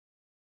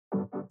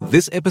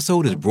This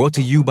episode is brought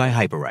to you by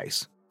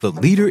Hyperice, the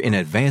leader in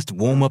advanced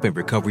warm-up and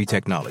recovery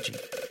technology.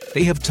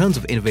 They have tons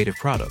of innovative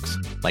products,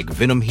 like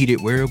Venom-heated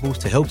wearables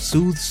to help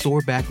soothe sore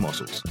back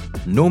muscles,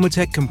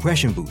 Normatec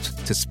compression boots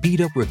to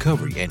speed up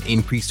recovery and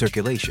increase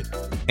circulation,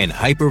 and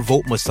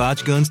Hypervolt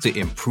massage guns to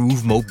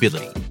improve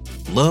mobility.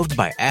 Loved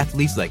by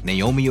athletes like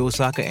Naomi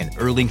Osaka and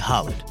Erling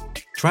Haaland.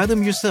 Try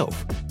them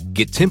yourself.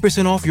 Get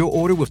 10% off your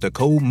order with the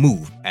code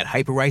MOVE at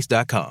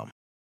hyperice.com.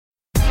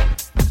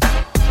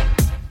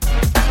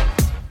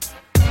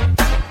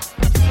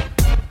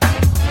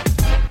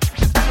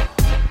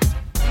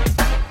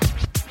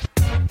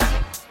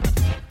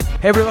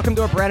 Hey everybody, welcome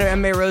to our brand new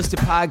MMA Roasted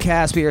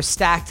podcast. We are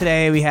stacked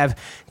today. We have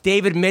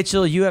David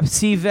Mitchell,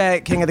 UFC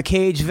vet, King of the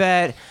Cage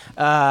vet.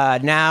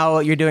 Now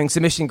you're doing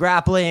submission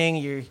grappling.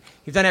 You've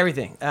done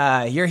everything.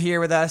 You're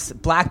here with us,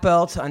 black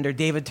belt under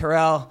David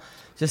Terrell.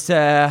 You're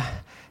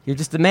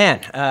just the man.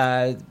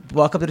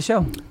 Welcome to the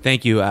show.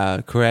 Thank you.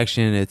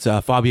 Correction, it's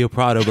Fabio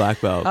Prado black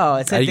belt. Oh,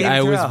 it's David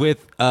I Terrell. was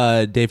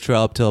with Dave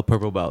Terrell up till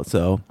purple belt.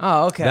 So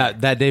okay.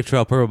 That Dave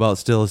Terrell purple belt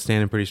still is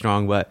standing pretty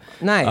strong. But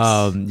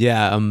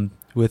nice.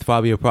 With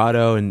Fabio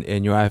Prado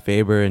and Uriah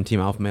Faber and Team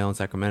Alpha Male in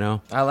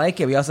Sacramento. I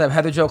like it. We also have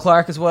Heather Jo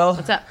Clark as well.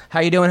 What's up?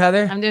 How you doing,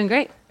 Heather? I'm doing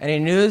great. Any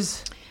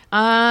news?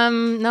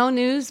 No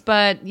news,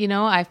 but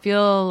I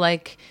feel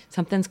like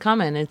something's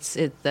coming.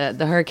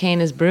 The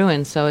hurricane is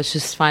brewing, so it's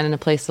just finding a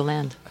place to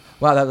land.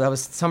 Wow, that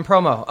was some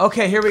promo.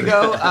 Okay, here we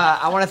go.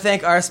 I want to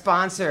thank our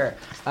sponsor,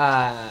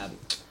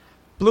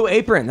 Blue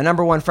Apron, the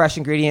number one fresh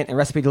ingredient and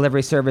recipe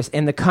delivery service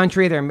in the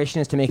country. Their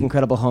mission is to make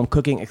incredible home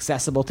cooking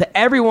accessible to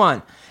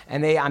everyone.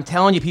 And I'm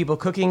telling you, people,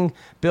 cooking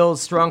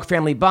builds strong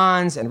family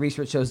bonds, and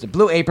research shows that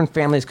Blue Apron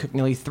families cook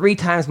nearly 3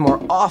 times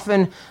more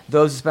often.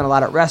 Those who spend a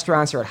lot at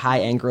restaurants or at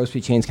high-end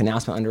grocery chains can now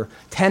spend under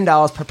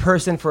 $10 per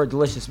person for a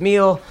delicious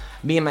meal.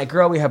 Me and my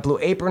girl, we have Blue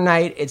Apron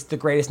Night. It's the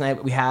greatest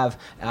night we have.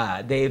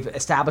 They've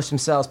established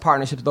themselves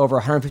partnerships with over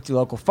 150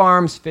 local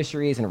farms,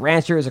 fisheries, and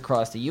ranchers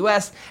across the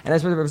U.S. And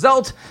as a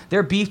result,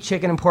 their beef,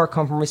 chicken, and pork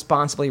come from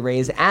responsibly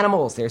raised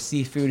animals. Their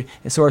seafood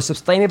is sourced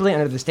sustainably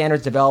under the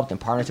standards developed in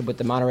partnership with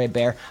the Monterey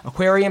Bay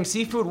Aquarium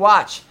Seafood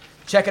Watch.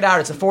 Check it out.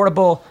 It's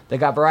affordable. They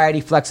got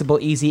variety, flexible,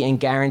 easy, and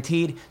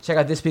guaranteed. Check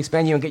out this week's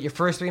menu and get your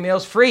first 3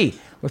 meals free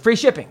with free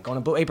shipping. Go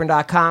to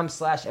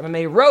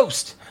blueapron.com/MMA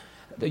roast.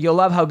 You'll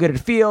love how good it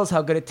feels,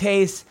 how good it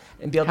tastes,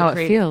 and be able to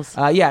create. How it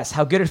feels. Yes,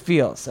 how good it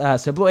feels.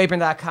 So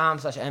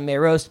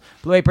blueapron.com/MMA roast.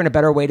 Blue Apron, a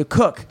better way to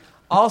cook.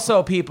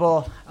 Also,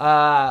 people,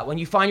 when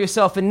you find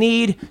yourself in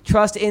need,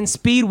 trust in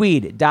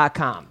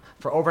speedweed.com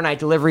for overnight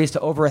deliveries to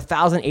over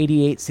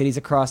 1,088 cities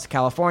across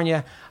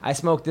California. I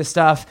smoke this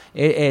stuff.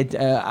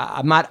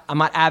 I'm not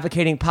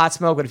advocating pot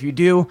smoke, but if you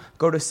do,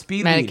 go to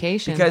Speedweed.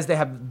 Medication. Because they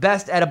have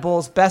best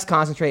edibles, best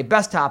concentrate,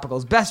 best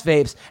topicals, best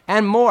vapes,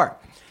 and more.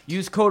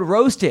 Use code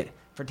ROASTED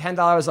for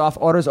 $10 off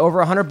orders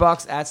over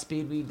 $100 at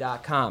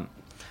speedweed.com.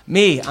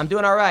 Me, I'm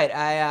doing all right.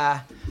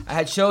 I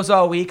had shows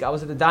all week. I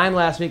was at the Dime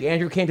last week.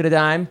 Andrew came to the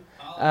Dime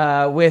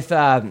with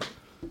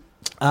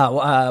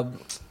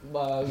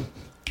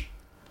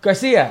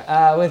Garcia,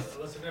 with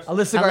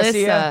Alyssa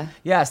Garcia.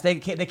 Yes, they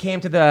came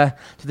to the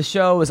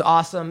show. It was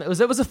awesome. It was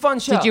a fun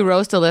show. Did you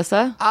roast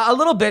Alyssa? A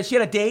little bit. She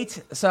had a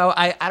date, so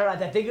I don't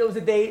know. I think it was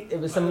a date. It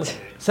was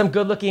some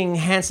good-looking,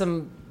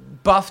 handsome,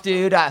 buff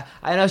dude. I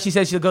know she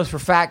says she goes for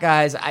fat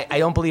guys. I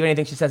don't believe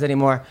anything she says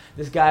anymore.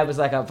 This guy was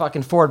like a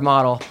fucking Ford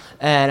model,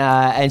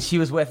 and she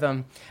was with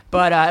him.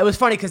 But it was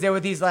funny because there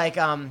were these like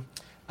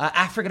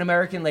African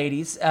American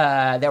ladies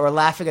that were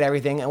laughing at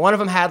everything, and one of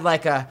them had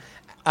like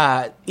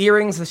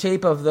earrings the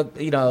shape of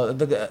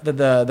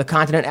the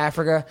continent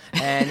Africa,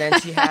 and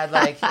then she had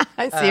like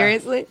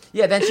Seriously?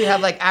 Yeah, then she had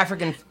like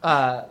African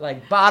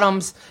like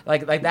bottoms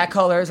like that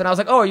colors, and I was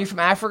like, oh, are you from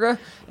Africa?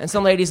 And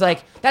some lady's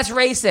like, that's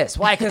racist.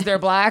 Why? Because they're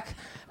black.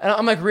 And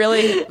I'm like,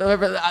 really?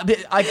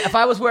 Like, if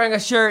I was wearing a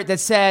shirt that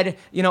said,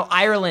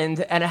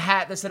 Ireland, and a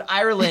hat that said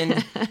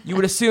Ireland, you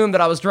would assume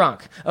that I was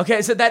drunk.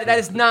 Okay, so that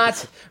is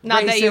not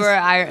Not racist. that you were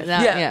Irish.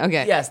 Yeah,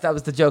 okay. Yes, that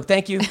was the joke.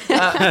 Thank you.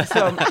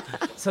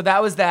 So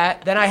that was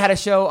that. Then I had a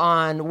show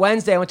on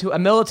Wednesday. I went to a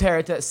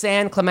military, to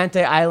San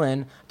Clemente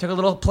Island. Took a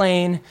little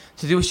plane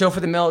to do a show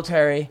for the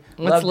military.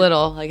 What's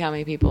little? Like how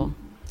many people?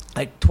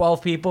 Like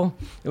 12 people.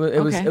 It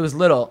was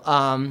little.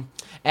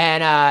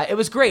 And it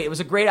was great. It was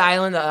a great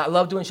island. I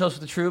love doing shows for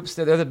the troops.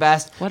 They're the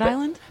best. What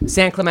island?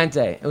 San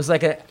Clemente. It was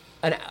like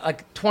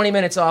like 20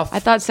 minutes off. I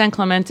thought San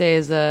Clemente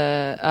is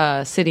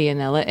a city in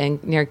LA,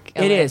 near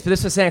LA. It is, but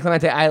this was San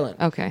Clemente Island.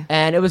 Okay.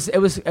 And it was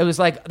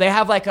like they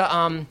have like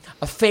a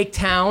fake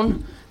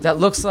town that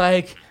looks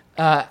like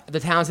the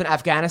towns in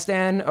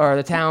Afghanistan or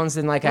the towns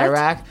in like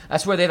Iraq.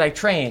 That's where they like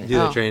train. Do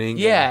the training.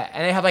 Yeah,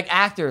 and they have like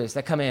actors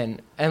that come in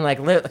and like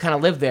kind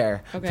of live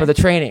there for the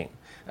training.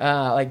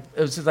 Like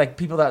it was just like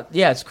people that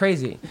it's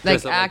crazy.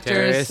 Like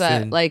actors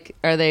that like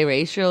are they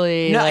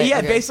racially? No,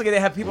 okay. Basically they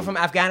have people from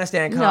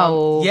Afghanistan come.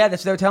 No. Yeah,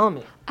 that's what they were telling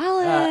me.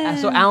 Alan.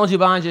 So Alan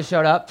Jouban just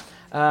showed up,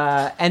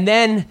 and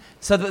then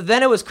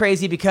then it was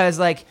crazy because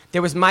like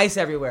there was mice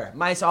everywhere,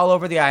 mice all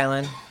over the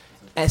island.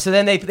 And so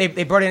then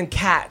they brought in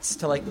cats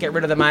to like get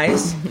rid of the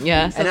mice.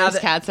 Yeah, so and now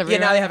there's cats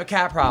everywhere. Yeah, now they have a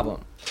cat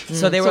problem.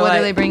 So they were what like,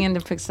 do they bring in to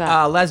fix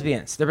that?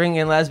 Lesbians. They're bringing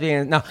in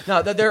lesbians. No,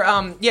 they're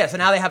So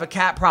now they have a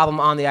cat problem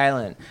on the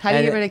island. How do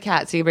you get rid of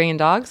cats? So you bring in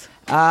dogs?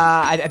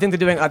 I think they're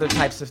doing other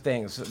types of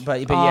things,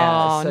 but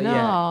yeah,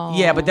 no.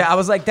 yeah. But I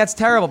was like, that's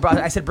terrible, bro.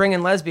 I said, bring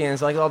in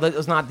lesbians. Like, it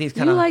was not these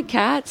kind You of. like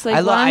cats?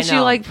 Like, why don't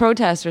you like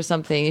protest or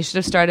something? You should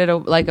have started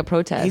a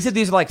protest. He said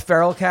these are like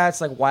feral cats,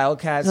 like wild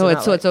cats. So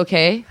it's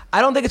okay. I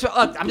don't think it's.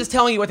 Look, I'm just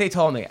telling you what they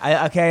told me.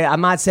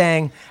 I'm not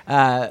saying.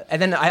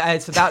 And then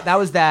so that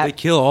was that. They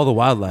kill all the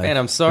wildlife. Man,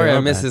 I'm sorry I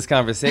missed this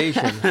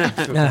conversation. I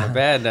feel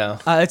bad now.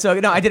 It's okay.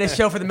 No, I did a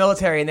show for the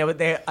military, and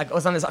they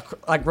was on this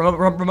like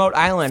remote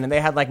island, and they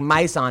had like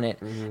mice on it,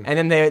 and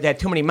then they had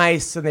too many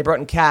mice, and they brought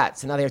in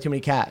cats, and now they have too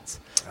many cats,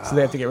 so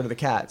they have to get rid of the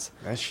cats.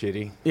 That's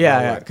shitty.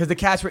 Yeah, because the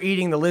cats were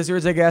eating the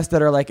lizards, I guess,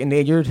 that are like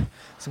endangered,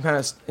 some kind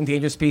of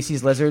endangered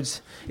species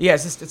lizards. Yeah,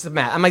 it's a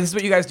mad. I'm like, this is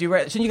what you guys do,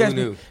 right? Shouldn't you guys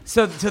do?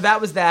 So that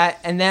was that,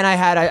 and then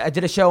I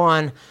did a show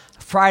on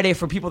Friday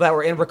for people that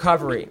were in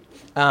recovery.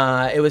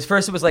 It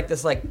was like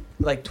this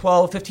like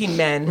 12, 15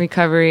 men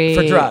recovery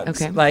for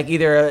drugs, okay. like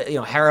either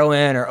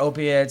heroin or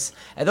opiates,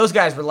 and those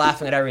guys were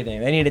laughing at everything.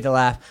 They needed to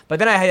laugh. But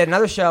then I had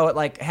another show at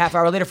like half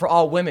hour later for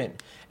all women.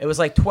 It was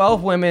like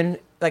 12 women,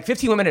 like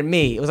 15 women and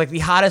me. It was like the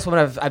hottest woman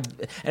I've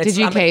did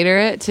you cater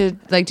it to,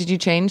 like, did you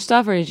change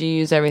stuff or did you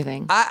use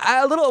everything?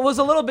 It was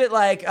a little bit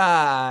like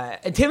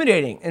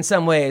intimidating in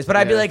some ways, but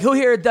I'd be like, who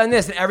here had done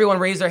this? And everyone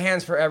raised their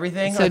hands for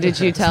everything. So did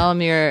you tell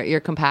them your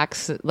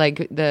compacts, like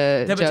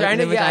the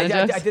vagina?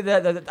 Yeah, jokes? I did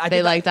that.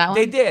 They liked that one?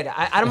 They did.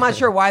 I'm not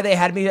sure why they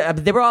had me.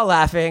 They were all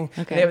laughing.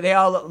 Okay. They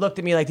all looked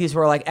at me like these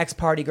were like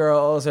ex-party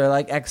girls or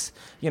like ex,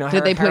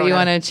 Did they put you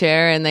on a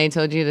chair and they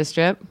told you to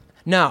strip?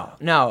 No,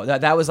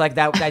 that was like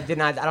that. I did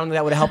not. I don't think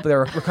that would help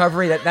their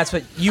recovery. That's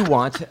what you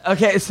want.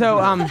 Okay,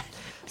 so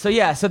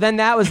so then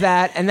that was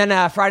that, and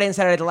then Friday and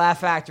Saturday at the Laugh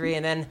Factory,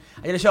 and then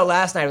I did a show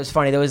last night. It was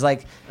funny. There was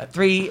like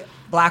 3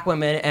 black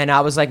women, and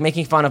I was like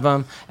making fun of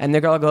them, and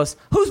the girl goes,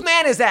 "Whose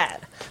man is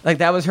that?" Like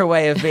that was her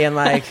way of being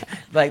like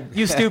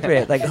you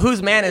stupid. Like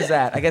whose man is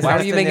that? I guess. Why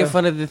were you making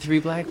fun of the 3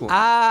 black women?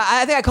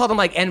 I think I called them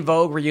like En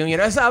Vogue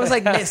reunion. So I was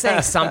like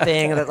saying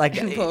something that like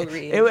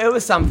it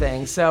was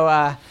something.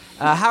 So.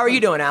 How are you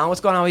doing, Alan? What's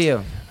going on with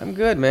you? I'm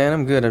good, man.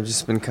 I'm good. I've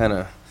just been kind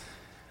of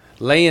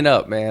laying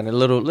up, man. A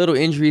little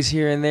injuries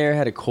here and there.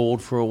 Had a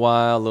cold for a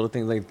while, little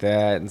things like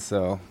that, and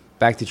so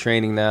back to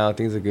training now.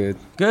 Things are good.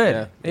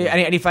 Good. Yeah.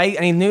 Any fight?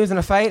 Any news in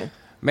a fight?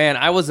 Man,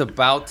 I was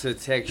about to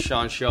text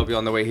Sean Shelby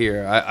on the way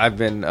here. I've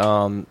been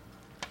I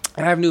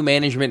have new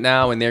management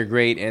now, and they're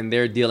great, and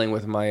they're dealing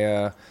with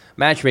my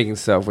matchmaking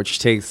stuff, which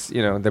takes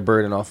the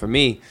burden off of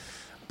me.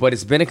 But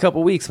it's been a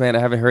couple weeks, man. I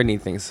haven't heard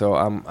anything, so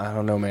I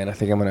don't know, man. I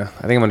think I'm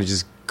gonna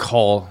just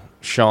call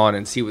Sean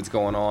and see what's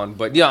going on.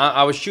 But yeah,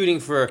 I was shooting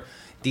for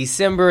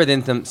December.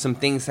 Then some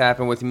things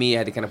happened with me. I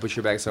had to kind of push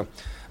it back. So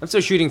I'm still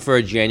shooting for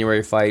a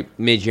January fight,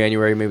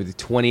 mid-January, maybe the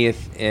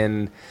 20th.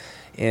 And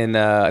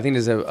I think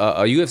there's a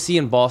UFC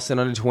in Boston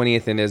on the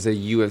 20th, and there's a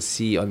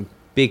UFC on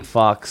Big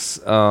Fox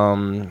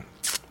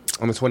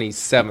on the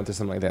 27th or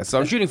something like that. So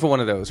I'm shooting for one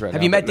of those right now.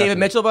 Have you met David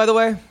Mitchell, by the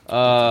way?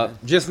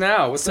 Just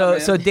now. What's up,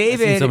 man? So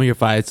David... I've seen some of your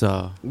fights.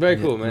 Very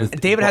cool, man.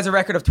 David has a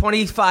record of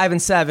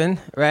 25-7,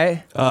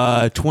 right?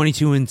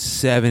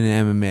 22-7 in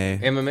MMA.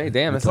 MMA,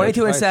 damn. That's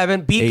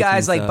 22-7. Beat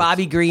guys like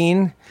Bobby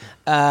Green.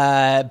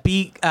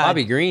 Bobby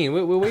Green.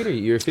 What weight are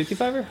you? You're a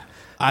 55er?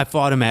 I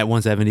fought him at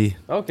 170.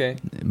 Okay.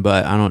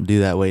 But I don't do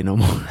that weight no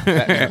more.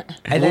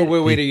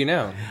 What weight are you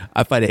now?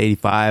 I fight at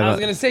 85. I was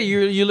going to say,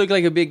 you look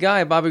like a big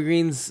guy. Bobby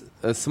Green's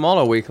a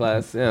smaller weight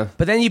class, yeah.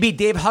 But then you beat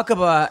Dave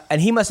Huckabee,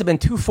 and he must have been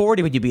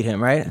 240 when you beat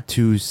him, right?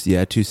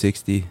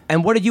 260.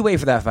 And what did you weigh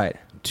for that fight?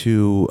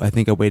 I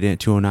think I weighed in at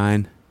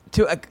 209.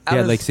 He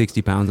had like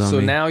 60 pounds on me. So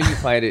now you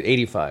fight at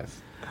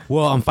 85.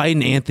 Well, I'm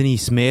fighting Anthony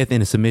Smith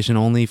in a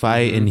submission-only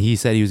fight, and he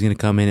said he was going to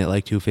come in at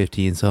like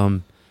 215, so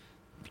I'm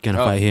going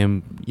to fight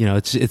him.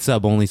 It's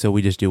sub-only, so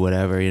we just do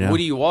whatever, What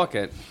do you walk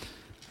at?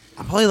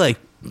 I'm probably like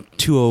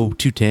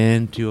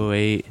 210,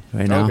 208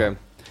 right now. Okay.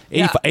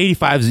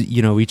 85 is,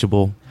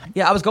 reachable.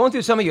 Yeah, I was going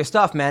through some of your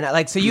stuff, man.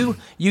 Like, so you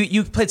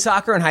played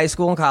soccer in high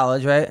school and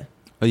college, right?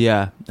 Oh,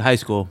 yeah, high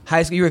school.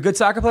 High school, you were a good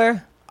soccer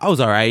player? I was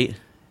all right.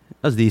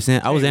 I was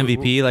decent. I was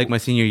MVP like my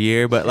senior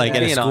year, but like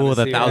at a school with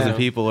 1,000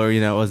 people, or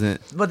it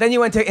wasn't. But then you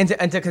went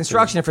into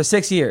construction for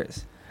 6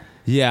 years.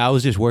 Yeah, I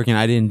was just working.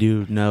 I didn't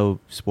do no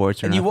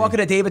sports or And nothing. you walk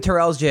into David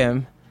Terrell's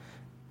gym.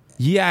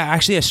 Yeah,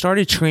 actually, I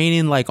started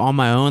training like on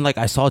my own. Like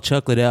I saw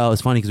Chuck Liddell.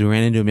 It's funny because we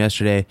ran into him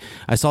yesterday.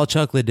 I saw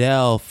Chuck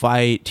Liddell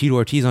fight Tito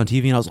Ortiz on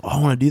TV, and I was,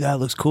 I want to do that. It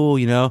looks cool,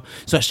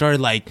 So I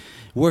started like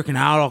working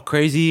out all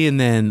crazy, and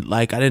then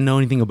like I didn't know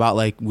anything about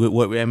like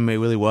what MMA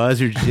really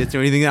was or jiu-jitsu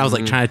or anything. I was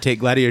like trying to take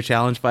Gladiator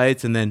Challenge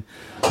fights, and then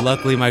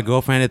luckily my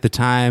girlfriend at the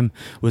time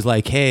was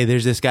like, "Hey,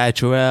 there's this guy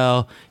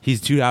Terrell. He's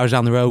 2 hours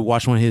down the road.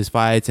 Watch one of his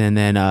fights." And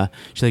then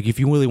she's like, "If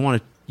you really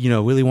want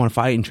to, really want to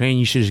fight and train,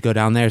 you should just go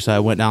down there." So I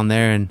went down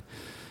there and.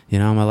 You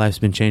know, my life's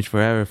been changed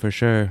forever for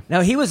sure. No,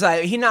 he was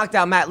he knocked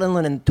out Matt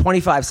Lindland in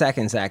 25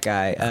 seconds. That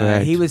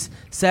guy, he was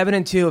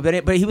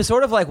 7-2, but he was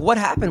sort of like, what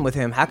happened with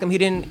him? How come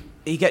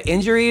he got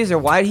injuries, or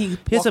why did he?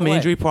 He had some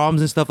injury problems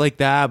and stuff like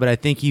that, but I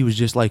think he was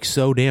just like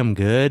so damn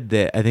good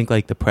that I think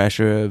like the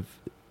pressure of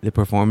the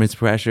performance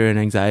pressure and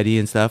anxiety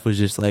and stuff was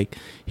just like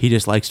he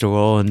just likes to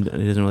roll and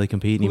he doesn't really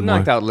compete anymore. Who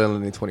knocked out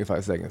Lindland in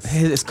 25 seconds?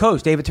 His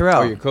coach, David Terrell.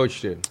 Oh, your coach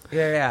did.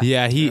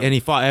 Yeah. He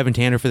fought Evan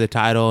Tanner for the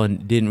title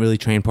and didn't really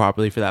train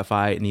properly for that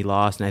fight, and he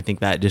lost. And I think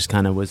that just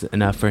kind of was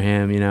enough for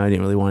him. You know, I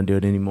didn't really want to do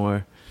it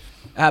anymore.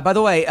 By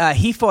the way,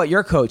 he fought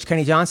your coach,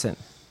 Kenny Johnson.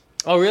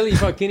 Oh, really? You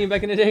fought Kenny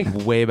back in the day?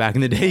 Way back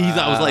in the day,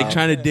 I was like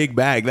trying to dig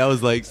back. That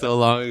was like so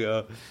long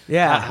ago.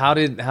 Yeah. How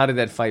did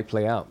that fight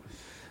play out?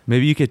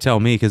 Maybe you could tell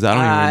me because I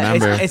don't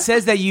even remember. It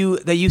says that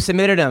you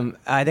submitted him,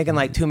 I think, in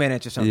like 2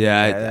 minutes or something.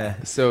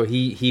 Yeah. So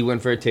he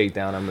went for a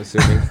takedown, I'm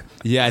assuming.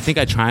 Yeah, I think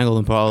I triangled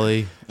him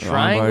probably.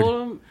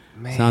 Triangled him?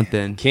 Man.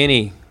 Something.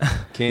 Kenny.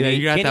 Yeah,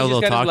 you got to have a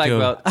little talk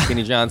to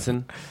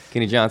him.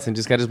 Kenny Johnson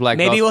just got his black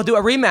belt. Maybe we'll do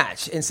a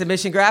rematch in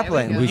submission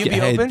grappling. Would you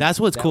be open? That's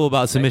what's cool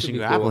about submission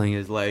grappling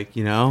is like,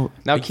 you know.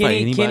 Now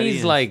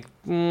Kenny's like,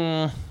 what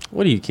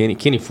are you, Kenny?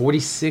 Kenny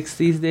 46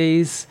 these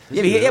days?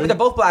 Yeah, but they're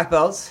both black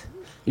belts.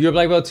 You're a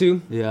black belt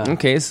too? Yeah.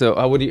 Okay, so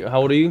how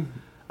old are you?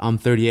 I'm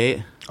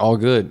 38. All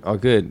good.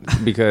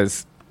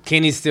 Because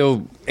Kenny's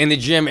still in the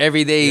gym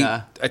every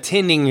day,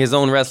 attending his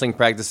own wrestling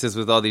practices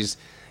with all these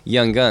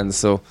young guns.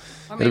 So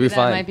it'll be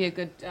fine. Might be a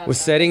good. We're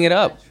setting it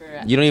up.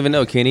 You don't even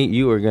know, Kenny.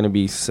 You are going to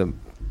be some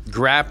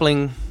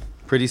grappling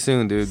pretty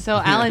soon, dude. So,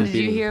 Alan, did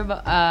you hear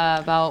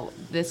about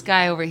this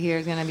guy over here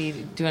is going to be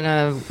doing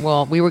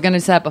we were going to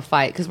set up a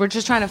fight because we're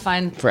just trying to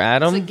find. For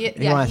Adam?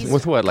 He's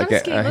with what, like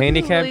a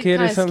handicap really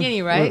kid or something?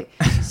 Skinny, right?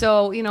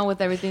 So, you know,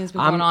 with everything that's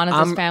been going on in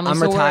his family.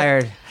 I'm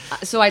retired.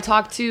 So I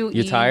talked to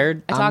You're Eve.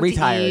 tired? I'm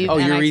retired. Eve, Oh,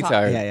 you're and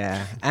retired.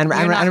 Yeah. And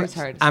You're not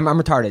retarded. I'm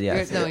retarded,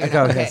 yes. No, you're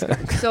not. Okay.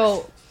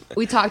 So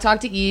we talked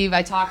to Eve.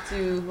 I talked to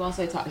who else?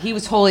 I talked. He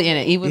was totally in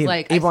it. He was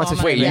like, Eve wants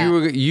to Wait,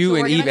 you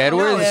and Eve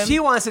Edwards? She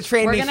wants to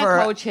train We're me gonna for.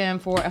 coach him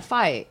for a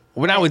fight.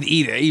 We're not with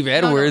Eve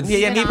Edwards. Yeah,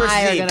 Eve me and versus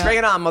I are Eve. gonna- Bring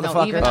it on, No,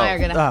 motherfucker. Eve and I are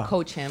gonna Oh.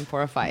 coach him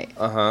for a fight.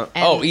 Uh-huh.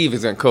 And- Eve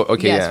is going to coach.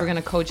 Okay, yes, yeah. we're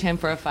gonna coach him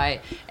for a fight,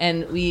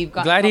 and we've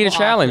got Gladiator a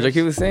couple challenge, offers. like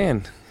he was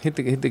saying. Hit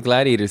the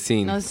gladiator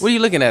scene. No, What are you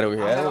looking at over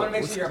here? I want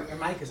to make sure your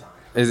mic is on.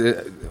 Is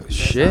it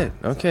shit?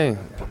 Okay.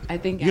 I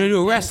think You're gonna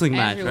do a wrestling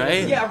Andrew match, was-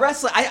 right? Yeah,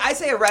 wrestling. I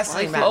say a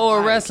wrestling match. Oh,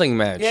 a wrestling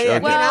match. Yeah. Okay.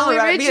 Well,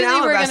 Me and Alan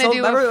originally we were gonna wrestled.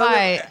 do a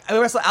fight. We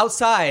wrestled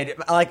outside,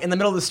 like in the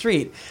middle of the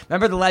street.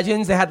 Remember the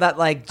Legends? They had that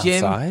like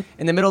gym Outside?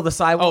 in the middle of the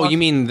sidewalk. Oh, you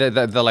mean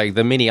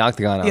the mini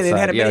octagon outside? Yeah, they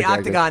had a mini okay, okay.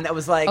 octagon that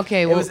was like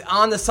Okay, it well- was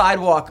on the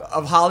sidewalk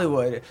of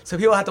Hollywood, so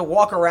people had to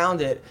walk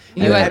around it.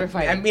 You and, guys and- were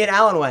fighting. and me and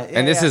Alan went.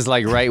 And this yeah. is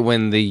like right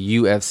when the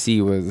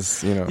UFC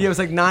was, Yeah, it was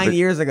like 9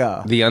 years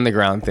ago. the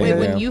underground thing. Wait, yeah.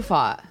 when you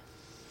fought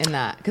in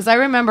that? Because I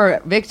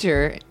remember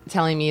Victor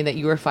telling me that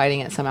you were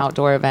fighting at some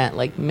outdoor event,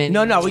 like many.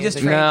 No, we years just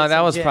ago. trained. No, that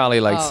was Gym. probably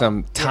like Oh.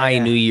 some Thai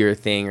Yeah. New Year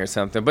thing or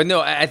something. But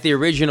no, at the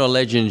original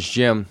Legends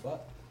gym.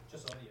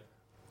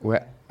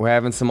 We're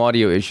having some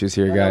audio issues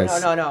here,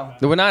 guys. No.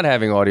 We're not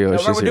having audio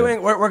issues here.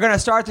 We're going to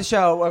start the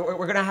show.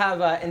 We're going to have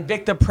an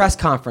Invicta press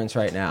conference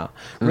right now,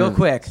 real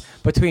quick,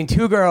 between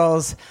two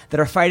girls that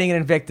are fighting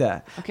in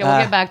Invicta. Okay, we'll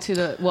get back to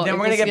the. Well, then if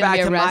we're gonna it's get back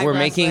be a to my- wrestling- We're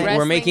making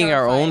wrestling or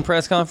our a own fight.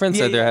 press conference.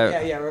 So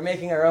they're Yeah, we're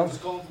making our own.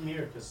 Just going from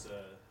here because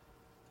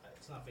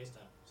it's not FaceTime.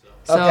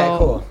 So. Okay,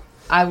 cool.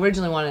 I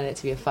originally wanted it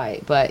to be a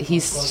fight, but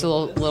he's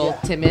still a little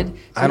timid,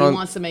 so he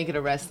wants to make it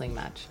a wrestling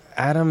match.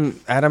 Adam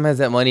has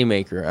that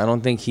moneymaker. I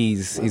don't think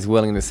he's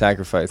willing to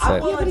sacrifice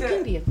that. Yeah,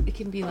 but it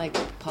can be like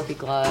puppy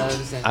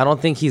gloves and. I don't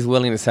think he's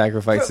willing to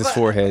sacrifice his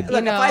forehead.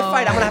 Look, if I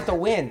fight, I'm gonna have to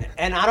win,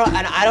 and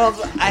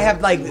I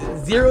have like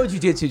zero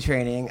jujitsu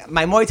training.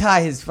 My Muay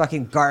Thai is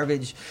fucking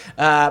garbage.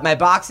 My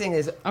boxing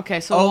is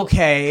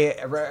okay,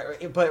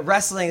 but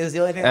wrestling is the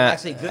only thing I'm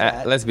actually good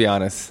at. Let's be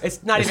honest.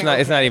 It's not even.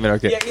 It's not even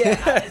okay.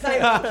 Yeah, it's not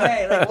even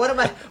okay. Like, what am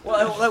I?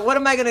 What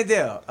am I gonna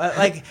do?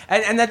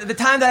 And the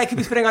time that I could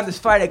be spending on this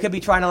fight, I could be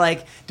trying to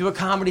like do a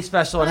comedy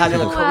special and having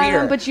a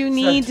career. But you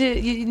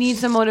need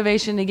some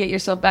motivation to get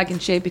yourself back in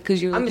shape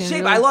because you're. I'm in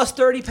shape. I lost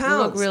 30 pounds. You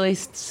look really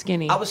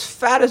skinny. I was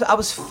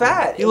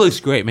fat. He looks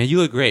great, man. You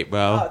look great,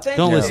 bro. Oh, thank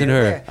Don't you. listen to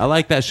her. Yeah. I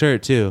like that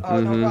shirt too. Oh,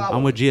 no problem.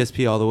 I'm with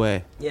GSP all the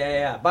way.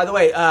 Yeah. By the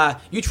way,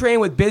 you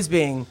trained with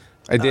Bisping.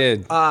 I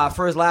did.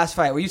 For his last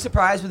fight. Were you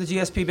surprised with the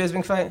GSP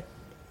Bisping fight?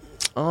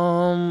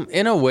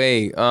 In a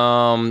way.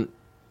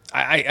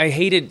 I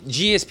hated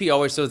GSP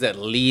always shows that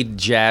lead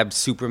jab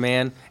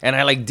Superman, and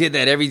I like did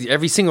that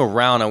every single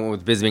round I went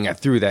with Bisping. I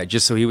threw that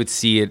just so he would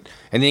see it,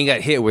 and then he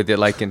got hit with it.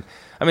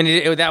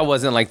 That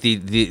wasn't like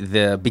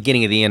the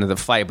beginning of the end of the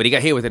fight, but he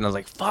got hit with it, and I was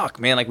like, "Fuck,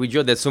 man!" Like we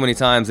drilled that so many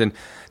times, and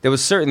there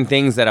was certain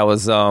things that I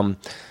was, I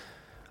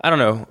don't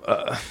know,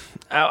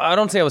 I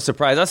don't say I was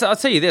surprised. I'll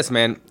tell you this,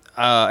 man,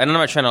 and I'm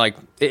not trying to like,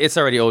 it's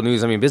already old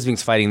news. I mean,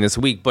 Bisping's fighting this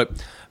week, but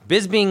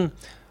Bisping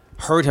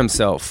hurt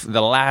himself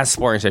the last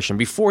sparring session.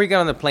 Before he got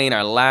on the plane,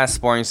 our last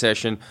sparring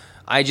session,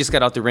 I just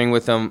got out the ring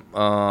with him.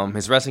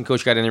 His wrestling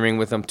coach got in the ring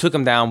with him, took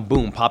him down,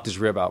 boom, popped his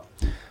rib out.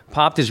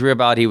 popped his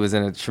rib out. He was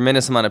in a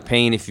tremendous amount of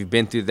pain. If you've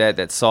been through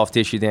that soft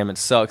tissue damage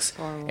sucks.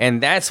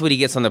 And that's what he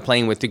gets on the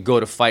plane with to go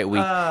to fight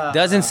week.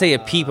 Doesn't say a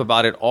peep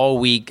about it all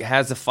week.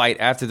 Has the fight.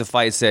 After the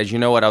fight says, you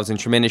know what, I was in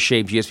tremendous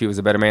shape. GSP was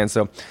a better man.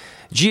 So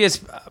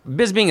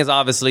Bisping is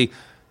obviously,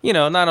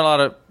 not a lot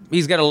of,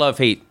 he's got a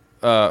love-hate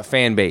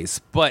fan base.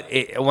 But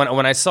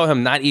when I saw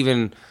him not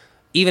even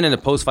in the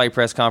post-fight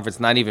press conference,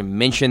 not even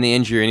mention the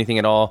injury or anything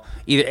at all.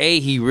 Either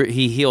A,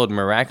 he healed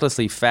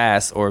miraculously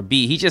fast, or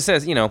B, he just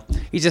says,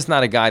 he's just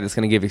not a guy that's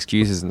going to give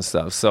excuses and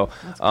stuff. So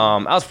I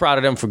was proud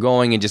of him for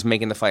going and just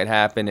making the fight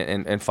happen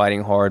and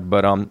fighting hard.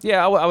 But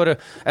I would have,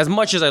 as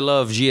much as I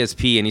love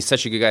GSP, and he's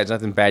such a good guy, there's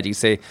nothing bad you can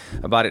say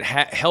about it,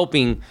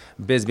 helping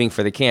Bisping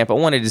for the camp, I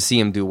wanted to see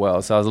him do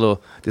well. So I was a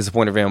little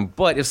disappointed for him.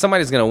 But if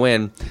somebody's going to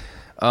win,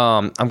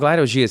 I'm glad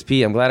it was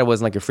GSP. I'm glad it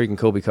wasn't like a freaking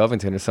Colby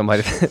Covington or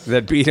somebody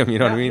that beat him. You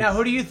know what I mean? Now,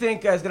 who do you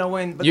think is going to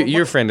win?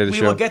 You're a friend of the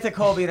show. We will get to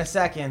Colby in a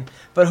second.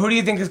 But who do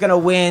you think is going to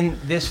win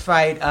this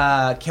fight,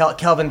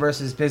 Kelvin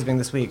versus Bisping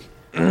this week?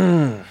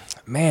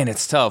 Man,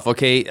 it's tough.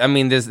 Okay, I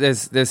mean,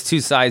 there's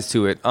two sides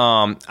to it.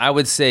 I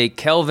would say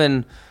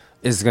Kelvin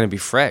is going to be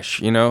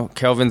fresh.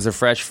 Kelvin's a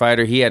fresh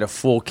fighter. He had a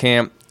full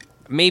camp,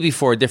 maybe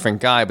for a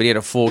different guy, but he had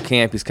a full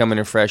camp. He's coming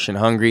in fresh and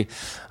hungry.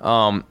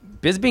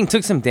 Bisping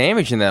took some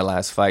damage in that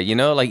last fight,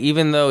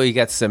 even though he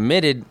got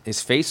submitted,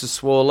 his face was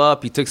swole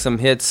up. He took some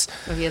hits.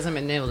 So he hasn't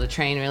been able to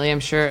train, really,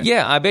 I'm sure.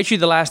 Yeah, I bet you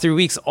the last 3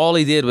 weeks, all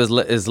he did was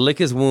lick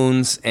his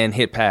wounds and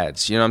hit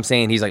pads. You know what I'm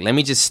saying? He's like, let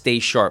me just stay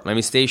sharp. Let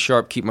me stay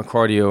sharp, keep my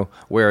cardio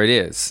where it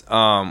is.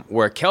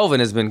 Where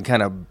Kelvin has been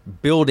kind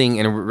of building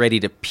and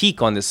ready to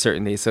peak on this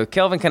certain day. So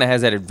Kelvin kind of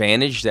has that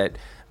advantage that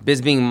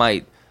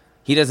Bisping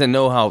he doesn't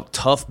know how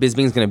tough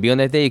Bisping's going to be on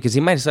that day because he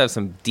might still have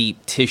some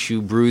deep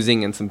tissue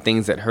bruising and some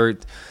things that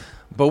hurt.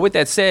 But with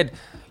that said,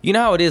 you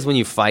know how it is when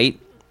you fight,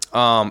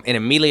 and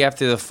immediately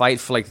after the fight,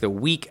 for like the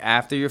week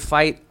after your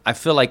fight, I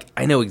feel like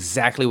I know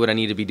exactly what I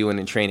need to be doing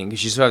in training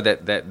because you still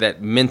have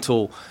that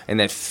mental and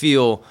that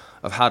feel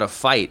of how to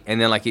fight, and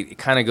then like it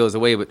kind of goes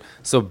away. But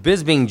so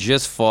Bisping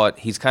just fought.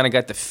 He's kind of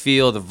got the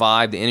feel, the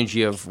vibe, the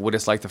energy of what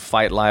it's like to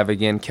fight live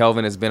again.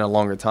 Kelvin has been a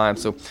longer time,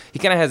 so he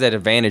kind of has that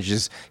advantage.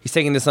 He's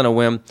taking this on a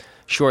whim,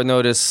 short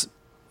notice.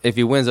 If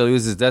he wins or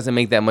loses, doesn't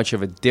make that much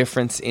of a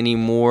difference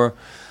anymore.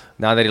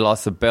 Now that he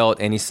lost the belt,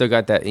 and he still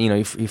got that,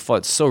 he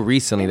fought so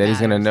recently that he's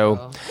going to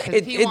know.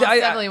 If he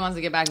definitely wants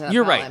to get back to that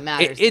you're belt, right. It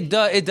matters.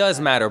 It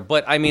does matter.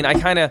 But, I mean,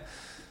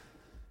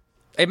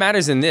 it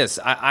matters in this.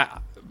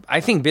 I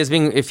think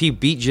Bisping, if he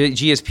beat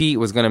GSP,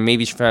 was going to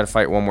maybe try to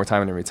fight one more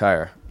time and then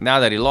retire. Now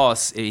that he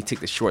lost, he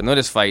took the short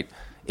notice fight.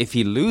 If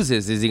he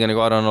loses, is he going to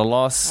go out on a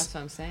loss? That's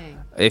what I'm saying.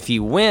 If he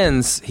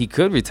wins, he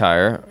could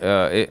retire.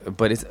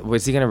 But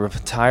was he going to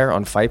retire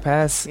on Fight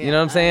Pass? Yeah. You know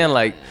what I'm saying?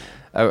 Like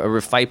a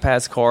Fight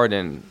Pass card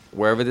and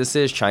wherever this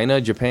is,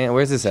 China, Japan,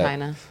 where's this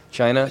at?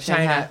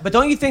 China. But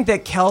don't you think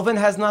that Kelvin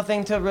has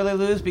nothing to really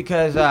lose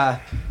because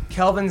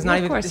Kelvin's not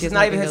even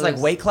his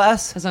weight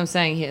class? That's what I'm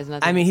saying. He has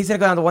nothing. I mean, he's gonna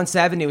go down to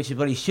 170, which is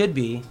what he should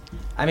be.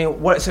 I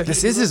mean, what? So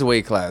this is his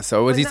weight class.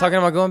 So was he talking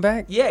about going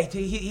back? Yeah,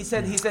 he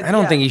said. I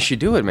don't think he should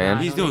do it, man.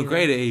 He's doing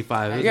great at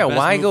 85. Yeah,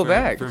 why go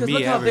back? Because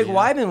look how big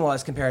Weidman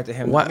was compared to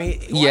him.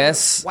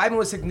 Yes, Weidman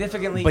was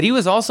significantly. But he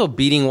was also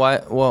beating.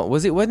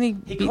 Wasn't he?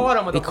 He caught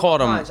him with a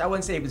punch. I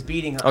wouldn't say he was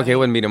beating him. Okay,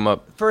 wouldn't beat him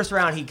up. First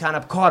round, he kind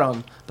of caught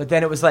him, but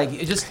then it was like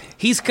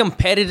He's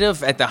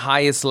competitive at the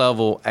highest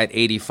level at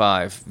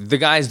 85. The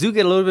guys do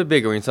get a little bit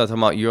bigger when you start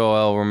talking about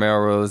Yoel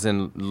Romero's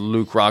and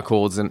Luke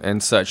Rockholds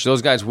and such.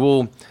 Those guys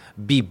will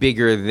be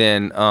bigger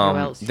than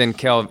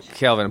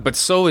Kelvin. But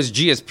so is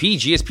GSP.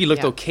 GSP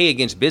looked okay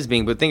against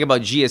Bisping, but think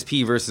about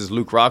GSP versus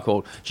Luke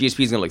Rockhold.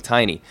 GSP is going to look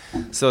tiny.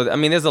 So, I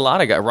mean, there's a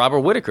lot of guys.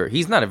 Robert Whitaker,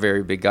 he's not a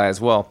very big guy as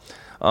well.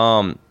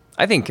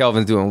 I think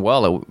Kelvin's doing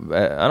well.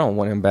 I don't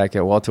want him back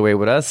at welterweight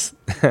with us.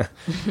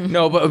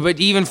 No, but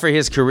even for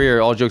his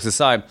career, all jokes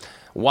aside,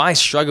 why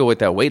struggle with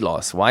that weight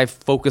loss? Why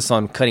focus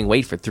on cutting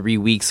weight for 3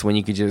 weeks when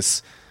you could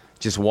just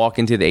walk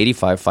into the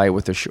 85 fight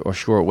with a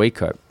short weight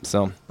cut?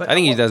 So I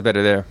think he does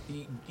better there.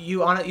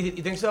 You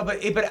think so?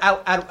 But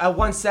at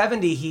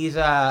 170, he's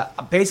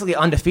basically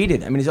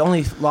undefeated. I mean, his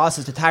only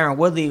losses to Tyron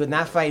Woodley. In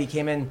that fight, he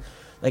came in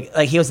like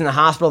he was in the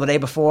hospital the day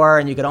before,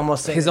 and you could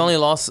almost say his only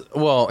loss.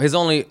 Well, his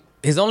only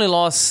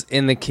loss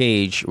in the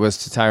cage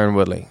was to Tyron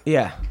Woodley.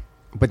 Yeah.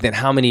 But then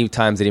how many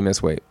times did he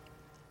miss weight?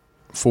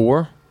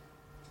 4?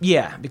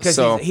 Yeah, because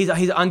he's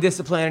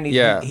undisciplined.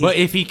 And but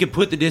if he could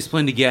put the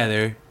discipline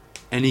together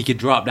and he could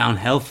drop down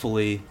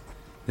healthfully,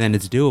 then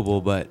it's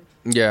doable. But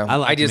yeah, I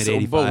like him at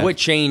 85. But what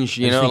changed?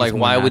 Like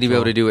why would he be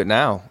able to do it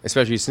now?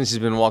 Especially since he's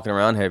been walking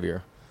around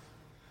heavier.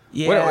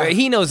 Yeah,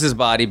 he knows his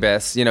body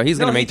best. He's going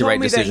to make the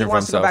right decision for himself. He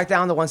wants to go back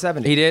down to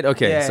 170. He did?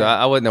 Okay, yeah. So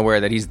I wasn't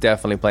aware that he's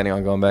definitely planning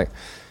on going back.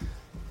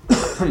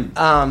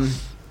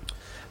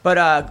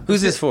 But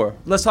who's this for?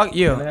 Let's talk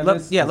you.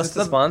 Let's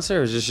the sponsor,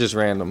 or is this just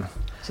random?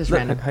 Just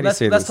random. How do you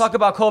say Let's talk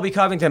about Colby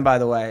Covington, by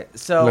the way.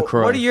 So,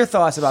 LaCroix. What are your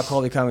thoughts about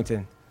Colby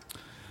Covington?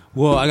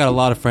 Well, I got a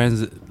lot of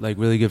friends, like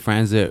really good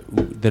friends that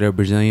are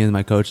Brazilian.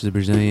 My coach is a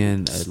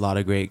Brazilian. A lot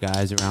of great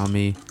guys around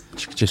me.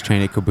 Just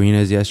trained at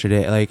Cabrina's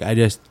yesterday. Like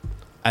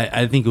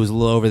I think it was a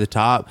little over the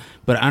top,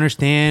 but I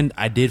understand.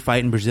 I did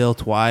fight in Brazil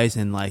twice,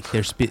 and like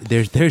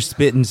they're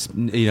spitting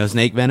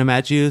snake venom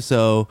at you,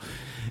 so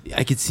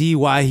I could see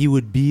why he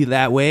would be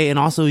that way. And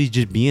also, he's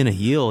just being a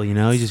heel.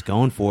 He's just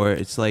going for it.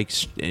 It's like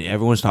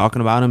everyone's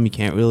talking about him. You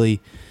can't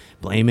really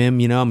blame him.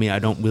 I mean, I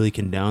don't really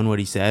condone what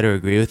he said or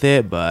agree with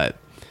it, but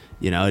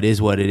it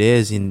is what it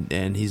is,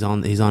 and he's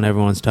on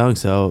everyone's tongue,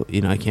 so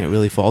I can't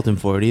really fault him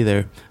for it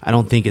either. I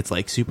don't think it's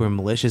like super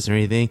malicious or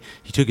anything.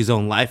 He took his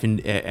own life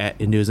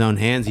into his own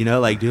hands,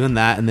 like doing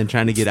that and then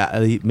trying to get out.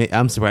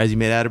 I'm surprised he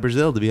made it out of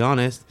Brazil, to be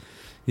honest.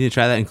 You need to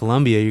try that in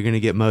Colombia. You're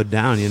gonna get mowed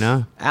down,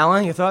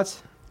 Alan, your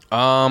thoughts?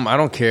 I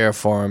don't care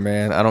for him,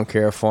 man. I don't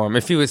care for him.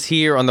 If he was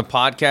here on the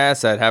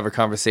podcast, I'd have a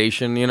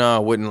conversation. I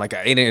wouldn't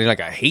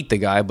I hate the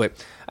guy, but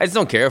I just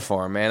don't care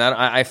for him, man.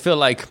 I feel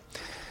like,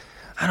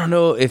 I don't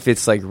know if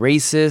it's like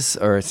racist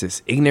or it's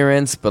just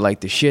ignorance, but like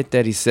the shit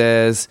that he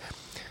says,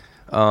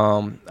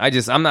 I'm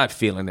not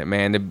feeling it,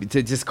 man.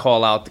 To just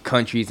call out the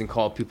countries and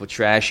call people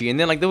trashy. And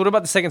then like, what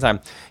about the second time?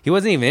 He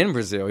wasn't even in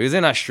Brazil. He was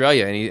in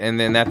Australia. And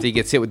then after he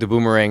gets hit with the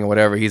boomerang or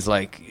whatever, he's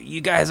like,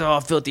 you guys are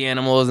all filthy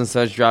animals and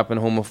such, dropping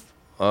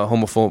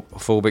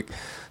homophobic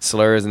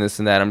slurs and this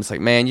and that. I'm just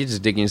like, man, you're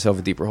just digging yourself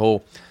a deeper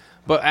hole.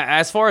 But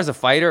as far as a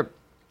fighter,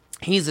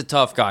 he's a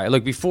tough guy.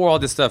 Look, before all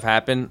this stuff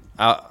happened,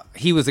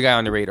 he was the guy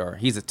on the radar.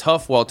 He's a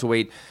tough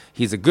welterweight.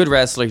 He's a good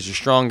wrestler. He's a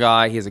strong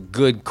guy. He has a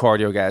good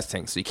cardio gas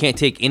tank. So you can't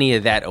take any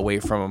of that away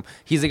from him.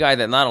 He's a guy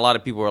that not a lot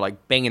of people are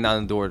like banging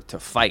down the door to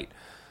fight.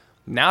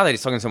 Now that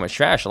he's talking so much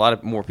trash, a lot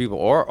of more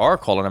people are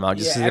calling him out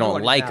just because they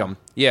don't like him.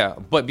 Yeah,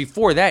 but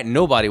before that,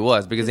 nobody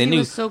was because they knew he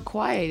was so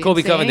quiet.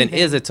 Colby Covington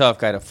is a tough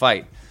guy to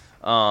fight.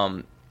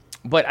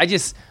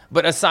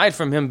 But aside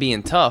from him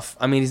being tough,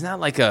 I mean, he's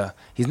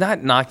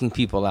not knocking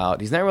people out.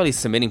 He's not really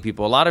submitting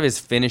people. A lot of his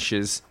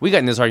finishes, we got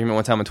in this argument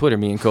one time on Twitter,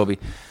 me and Kobe,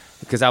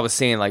 because I was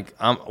saying like,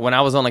 when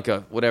I was on like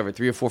a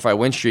 3 or 4 fight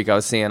win streak, I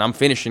was saying I'm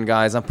finishing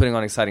guys, I'm putting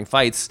on exciting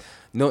fights.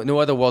 No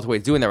other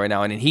welterweight's doing that right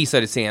now. And then he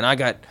started saying I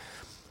got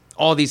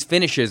all these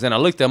finishes, and I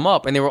looked them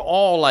up, and they were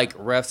all like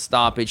ref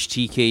stoppage,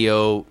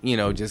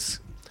 TKO, just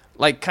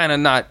like kind of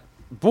not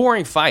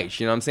boring fights.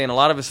 You know what I'm saying? A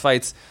lot of his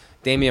fights,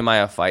 Damian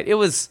Maia fight, it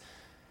was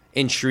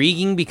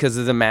intriguing because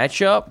of the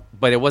matchup,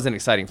 but it wasn't an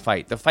exciting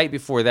fight. The fight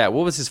before that,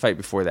 what was his fight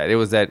before that? It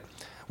was that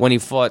when he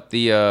fought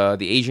the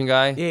Asian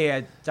guy.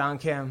 Yeah, Don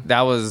Kim.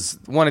 That was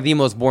one of the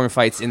most boring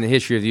fights in the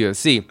history of the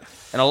UFC,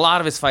 and a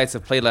lot of his fights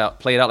have played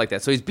out like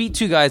that. So he's beat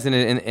 2 guys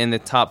in the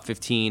top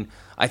 15.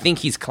 I think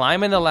he's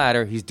climbing the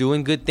ladder. He's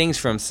doing good things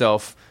for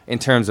himself in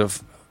terms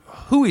of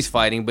who he's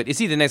fighting. But is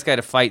he the next guy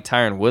to fight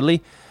Tyron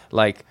Woodley?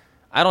 Like,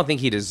 I don't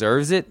think he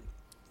deserves it.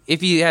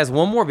 If he has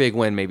one more big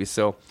win, maybe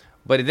so.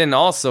 But then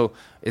also,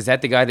 is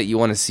that the guy that you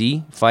want to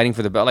see fighting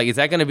for the belt? Like, is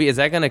that going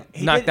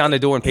to knock down the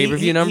door in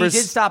pay-per-view numbers?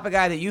 He did stop a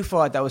guy that you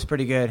fought that was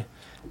pretty good.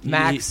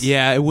 Max.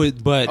 Yeah, it was,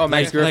 but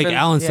Max like Griffin?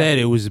 Alan said,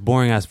 it was a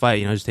boring-ass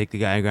fight. Just take the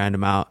guy and grind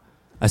him out.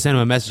 I sent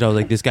him a message. I was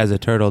like, this guy's a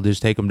turtle.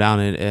 Just take him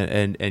down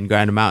and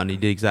grind him out. And he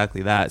did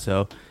exactly that.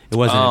 So it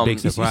wasn't a big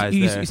surprise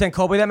there. You sent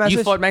Colby that message?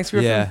 You fought Max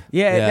Griffin?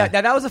 Yeah.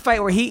 That was a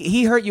fight where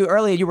he hurt you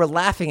early and you were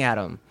laughing at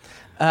him.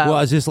 Well,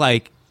 I was just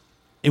like,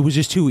 it was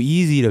just too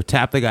easy to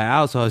tap the guy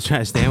out, so I was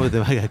trying to stand with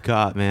him. I got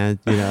caught, man.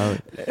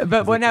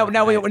 But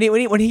now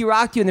when he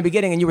rocked you in the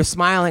beginning and you were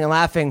smiling and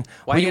laughing,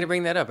 why are you gonna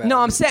bring that up? Adam? No,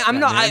 I'm saying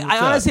I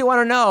honestly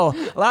want to know.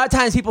 A lot of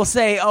times people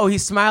say, "Oh,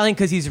 he's smiling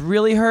because he's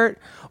really hurt."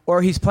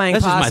 Or he's playing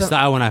That's possum. just my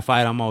style when I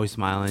fight. I'm always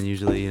smiling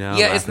usually,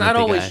 Yeah, it's not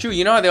always true.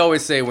 You know how they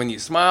always say when you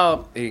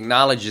smile, it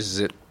acknowledges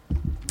it.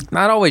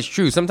 Not always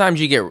true.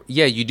 Sometimes you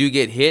do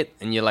get hit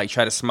and you like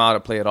try to smile to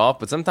play it off.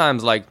 But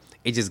sometimes like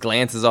it just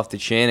glances off the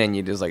chin and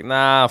you're just like,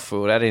 nah,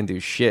 fool, I didn't do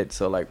shit.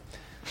 So like,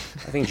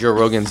 I think Joe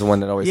Rogan's the one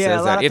that always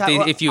says that.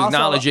 If you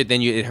acknowledge it,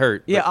 then it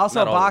hurt. Yeah,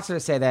 also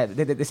boxers say that.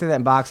 They say that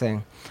in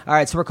boxing. All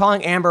right, so we're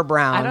calling Amber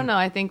Brown. I don't know.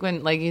 I think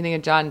when you think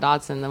of John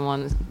Dodson, the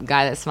one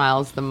guy that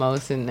smiles the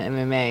most in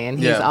MMA, and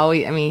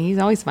he's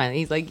always smiling.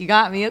 He's like, you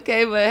got me,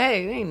 okay, but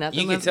hey, ain't nothing.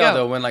 You can tell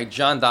though when like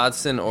John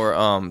Dodson or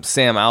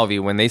Sam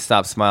Alvey, when they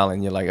stop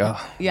smiling, you're like, oh,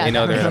 they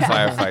know they're in a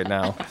firefight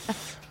now.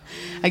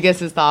 I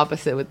guess it's the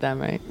opposite with them,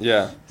 right?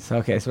 Yeah.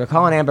 So we're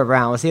calling Amber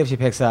Brown. Let's see if she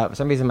picks up. For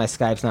some reason my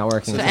Skype's not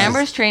working. So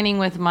Amber's training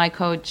with my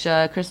coach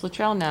Chris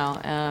Luttrell now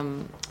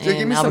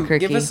in Albuquerque.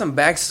 Give us some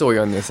backstory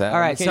on this. Adam.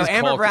 All right, so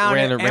Amber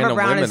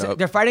Brown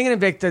they're fighting in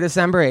Invicta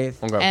December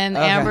 8th. Okay. And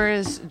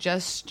Amber's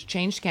just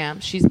changed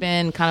camp. She's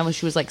been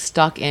she was like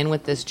stuck in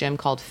with this gym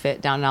called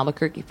Fit down in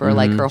Albuquerque for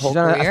like her whole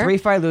career. She's on a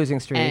 3-fight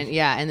losing streak.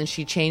 And then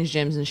she changed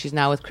gyms and she's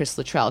now with Chris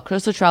Luttrell.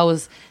 Chris Luttrell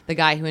was the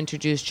guy who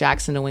introduced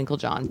Jackson to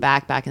Winklejohn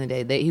back in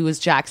the day. He was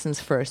Jackson's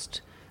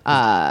first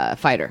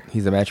fighter.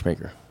 He's a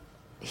matchmaker.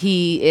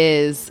 He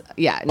is.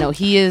 He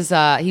was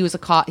a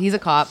cop. He's a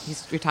cop.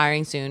 He's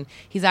retiring soon.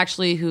 He's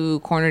actually who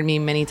cornered me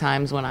many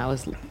times when I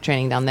was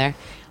training down there.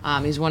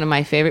 He's one of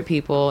my favorite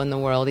people in the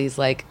world. He's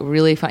like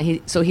really fun.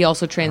 He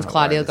also trains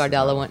Claudio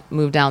Gardella.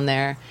 Moved down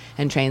there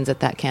and trains at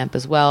that camp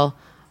as well.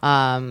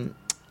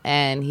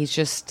 And he's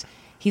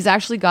he's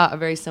actually got a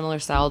very similar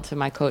style to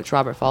my coach,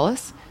 Robert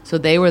Follis. So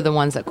they were the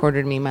ones that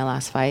quartered me my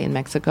last fight in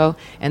Mexico.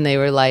 And they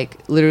were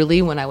like,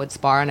 literally, when I would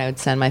spar and I would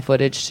send my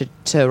footage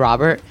to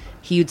Robert,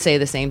 he would say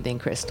the same thing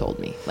Chris told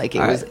me. Like,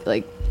 it was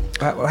like...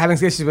 We're having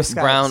issues with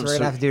Skype, Brown, so we're going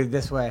to have to do it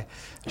this way.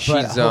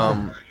 She's,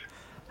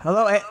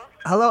 Hello,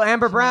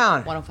 Amber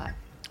Brown. 105.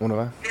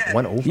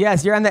 105?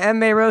 Yes, you're on the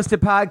MMA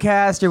Roasted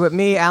podcast. You're with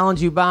me, Alan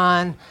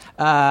Jouban,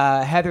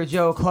 Heather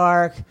Joe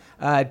Clark,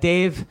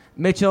 Dave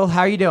Mitchell.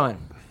 How are you doing?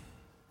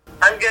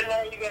 I'm good. How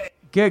are you guys?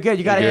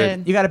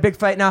 Good. You got a big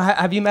fight now.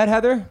 Have you met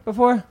Heather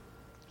before?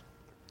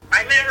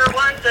 I met her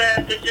once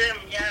at the gym.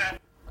 Yeah.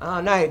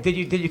 Oh, nice. Did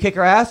you kick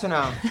her ass or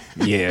no?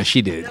 Yeah,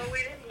 she did. No,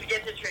 we didn't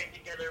get to train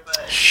together,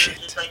 but she was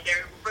just like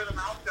there for the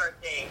mouth guard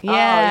thing. Yeah.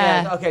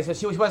 Oh, yeah. Okay, so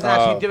she wasn't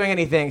actually doing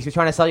anything. She was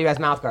trying to sell you guys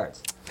mouth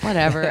guards.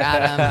 Whatever,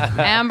 Adam.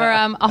 Amber,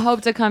 I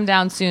hope to come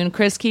down soon.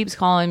 Chris keeps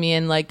calling me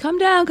and like, come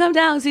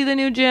down, see the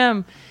new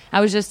gym. I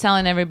was just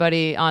telling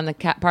everybody on the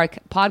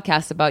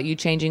podcast about you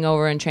changing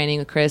over and training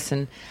with Chris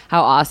and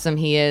how awesome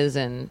he is,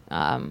 and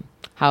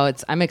how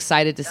I'm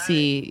excited to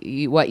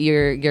see what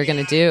you're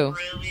gonna do.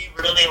 I'm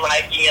really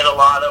liking it a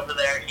lot over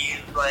there. He's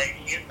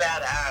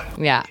badass.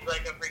 Yeah. He's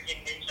like a freaking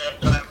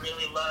ninja. So I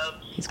really love.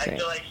 He's I great.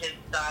 feel like his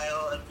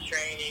style of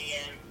training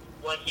and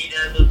what he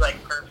does is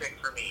like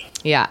perfect for me.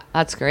 Yeah,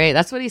 that's great.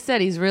 That's what he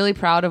said. He's really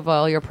proud of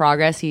all your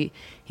progress. He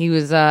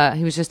was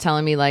just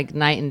telling me like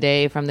night and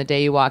day from the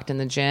day you walked in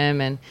the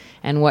gym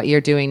and what you're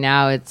doing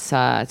now. It's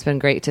been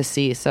great to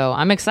see. So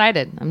I'm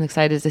excited. I'm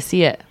excited to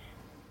see it.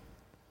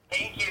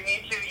 Thank you.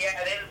 Me too.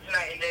 Yeah, it is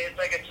night and day. It's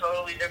like a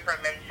totally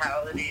different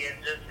mentality, and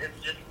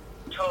it's just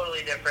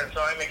totally different.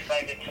 So I'm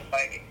excited to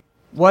fight.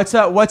 What's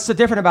the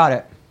different about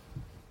it?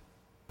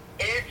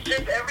 It's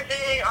just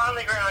everything on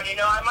the ground, you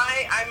know.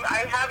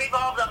 I have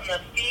evolved on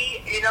the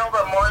feet, you know,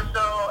 but more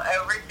so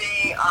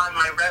everything on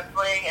my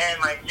wrestling and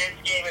my jiu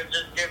game is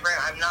just different.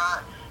 I'm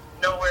not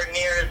nowhere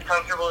near as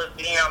comfortable as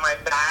being on my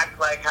back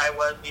like I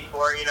was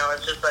before, you know.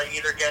 It's just like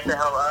either get the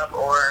hell up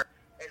or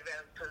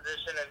advance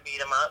position and beat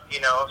them up, you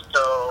know.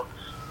 So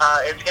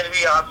it's going to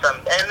be awesome.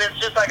 And it's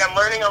just like I'm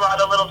learning a lot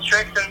of little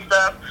tricks and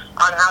stuff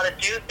on how to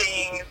do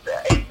things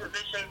in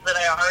positions that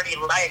I already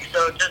like.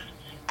 So just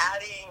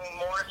adding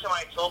more to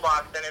my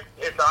toolbox, and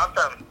it's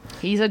awesome.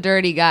 He's a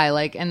dirty guy,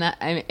 like in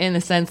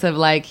the sense of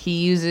like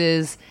he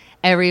uses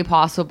every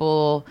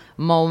possible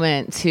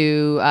moment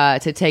to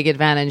take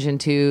advantage and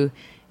to,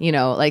 you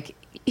know, like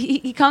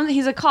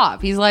he's a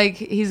cop. He's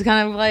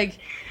kind of like,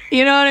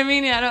 you know what I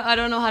mean? I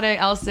don't know how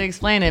else to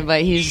explain it,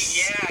 but he's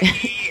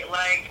he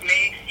like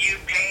makes you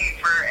pay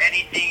for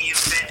anything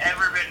you've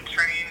ever been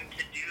trained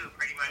to do,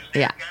 pretty much.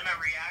 They're gonna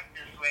react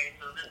this way,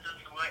 so this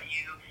is what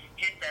you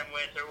hit them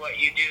with or what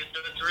you do. So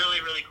it's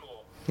really, really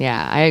cool.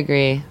 Yeah, I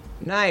agree.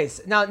 Nice.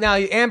 Now,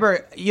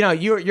 Amber, you know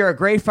you're a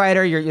great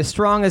fighter. You're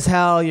strong as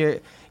hell. You're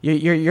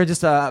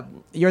just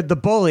you're the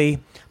bully.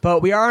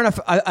 But we are on a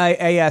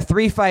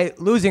 3-fight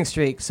losing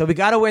streak, so we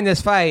got to win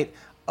this fight.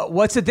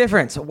 What's the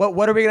difference?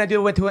 What are we gonna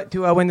do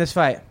to win this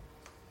fight?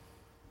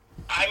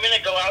 I'm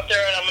gonna go out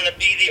there and I'm gonna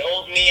be the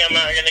old me. I'm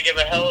not gonna give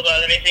a hell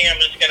about anything. I'm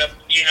just gonna,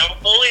 you know,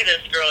 bully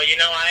this girl. You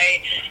know,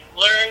 I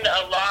learned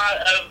a lot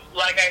of,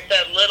 like I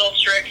said, little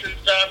tricks and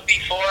stuff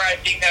before. I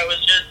think I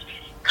was just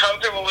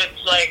comfortable with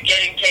like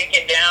getting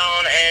taken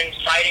down and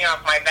fighting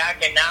off my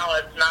back, and now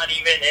it's not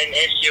even an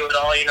issue at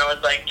all. You know,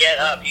 it's like get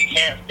up. You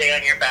can't stay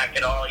on your back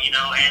at all. You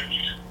know, and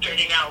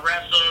getting out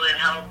wrestled and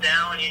held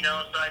down. You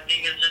know, so I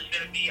think it's just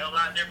gonna be a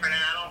lot different,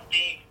 and I don't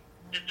think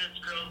that this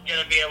girl's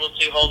gonna be able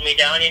to hold me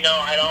down. You know,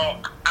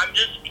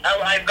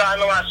 I've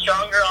gotten a lot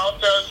stronger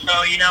also,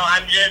 so you know,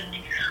 I'm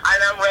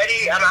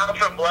ready. I'm out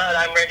for blood.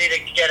 I'm ready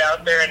to get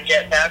out there and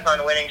get back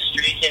on winning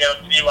streak. You know,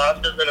 3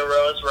 losses in a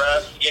row is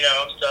rough. You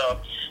know, so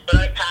but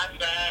I passed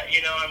that.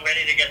 You know, I'm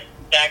ready to get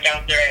back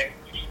out there and,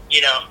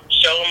 you know,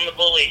 show them the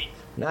bully.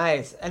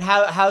 Nice. And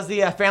how's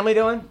the family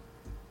doing?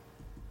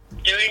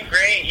 Doing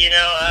great. You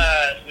know,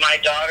 my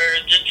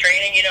daughter's just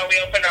training. You know, we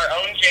opened our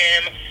own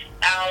gym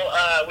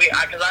out,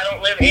 because I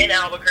don't live in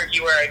Albuquerque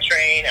where I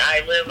train.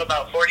 I live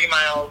about 40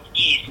 miles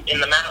east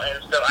in the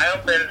mountains. So I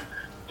opened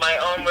my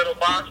own little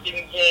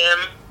boxing gym.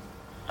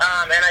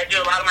 And I do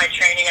a lot of my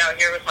training out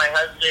here with my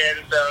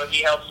husband, so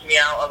he helps me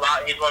out a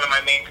lot. He's one of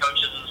my main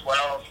coaches as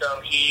well.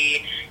 So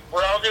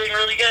we're all doing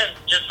really good,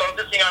 just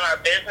focusing on our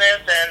business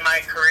and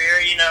my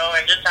career, you know,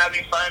 and just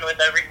having fun with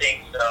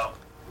everything. So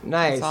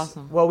nice. That's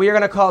awesome. Well, we are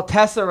going to call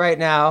Tessa right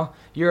now,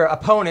 your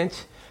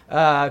opponent,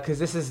 because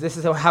this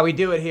is how we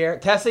do it here.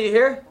 Tessa, you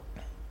here?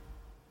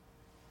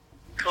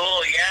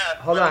 cool,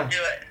 yeah. Hold on. Do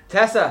it.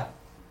 Tessa.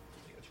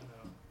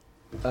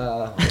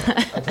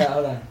 Okay,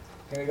 hold on.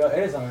 Here we go. It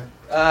is on.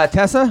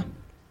 Tessa?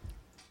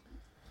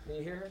 Can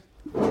you hear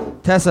her?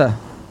 Tessa.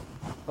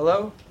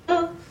 Hello?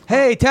 Hello.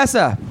 Hey,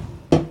 Tessa.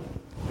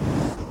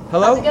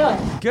 Hello. How's it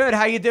going? Good.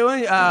 How you doing?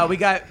 We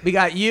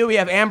got you. We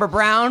have Amber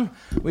Brown.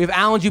 We have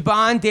Alan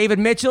Jouban, David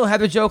Mitchell,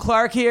 Heather Jo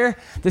Clark here.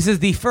 This is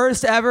the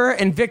first ever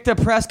Invicta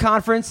press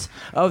conference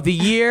of the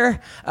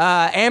year.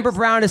 Amber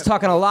Brown is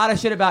talking a lot of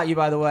shit about you,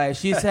 by the way.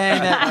 She's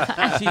saying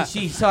that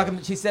she's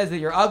talking. She says that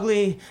you're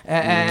ugly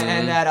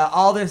and that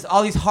all these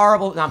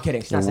horrible. No, I'm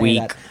kidding. She's not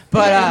saying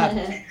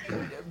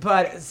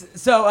that.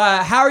 So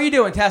how are you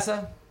doing,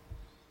 Tessa?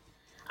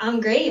 I'm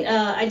great.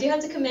 I do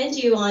have to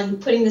commend you on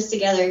putting this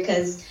together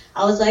because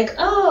I was like,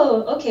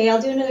 oh, okay,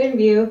 I'll do another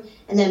interview.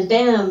 And then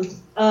bam,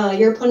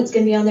 your opponent's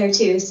going to be on there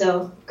too.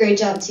 So great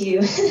job to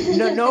you.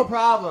 No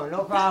problem.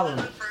 No problem.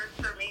 That's the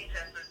first for me,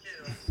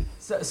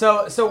 Tessa,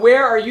 too. So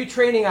where are you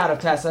training out of,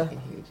 Tessa?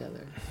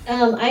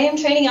 I am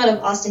training out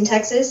of Austin,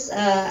 Texas,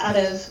 out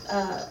of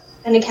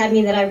an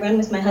academy that I run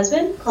with my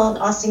husband called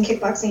Austin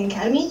Kickboxing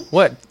Academy.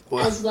 What?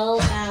 As well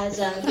as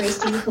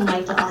Gracie, who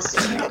might to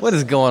Austin. What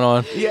is going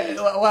on? Yeah,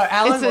 well,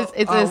 Alan,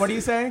 what are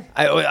you saying?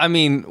 I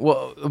mean,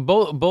 well,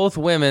 both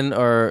women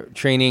are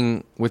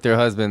training with their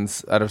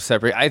husbands out of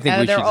separate. I think Out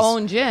we of their should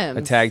own just gyms.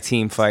 a tag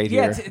team fight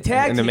here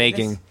Tag in the team.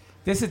 making.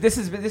 This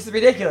is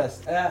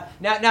ridiculous.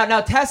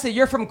 Now, Tessa,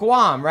 you're from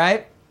Guam,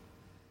 right?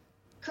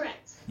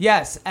 Correct.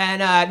 Yes, and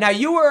now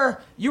you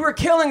were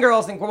killing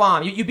girls in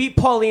Guam. You beat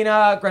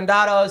Paulina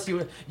Grandados.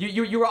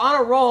 You were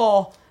on a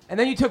roll, and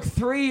then you took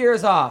 3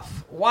 years off.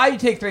 Why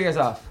did you take 3 years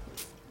off?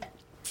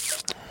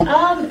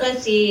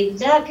 Let's see.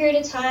 That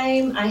period of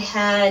time, I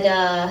had,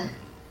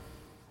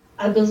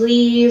 I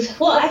believe,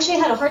 well, actually, I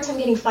had a hard time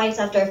getting fights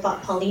after I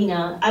fought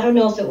Paulina. I don't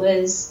know if it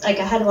was, like,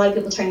 I had a lot of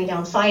people turning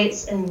down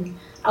fights, and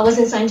I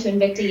wasn't signed to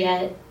Invicta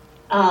yet.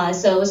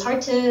 So it was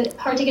hard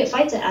to get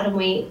fights at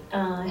atomweight,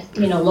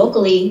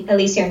 locally, at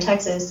least here in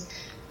Texas.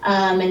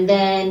 And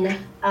then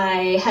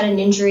I had an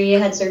injury, I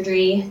had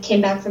surgery,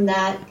 came back from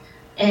that,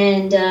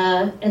 and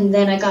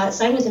then I got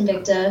signed with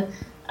Invicta.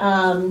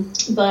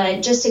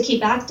 But just to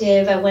keep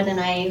active, I went and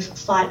I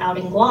fought out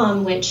in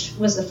Guam, which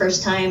was the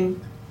first time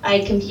I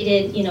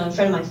competed, in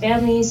front of my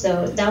family.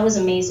 So that was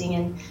amazing,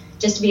 and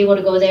just to be able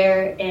to go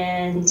there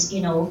and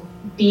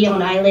be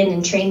on island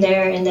and train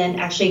there, and then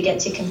actually get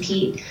to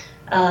compete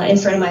in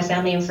front of my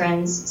family and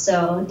friends.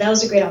 So that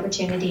was a great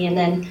opportunity. And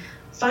then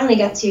finally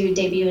got to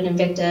debut in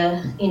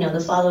Invicta, the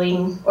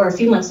following or a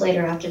few months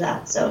later after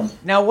that. So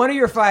now, one of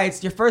your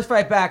fights, your first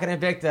fight back in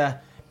Invicta,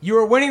 you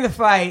were winning the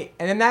fight,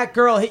 and then that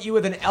girl hit you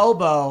with an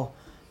elbow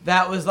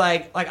that was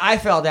like I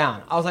fell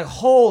down. I was like,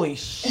 holy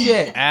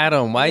shit.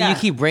 Adam, why do you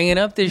keep bringing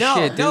up this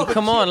shit, dude?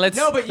 Come on, let's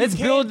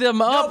build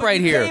them up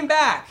right here.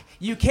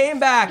 You came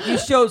back. You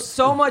showed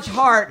so much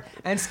heart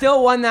and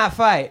still won that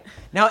fight.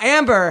 Now,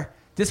 Amber,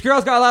 this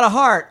girl's got a lot of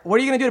heart. What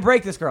are you going to do to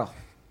break this girl?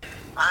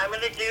 I'm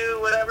going to do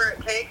whatever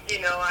it takes,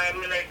 I'm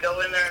going to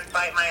go in there and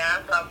fight my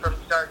ass off from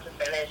start to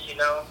finish,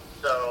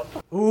 so.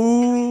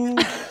 Ooh.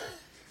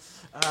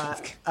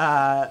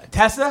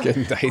 Tessa,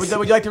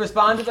 would you like to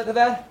respond to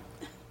that?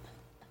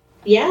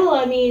 yeah, well,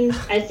 I mean,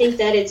 I think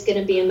that it's going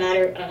to be a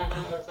matter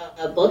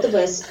of both of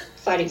us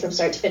fighting from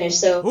start to finish.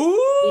 So, it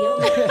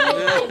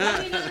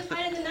might be another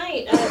fight of the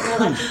night. My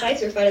last two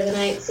fights were fight of the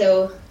night.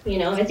 So,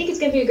 I think it's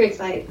going to be a great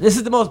fight. This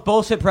is the most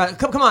bullshit press.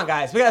 Come on,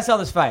 guys. We got to sell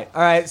this fight.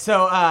 All right.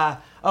 So,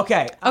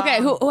 okay. Okay,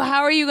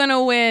 how are you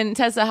gonna win,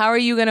 Tessa? How are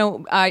you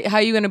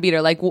gonna beat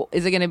her? Like,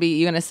 is it gonna be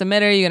you gonna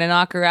submit her? You gonna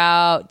knock her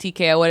out?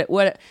 TKO?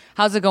 What?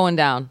 How's it going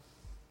down?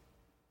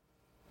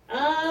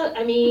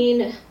 I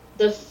mean,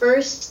 the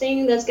first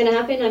thing that's gonna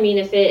happen. I mean,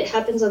 if it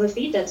happens on the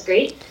feet, that's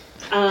great.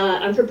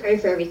 I'm preparing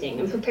for everything.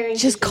 I'm preparing.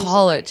 Just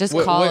call it. Just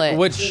call it.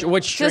 Which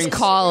Just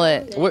call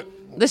it.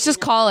 Let's just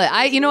call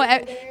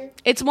it.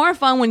 It's more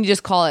fun when you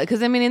just call it,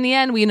 because I mean, in the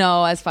end, we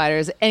know as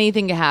fighters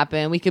anything can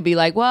happen. We could be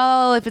like,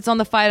 well, if it's on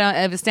the fight,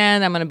 if it's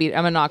stand, I'm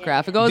gonna knock her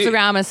out. If it goes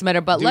around, I'm gonna submit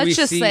her. But let's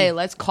just say,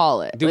 let's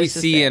call it. Do we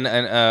see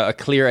a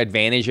clear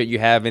advantage that you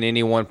have in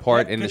any one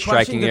part in the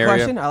striking area?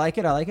 Good question. I like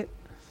it.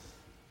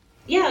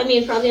 Yeah, I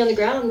mean, probably on the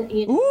ground.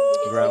 Okay.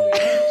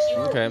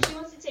 If she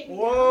wants to take me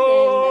down,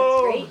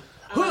 then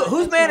that's great.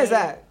 Whose man is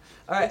that?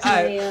 All right.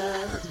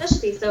 That's my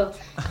specialty. So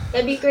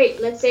that'd be great.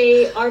 Let's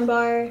say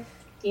armbar.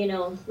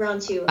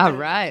 Round two. All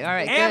right.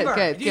 Amber,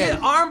 good. You get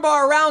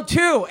armbar round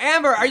 2.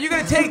 Amber, are you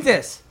going to take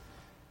this?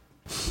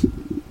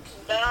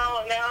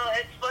 No,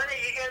 it's funny.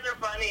 You guys are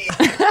funny.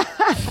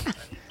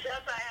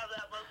 Just I have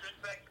that most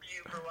respect for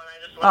you for one. I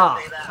just want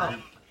to say that.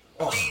 I'm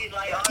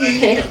really,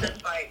 honored to this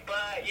fight. But,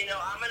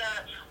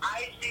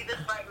 I see this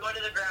fight going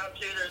to the ground,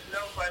 too. There's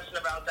no question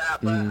about that.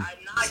 But I'm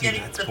not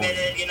getting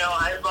submitted.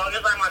 As long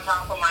as I'm on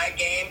top of my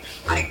game,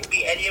 I can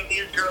beat any of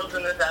these girls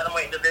in this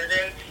atomweight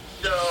division.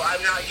 So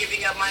I'm not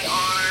giving up my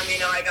arm.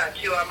 I got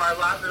 2 armbar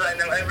losses. I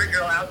know every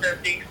girl out there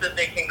thinks that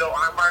they can go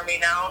armbar me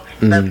now.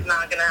 That's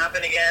not going to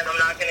happen again. I'm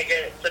not going to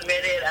get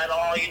submitted at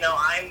all.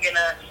 I'm going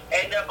to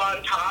end up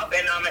on top,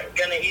 and I'm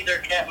going to either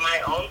get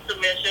my own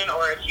submission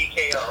or a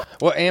TKO.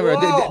 Well, Amber,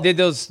 did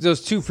those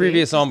 2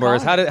 previous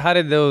armbars? How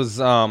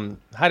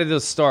did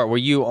those start? Were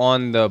you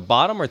on the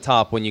bottom or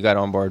top when you got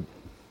on board?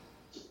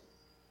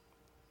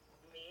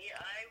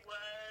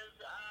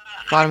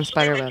 Bottom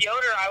spider web.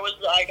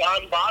 I like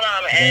on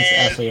bottom, Against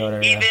and Ashley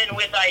Yoder, yeah. even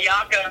with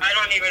Ayaka, I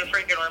don't even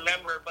freaking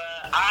remember.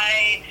 But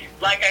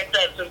like I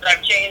said, since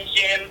I've changed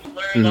gyms,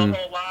 learned a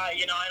whole lot.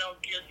 You know, I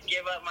don't just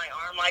give up my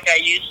arm like I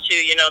used to.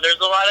 You know, there's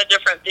a lot of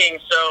different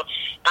things. So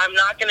I'm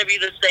not going to be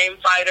the same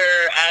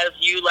fighter as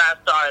you last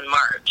saw in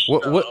March.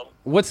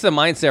 What's the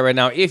mindset right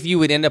now? If you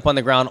would end up on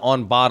the ground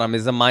on bottom,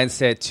 is the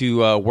mindset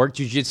to work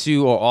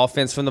jiu-jitsu or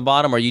offense from the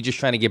bottom, or are you just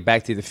trying to get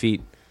back to the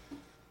feet?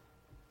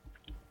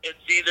 It's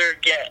either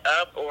get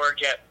up or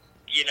get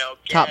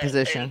top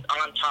position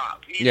on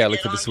top. Yeah,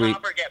 look for the sweep.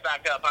 Top or get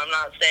back up. I'm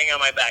not staying on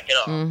my back at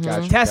all.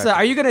 Gotcha. Tessa,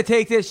 are you going to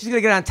take this? She's going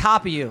to get on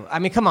top of you. I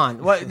mean, come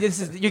on. What this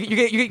is? You're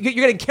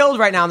getting killed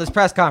right now in this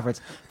press conference.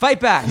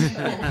 Fight back.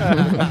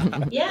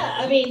 Yeah,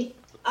 I mean,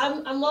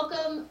 I'm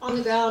welcome on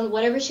the ground.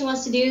 Whatever she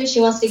wants to do, she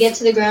wants to get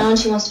to the ground.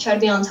 She wants to try to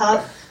be on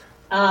top.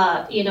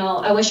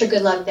 I wish her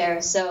good luck there.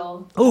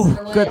 So,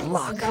 good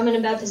luck. If I'm in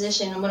a bad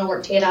position, I'm going to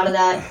work to get out of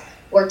that.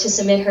 Work to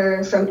submit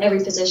her from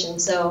every position.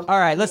 So all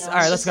right, let's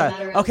go.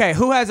 Okay,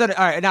 who has it?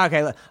 All right, now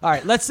okay. All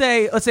right, let's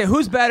say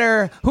who's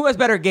better? Who has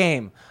better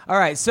game? All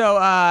right, so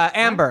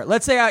Amber,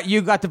 let's say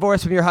you got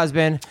divorced from your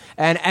husband,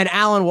 and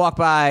Alan walked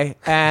by,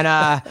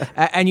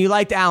 and you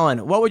liked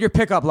Alan. What would your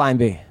pickup line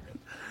be?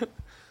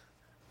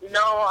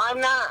 No, I'm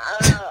not.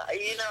 I'm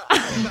sorry.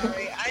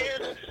 I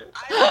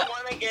don't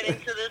want to get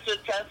into this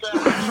with Tessa.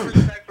 I have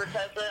respect for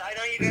Tessa. I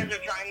know you guys are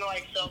trying to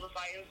sell the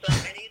fight and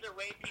stuff, and either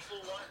way, people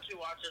want to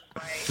watch us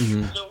fight,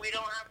 so we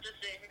don't have to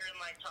sit here and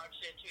talk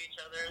shit to each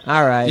other. So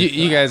all right,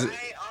 you guys.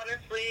 I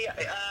honestly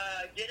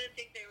didn't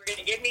think they were going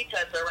to give me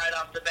Tessa right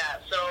off the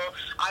bat, so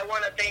I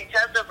want to thank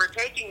Tessa for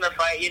taking the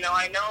fight.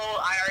 I know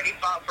I already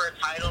fought for a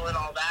title and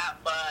all that,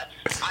 but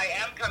I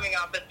am coming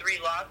off at 3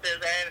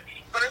 losses, and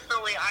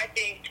personally, I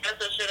think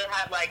Tessa should have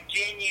had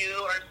Jin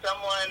Yu or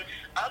someone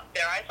up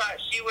there. I thought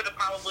she would have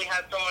probably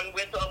had someone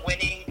with a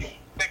winning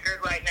record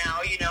right now,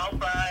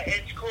 but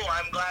it's cool.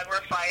 I'm glad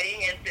we're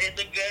fighting. It's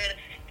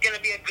going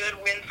to be a good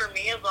win for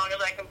me as long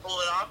as I can pull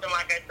it off. And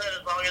like I said,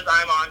 as long as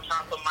I'm on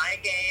top of my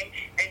game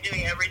and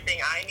doing everything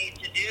I need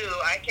to do,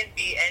 I can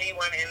beat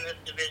anyone in this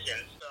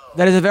division. So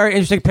that is a very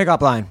interesting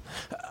pickup line.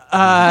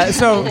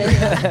 So,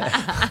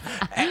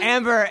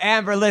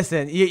 Amber,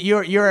 listen,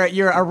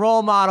 you're a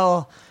role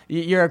model.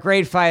 You're a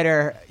great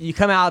fighter. You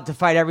come out to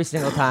fight every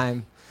single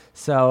time.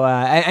 So,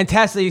 and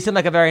Tessa, you seem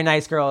like a very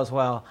nice girl as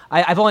well.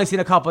 I've only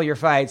seen a couple of your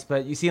fights,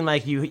 but you seem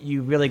like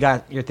you really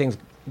got your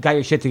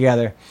shit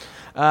together.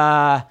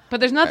 But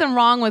there's nothing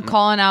wrong with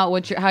calling out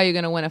how you're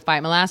going to win a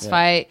fight. My last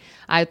fight,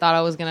 I thought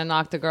I was going to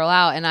knock the girl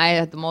out, and I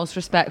had the most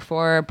respect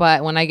for her.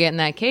 But when I get in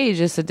that cage,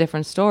 it's a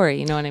different story.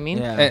 You know what I mean?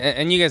 Yeah.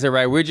 And you guys are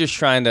right. We're just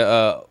trying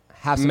to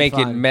make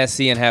it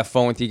messy and have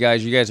fun with you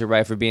guys. You guys are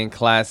right for being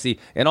classy.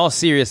 In all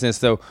seriousness,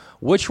 though,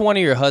 which one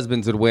of your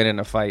husbands would win in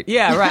a fight?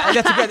 Yeah,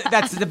 right.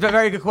 That's a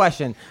very good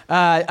question.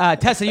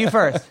 Tessa, you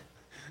first.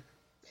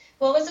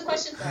 What was the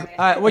question?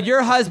 Sorry. Would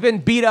your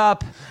husband beat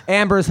up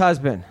Amber's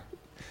husband?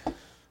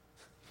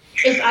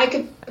 If I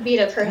could beat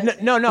up her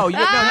husband. No. Well,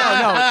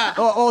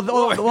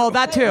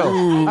 that too.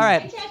 All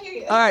right. I can't hear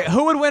you. All right.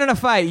 Who would win in a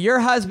fight? Your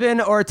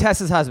husband or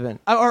Tessa's husband?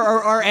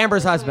 Or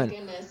Amber's husband? Oh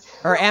my goodness.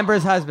 Or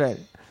Amber's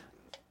husband?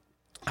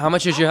 How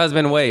much does your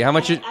husband weigh? I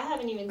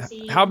haven't even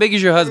seen. How big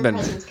is your husband?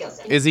 Her husband's skills.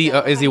 Is he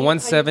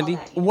 170?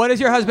 What does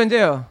your husband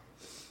do?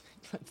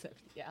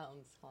 Yeah,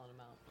 Alan's calling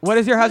him out. What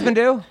does your husband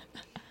do?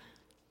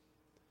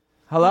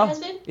 Hello? My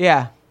husband?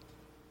 Yeah.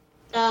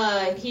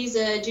 He's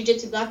a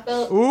jiu-jitsu black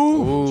belt.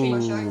 Ooh. Trained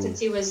martial arts since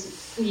he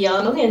was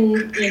young,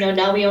 and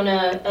now we own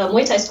a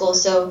Muay Thai school,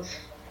 so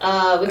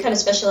we kind of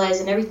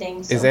specialize in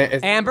everything. So.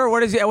 Amber,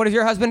 what does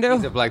your husband do?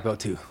 He's a black belt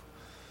too.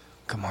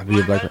 Come on, be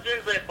a black belt. My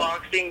husband's a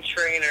boxing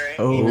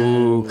trainer.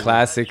 Ooh,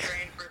 classic.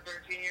 Trained for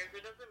 13 years.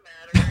 It doesn't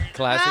matter.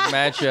 Classic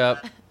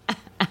matchup.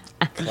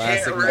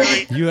 Classic.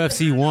 Really,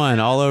 UFC 1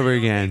 all over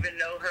again. I don't even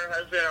know her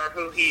husband or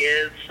who he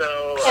is,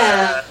 so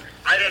Yeah.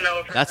 I don't know.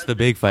 If her That's the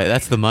big fight.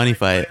 That's the money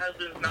fight. My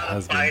husband's not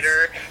a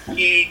fighter.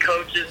 He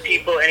coaches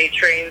people and he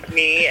trains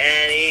me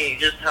and he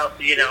just helps,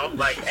 and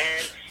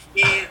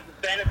he's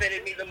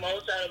benefited me the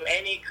most out of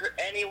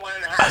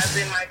anyone has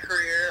in my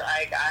career.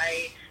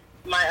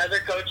 My other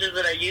coaches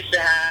that I used to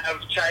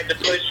have tried to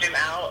push him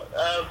out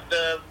of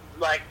the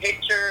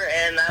picture,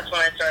 and that's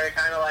when I started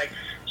kind of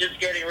just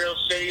getting real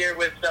shittier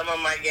with some of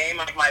my game,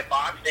 like my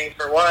boxing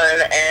for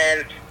one,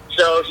 and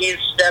so he's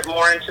stepped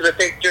more into the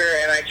picture,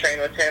 and I train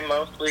with him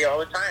mostly all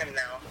the time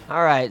now.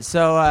 All right,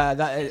 so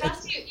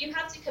You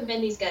have to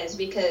commend these guys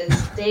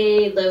because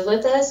they live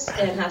with us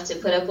and have to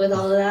put up with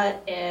all of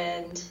that,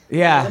 and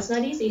it's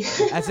not easy.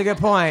 That's a good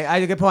point.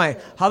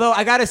 Although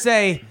I gotta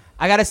say,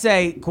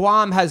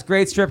 Guam has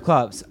great strip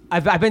clubs.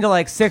 I've been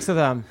to 6 of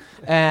them,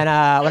 and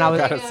when I was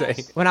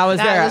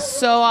That there, was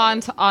so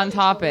on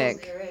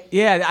topic.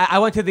 yeah, I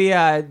went to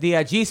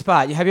the G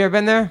Spot. Have you ever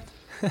been there?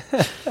 I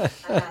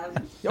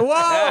have. Whoa! All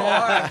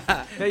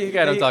right. You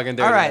got him talking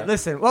dirty. All right, now.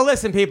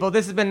 listen, people.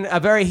 This has been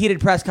a very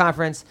heated press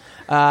conference.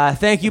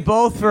 Thank you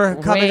both for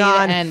coming Way to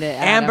on. end it,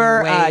 Adam.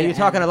 Amber, Way to you're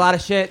talking end a lot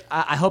of shit.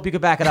 I hope you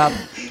can back it up.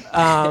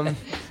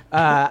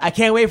 I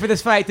can't wait for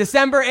this fight.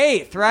 December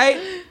 8th, right?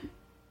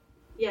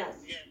 Yes.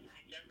 Yes,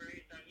 December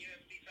 8th on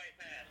UFC Fight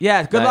Pass.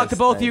 Yeah, good luck to Nice,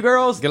 both nice. you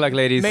girls. Good luck,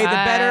 ladies. May the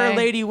better Bye.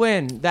 lady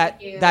win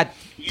that you. that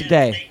Yes,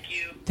 today. thank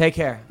you. Take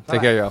care.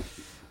 Take care, y'all.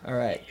 All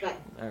right. Bye.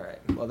 All right.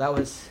 Well, that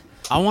was.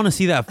 I want to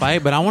see that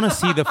fight, but I want to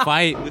see the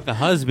fight with the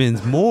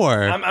husbands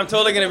more. I'm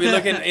totally gonna be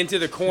looking into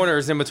the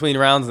corners in between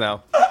rounds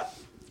now.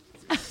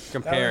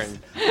 Comparing.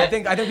 I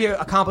think we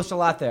accomplished a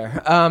lot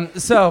there.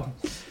 So,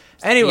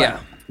 anyway, Yeah.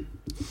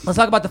 let's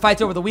talk about the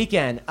fights over the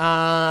weekend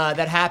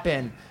that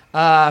happened.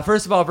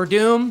 First of all,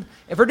 Verdum.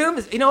 Verdum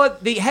is, you know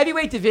what? The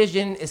heavyweight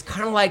division is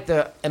kind of like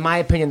in my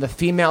opinion, the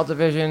female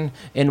division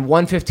in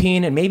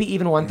 115 and maybe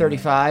even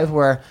 135,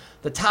 where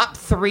the top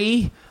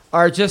three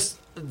are just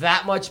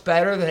that much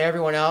better than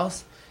everyone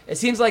else. It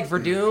seems like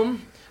Verdum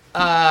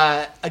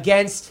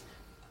against,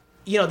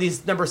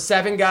 these number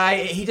 7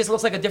 guy, he just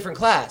looks like a different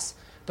class.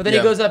 But then he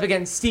goes up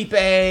against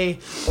Stipe,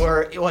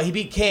 he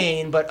beat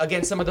Kane, but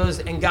against some of those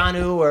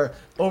Ngannou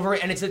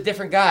and it's a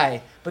different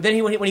guy. But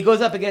then when he goes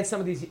up against some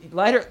of these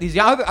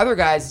other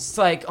guys, it's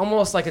like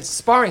almost like it's a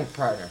sparring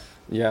partner.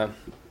 Yeah.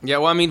 Yeah,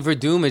 well, I mean,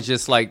 Verdum is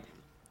just like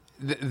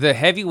the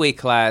heavyweight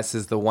class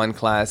is the one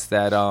class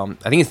that I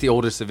think it's the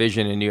oldest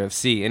division in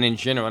UFC and in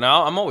general. And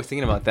I'm always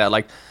thinking about that.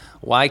 Like,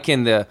 why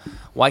can the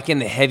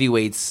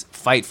heavyweights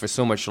fight for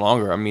so much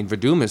longer? I mean,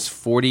 Verdum is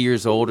 40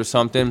 years old or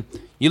something.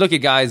 You look at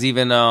guys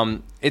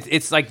even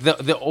it's like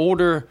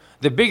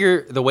the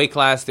bigger the weight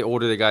class, the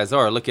older the guys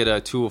are. Look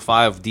at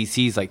 205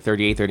 DC's like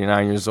 38,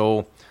 39 years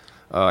old.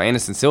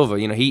 Anderson Silva,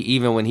 he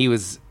even when he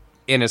was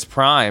in his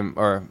prime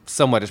or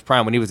somewhat his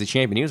prime when he was a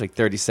champion, he was like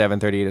 37,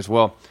 38 as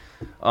well.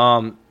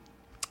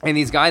 And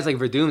these guys like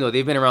Verdum, though,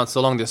 they've been around so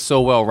long, they're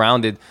so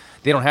well-rounded,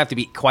 they don't have to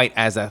be quite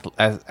as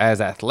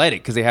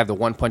athletic because they have the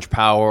one-punch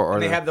power. Or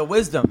they have the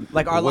wisdom,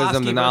 like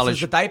Arlovsky the knowledge.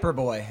 versus the diaper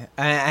boy.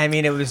 I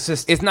mean, it was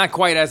just... It's not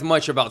quite as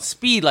much about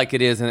speed like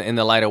it is in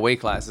the lighter weight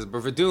classes.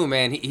 But Verdum,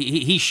 man,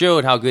 he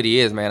showed how good he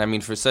is, man. I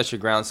mean, for such a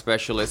ground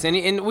specialist.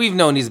 And we've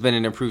known he's been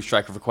an improved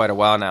striker for quite a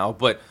while now.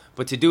 But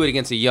to do it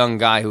against a young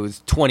guy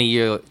who's 20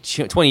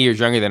 years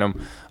younger than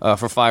him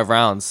for 5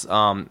 rounds,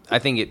 I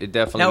think it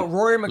definitely Now,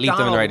 Rory leads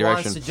them in the McDonald right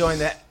wants direction. to join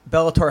the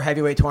Bellator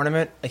heavyweight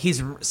tournament. Like,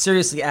 he's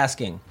seriously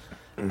asking.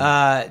 Do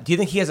you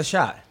think he has a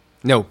shot?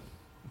 No.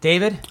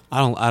 David? I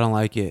don't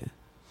like it.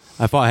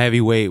 I fought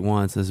heavyweight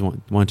once. That's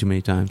one too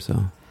many times.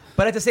 So,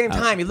 But at the same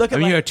time, you look at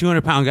you're a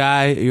 200-pound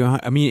guy.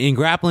 In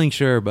grappling,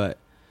 sure, but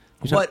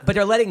but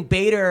they're letting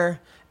Bader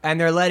and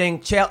they're letting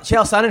Chael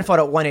Sonnen fought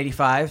at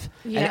 185.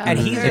 Yeah. and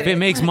he's if it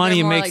makes money, it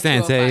They're more makes like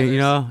sense. Hey,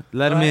 205ers.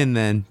 let him Right. in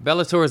then.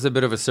 Bellator is a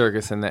bit of a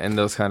circus in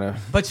those kind of.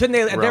 But shouldn't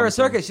they? If they're a Realms.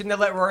 circus, shouldn't they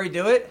let Rory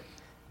do it?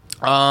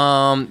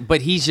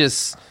 But he's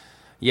just,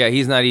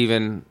 he's not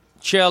even.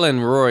 Chael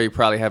and Rory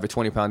probably have a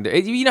 20-pound.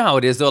 You know how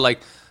it is though.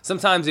 Like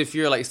sometimes if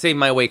you're like, say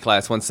my weight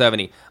class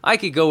 170, I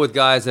could go with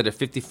guys that are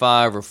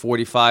 55 or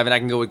 45, and I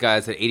can go with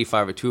guys at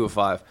 85 or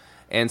 205.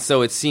 And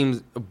so it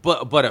seems,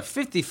 but a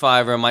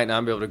 55er might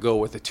not be able to go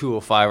with a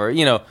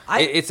 205er.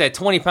 It's that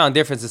 20-pound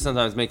difference that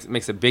sometimes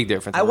makes a big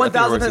difference. I think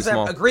Rory's too 1,000%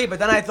 small. agree. But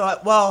then I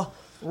thought, well,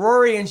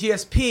 Rory and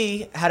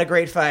GSP had a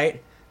great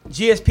fight.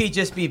 GSP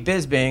just beat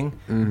Bisping.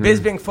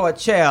 Bisping fought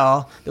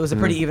Chael. It was a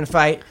pretty even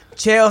fight.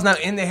 Chael's now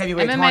in the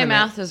heavyweight MMA tournament.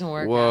 math doesn't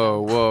work.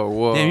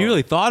 Whoa. Damn, you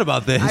really thought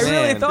about this. I really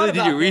Man. thought Did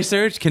about you this.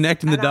 research,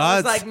 connecting the And I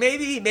was dots? like,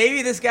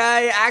 maybe this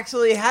guy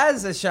actually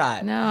has a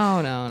shot.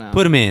 No.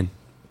 Put him in.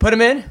 Put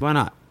him in. Why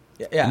not?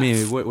 Yeah. I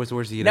mean, what's the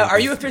worst he can Now, happen? are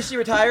you officially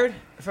retired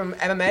from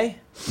MMA?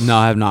 No,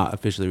 I have not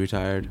officially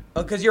retired.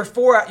 Because you're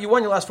 4. You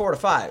won your last 4 to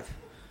 5.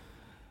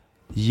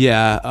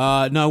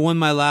 Yeah. No, I won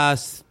my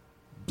last.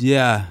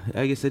 Yeah,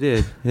 I guess I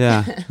did.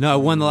 Yeah. No, I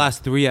won the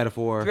last 3 out of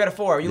 4. 3 out of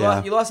 4. You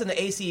Yeah. lost in the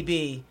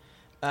ACB.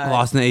 I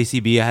lost in the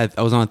ACB.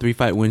 I was on a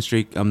 3-fight win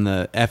streak. I'm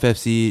the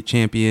FFC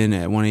champion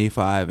at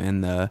 185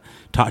 and the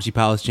Tachi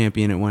Palace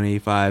champion at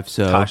 185.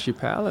 So Tashi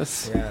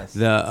Palace. Yes.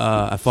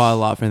 I fought a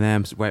lot for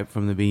them right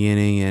from the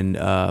beginning, and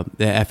the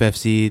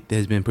FFC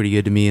has been pretty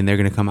good to me. And they're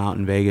going to come out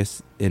in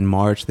Vegas in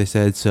March. They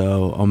said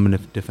so. I'm going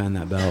to defend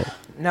that belt.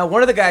 Now,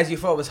 one of the guys you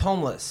fought was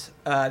homeless.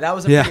 That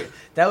was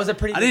a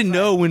pretty. I good didn't fight.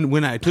 know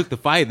when I took the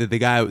fight that the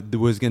guy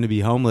was going to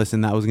be homeless,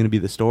 and that was going to be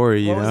the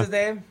story. What was his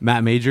name?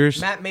 Matt Majors.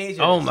 Matt Majors.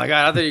 Oh my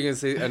God! I thought you were gonna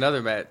say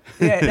another Matt.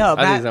 Yeah, no,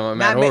 I think it's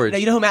Matt Horridge. Now,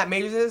 you know who Matt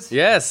Majors is?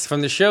 Yes,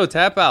 from the show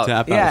Tap Out.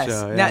 Tap Out Yes.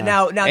 show, yeah.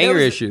 Now, Anger there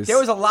was, issues. There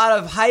was a lot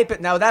of hype.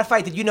 Now, that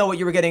fight, did you know what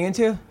you were getting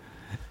into?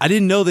 I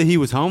didn't know that he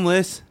was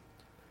homeless.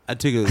 I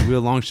took a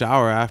real long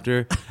shower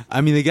after. I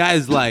mean, the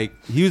guy's like,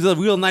 he was a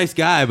real nice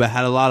guy, but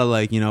had a lot of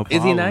problems.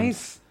 Is he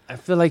nice? I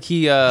feel like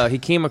he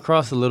came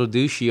across a little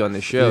douchey on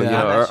the show, Yeah. On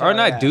that show, or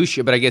not yeah.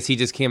 douchey, but I guess he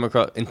just came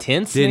across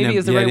intense. Didn't Maybe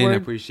is the right didn't word.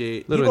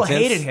 appreciate. Little People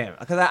intense. hated him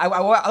because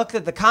I looked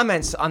at the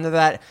comments under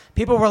that.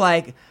 People were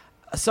like,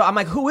 so I'm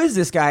like, who is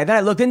this guy? Then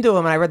I looked into him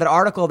and I read that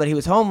article that he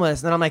was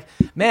homeless. And then I'm like,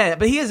 man,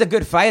 but he is a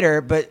good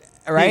fighter. But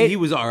right, He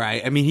was all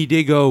right. I mean, he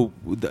did go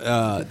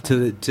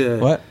to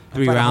What?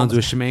 3 Fight rounds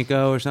homeless. with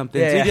Shemenko or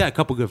something. Yeah, So he yeah. did a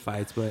couple good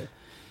fights, but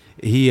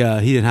he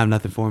didn't have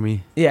nothing for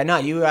me. yeah, no,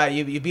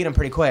 you beat him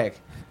pretty quick.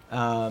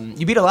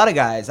 You beat a lot of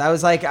guys. I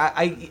was like,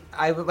 I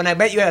when I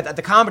met you at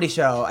the comedy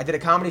show, I did a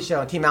comedy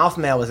show, and Team Alpha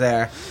Male was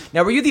there.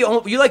 Now, were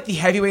you like the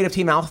heavyweight of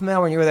Team Alpha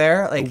Male when you were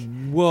there? Like,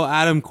 well,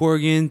 Adam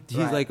Corrigan,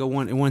 he's like a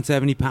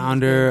 170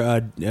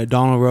 pounder.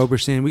 Donald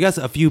Roberson. We got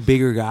a few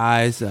bigger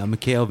guys.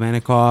 Mikhail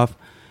Vanikoff.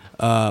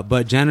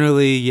 But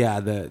generally, yeah,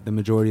 the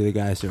majority of the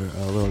guys are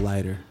a little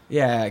lighter.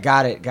 Yeah,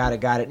 got it.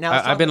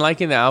 Now I've been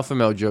liking the alpha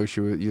male jokes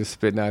you were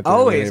spitting out there.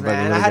 Always,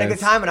 man. I had a good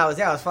time when I was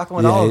there. I was fucking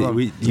with all of them.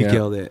 You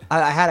killed it.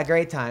 I had a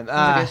great time. It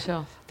was a good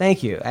show.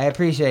 Thank you. I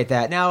appreciate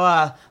that.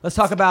 Now, let's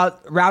talk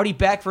about Rowdy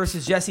Beck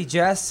versus Jesse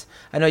Jess.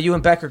 I know you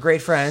and Beck are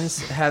great friends,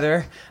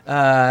 Heather.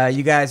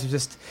 You guys are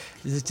just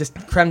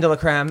creme de la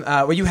creme.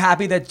 Were you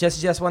happy that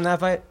Jesse Jess won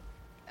that fight?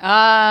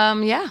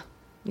 Yeah,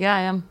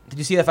 I am. Did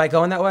you see the fight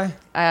going that way?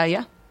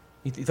 Yeah.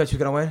 You thought she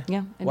was going to win?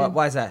 Yeah, I did.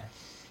 Why is that?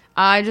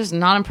 I just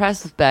not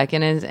impressed with Beck,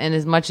 and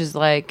as much as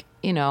like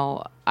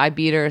I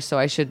beat her, so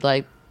I should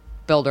like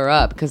build her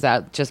up because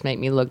that just made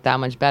me look that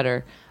much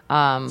better.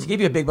 She gave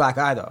you a big black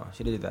eye though.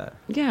 She did that.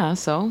 Yeah,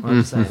 so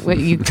I'm just saying.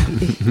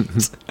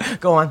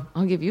 wait, Go on.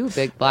 I'll give you a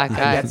big black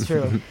eye. That's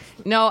true.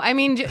 No, I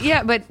mean,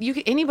 yeah, but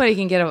anybody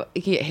can get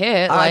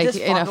hit like just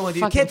in a fucking with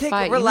you. fucking Can't take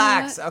fight. it.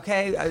 Relax,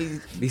 okay?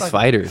 These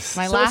fighters.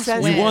 My So last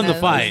sensitive. win. You won the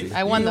fight.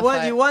 I won the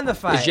fight. You won the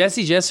fight. Is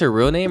Jessie Jess her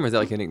real name or is that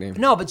like a nickname?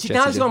 No, but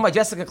now she's going by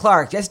Jessica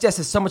Clark. Jesse Jess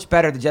is so much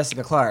better than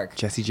Jessica Clark.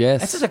 Jessie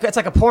Jess. It's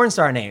like a porn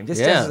star name.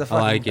 Jesse Jess is a I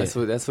fucking. like it.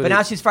 That's what But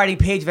now she's fighting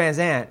Paige Van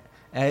Zandt.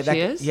 She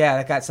is? Yeah,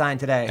 that got signed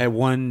today. At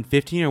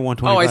 115 or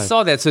 125? Oh, I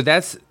saw that. So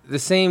that's the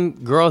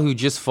same girl who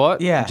just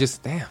fought? Yeah.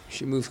 Just, damn,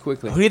 she moves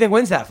quickly. Who do you think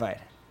wins that fight?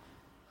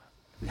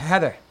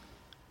 Heather.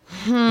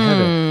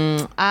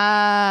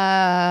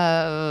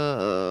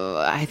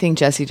 I think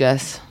Jessie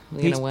Jess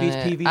is Peach- gonna win Peach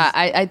it. PVs?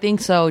 I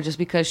think so, just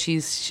because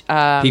she's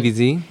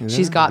PVZ? Is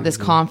she's that? got this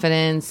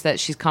confidence that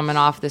she's coming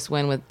off this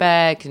win with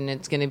Beck, and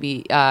it's gonna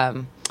be.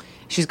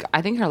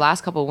 I think her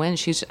last couple wins.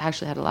 She's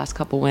actually had a last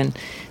couple win,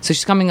 so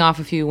she's coming off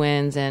a few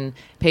wins, and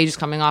Paige is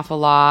coming off a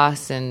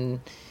loss, and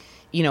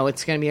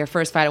it's going to be her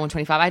first fight at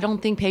 125. I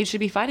don't think Paige should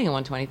be fighting at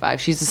 125.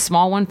 She's a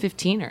small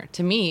 115er.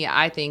 To me,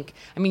 I think.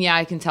 I mean, yeah,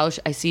 I can tell.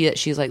 I see that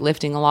she's like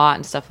lifting a lot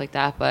and stuff like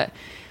that, but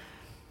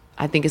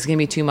I think it's going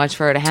to be too much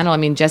for her to handle. I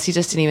mean, Jessie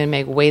just didn't even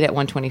make weight at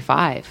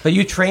 125. But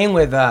you train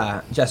with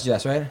Jesse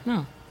Jess, right?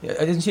 No,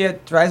 Isn't she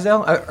at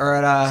Drysdale or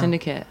at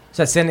Syndicate. It's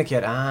at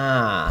Syndicate.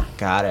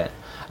 Got it.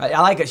 I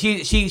like it.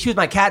 She was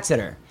my cat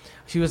sitter.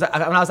 She was when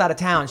I was out of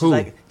town. She's Who?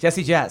 like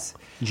Jesse Jess.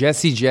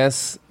 Jessie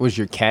Jess was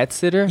your cat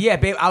sitter? Yeah,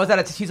 babe. I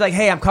was she's like,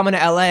 hey, I'm coming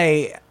to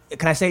LA.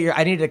 Can I stay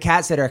I needed a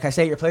cat sitter. Can I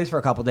stay at your place for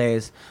a couple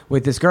days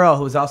with this girl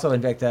who was also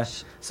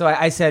Invicta? So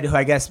I said, who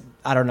I guess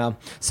I don't know.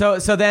 So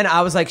then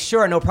I was like,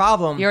 sure, no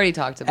problem. You already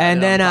talked about and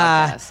it then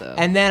on the podcast, so.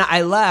 and then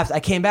I left. I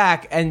came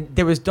back and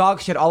there was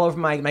dog shit all over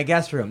my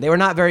guest room. They were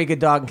not very good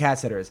dog and cat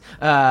sitters.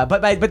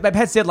 But my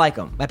pets did like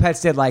them. My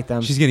pets did like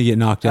them. She's gonna get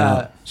knocked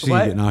out. She's what?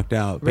 gonna get knocked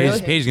out.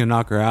 Really? Paige's gonna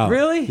knock her out.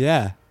 Really?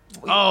 Yeah.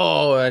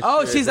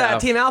 Oh, She's a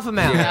Team Alpha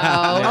Male.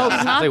 No,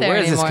 she's not Like, there where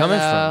is this anymore, coming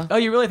though. from? Oh,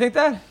 you really think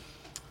that?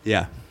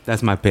 Yeah.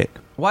 That's my pick.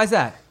 Why is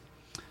that?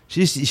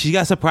 She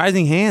got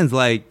surprising hands.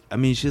 Like, I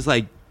mean, she's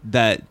like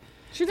that.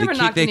 She's the never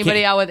kick knocked that anybody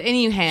kick- out with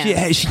any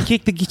hands. She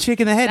kicked the chick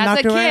in the head, That's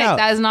knocked a her right kick. out.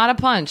 That is not a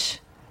punch.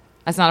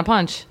 That's not a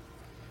punch.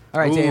 All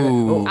right, David.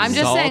 Ooh. I'm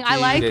just saying, I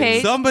like Salty.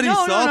 Paige. Somebody's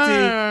no, salty.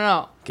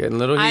 No. Getting a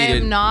little I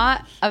heated. am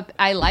not.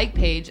 I like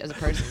Paige as a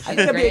person. She's I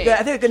think great.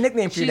 that'd be a good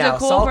nickname for you She's a now.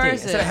 cool Salty.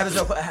 person. Instead of Heather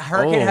Jo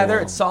Hurricane Oh. Heather,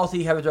 it's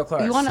Salty Heather Jo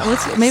Clark. You want?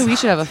 Maybe we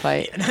should have a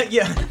fight.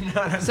 Yeah.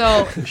 No.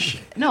 So,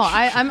 no,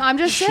 I'm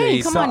just saying.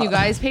 Shade Come on, saw. you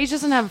guys. Paige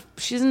doesn't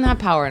have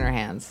power in her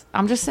hands.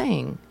 I'm just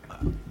saying.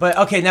 But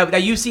okay, now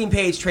you've seen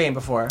Paige train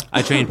before.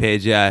 I trained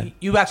Paige, yeah.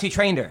 You actually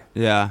trained her.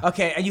 Yeah.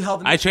 Okay, and you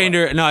held. I trained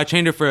her. No, I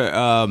trained her for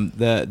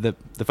the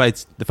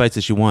fights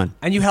that she won.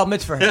 And you held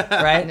mitts for her,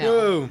 right?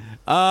 No.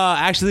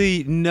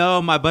 Actually,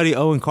 no. My buddy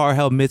Owen Carr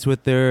held mitts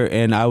with her,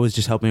 and I was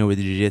just helping her with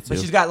the jiu-jitsu. But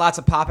she's got lots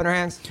of pop in her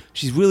hands.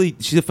 She's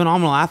a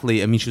phenomenal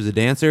athlete. I mean, she was a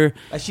dancer.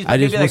 She's I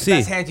maybe just like we'll the see.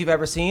 best hands you've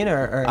ever seen,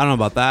 or I don't know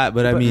about that,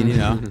 but I mean, you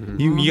got Cody you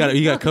seen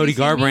me?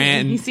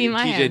 Garbrandt You and seen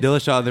my TJ hands.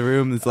 Dillashaw in the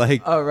room. It's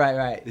like, Oh,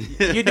 right.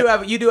 You do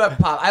have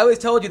pop. I always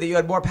told you that you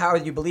had more power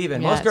than you believe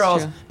in. Yeah, Most it's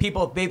girls, true.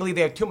 people, they believe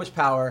they have too much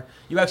power.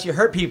 You actually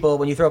hurt people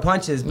when you throw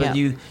punches, but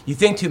Yeah. you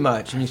think too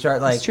much and you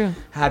start like That's true.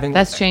 having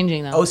That's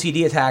changing though.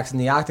 OCD attacks in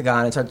the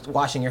octagon and start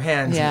washing your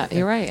hands. Yeah,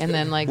 you're right. And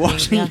then like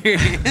washing yeah. your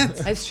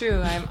hands. It's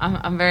true.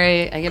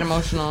 I get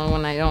emotional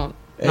when I don't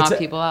knock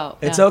people out.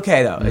 It's Yeah.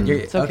 okay though.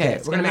 It's okay.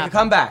 It's We're gonna gonna make a happen.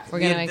 comeback. We're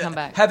gonna make a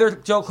comeback. Heather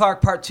Jo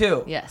Clark Part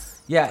 2. Yes.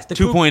 Yes. The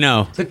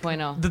 2.0.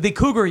 2.0. The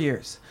Cougar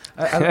years.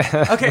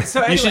 Okay, so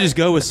anyway. You should just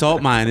go with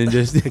Salt Mine and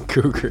just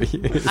Cougar.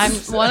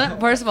 Yes.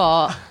 First of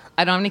all,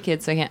 I don't have any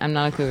kids, so I'm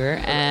not a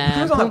cougar. And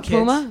Cougars don't have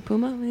kids.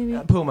 Puma, maybe.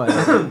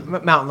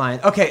 Puma, mountain lion.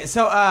 Okay,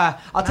 so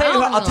I'll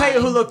tell you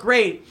who looked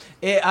great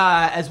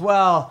as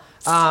well.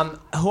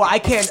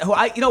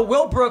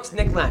 Will Brooks,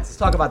 Nick Lentz. Let's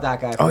talk about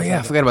that guy. For Oh, a yeah.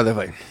 I second. forgot about that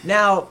fight.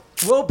 Now,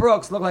 Will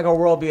Brooks looked like a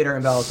world beater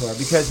in Bellator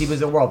because he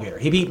was a world beater.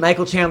 He beat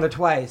Michael Chandler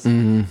twice,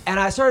 and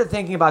I started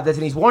thinking about this,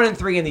 and he's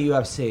 1-3 in the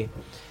UFC,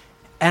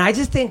 and I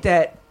just think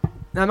that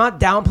I'm not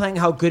downplaying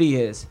how good he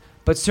is,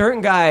 but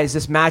certain guys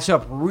just match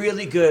up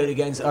really good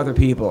against other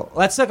people.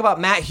 Let's talk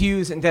about Matt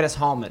Hughes and Dennis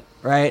Hallman,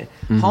 right?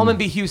 Hallman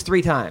beat Hughes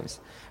 3 times,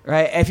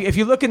 right? If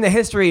you look in the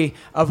history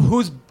of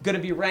who's going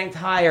to be ranked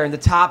higher in the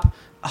top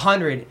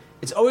 100,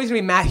 it's always going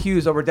to be Matt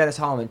Hughes over Dennis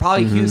Hallman.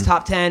 Probably Hughes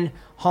top 10,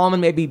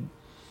 Hallman maybe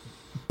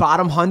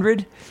bottom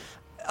 100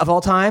 of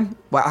all time.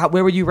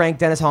 Where would you rank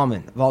Dennis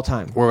Hallman of all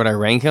time? Where would I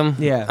rank him?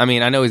 Yeah. I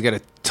mean, I know he's got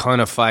a ton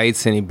of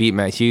fights and he beat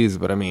Matt Hughes,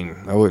 but I mean,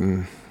 I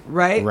wouldn't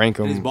rank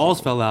him. His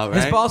balls fell out,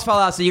 right? His balls fell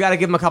out, so you got to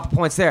give him a couple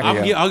points there.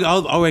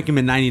 I'll rank him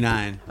at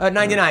 99.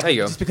 99, There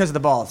you go. just because of the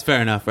balls.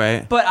 Fair enough,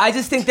 right? But I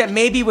just think that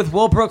maybe with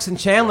Will Brooks and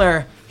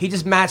Chandler, he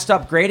just matched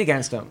up great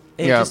against him.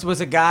 It just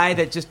was a guy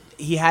that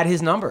he had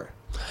his number.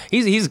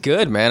 He's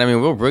good, man. I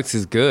mean, Will Brooks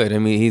is good. I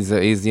mean, he's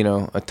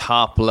a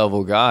top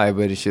level guy,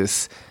 but it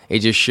just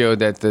showed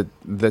that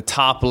the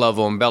top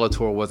level in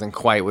Bellator wasn't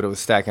quite what it was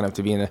stacking up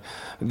to be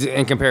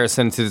in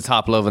comparison to the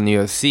top level in the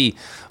UFC.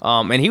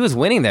 And he was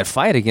winning that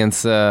fight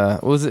against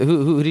what was it?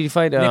 Who did he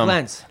fight? Nick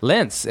Lentz.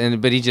 Lentz,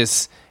 but he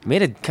just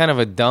made a kind of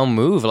a dumb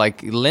move.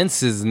 Like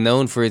Lentz is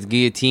known for his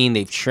guillotine.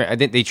 They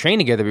trained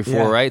together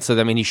before, right? So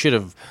I mean, he should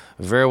have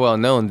very well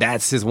known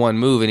that's his one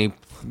move, and he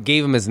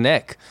gave him his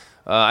neck.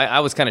 I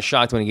was kind of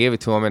shocked when he gave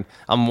it to him, and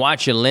I'm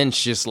watching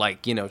Lynch just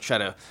like try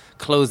to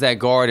close that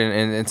guard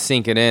and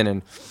sink it in.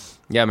 And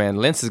yeah, man,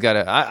 Lynch has got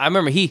a. I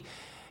remember he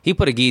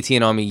put a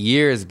guillotine on me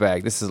years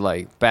back. This is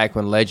like back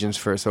when Legends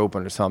first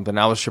opened or something.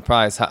 I was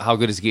surprised how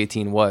good his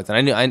guillotine was,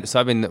 and so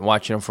I've been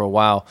watching him for a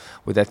while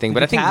with that thing.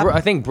 But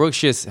I think Brooks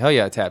just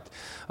tapped.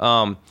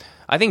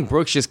 I think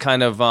Brooks just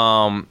kind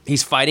of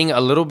he's fighting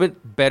a little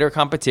bit better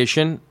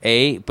competition,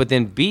 A, but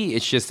then B,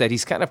 it's just that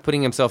he's kind of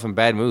putting himself in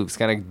bad moves,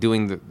 kind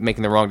of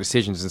making the wrong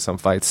decisions in some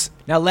fights.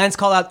 Now, Lance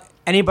called out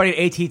anybody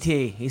at ATT.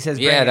 He says,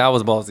 yeah, that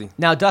was ballsy.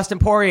 Now, Dustin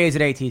Poirier's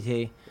at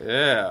ATT.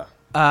 Yeah.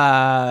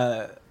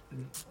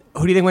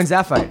 Who do you think wins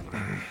that fight?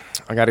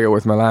 I got to go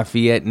with my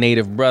Lafayette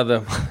native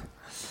brother,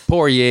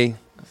 Poirier.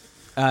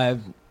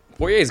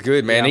 Poirier's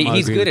good, man. Yeah,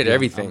 He's good at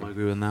everything. I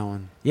agree with that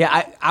one.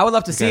 Yeah, I would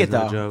love to see it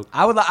no though. joke.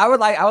 I would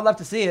love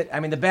to see it. I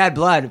mean, the bad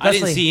blood. I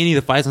didn't see any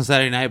of the fights on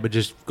Saturday night, but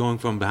just going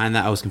from behind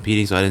that, I was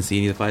competing, so I didn't see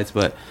any of the fights.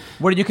 But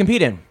what did you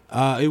compete in?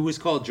 It was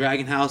called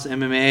Dragon House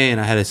MMA, and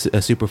I had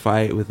a super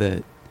fight with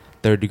a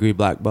third-degree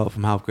black belt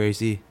from Half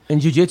Gracie. In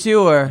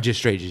jiu-jitsu or just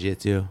straight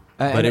jiu-jitsu?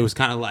 But it was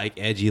kind of like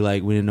edgy,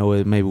 like we didn't know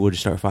it, maybe we'll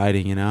just start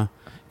fighting,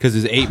 because it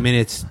was 8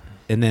 minutes,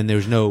 and then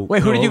there's no.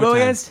 Wait, who did you go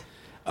against?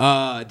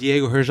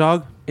 Diego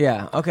Herzog.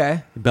 Yeah.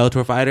 Okay.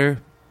 Bellator fighter,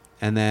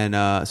 and then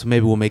so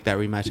maybe we'll make that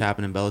rematch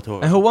happen in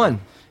Bellator. And who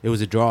won? It was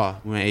a draw.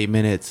 We went 8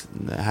 minutes.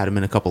 I had him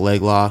in a couple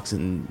leg locks,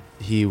 and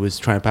he was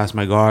trying to pass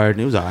my guard,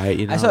 and it was all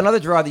right. I saw another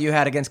draw that you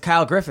had against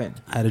Kyle Griffin.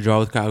 I had a draw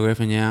with Kyle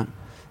Griffin. Yeah.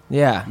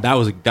 Yeah. That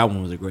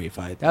one was a great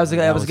fight. That was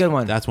a good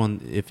one. That's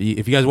one. If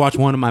you guys watch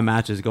one of my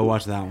matches, go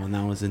watch that one.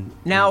 That was in.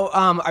 Now,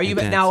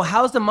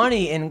 how's the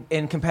money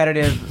in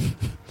competitive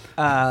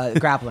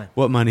grappling?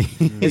 What money?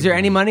 Is there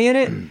any money in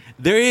it?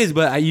 There is,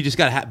 but you just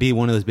gotta be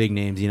one of those big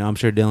names. I'm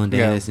sure Dylan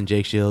Dennis and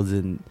Jake Shields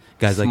and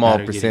guys like small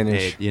that are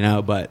percentage. Getting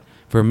paid, but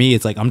for me,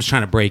 it's like I'm just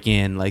trying to break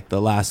in. Like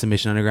the last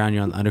submission underground,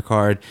 you're on the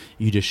undercard.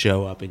 You just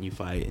show up and you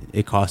fight.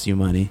 It costs you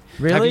money.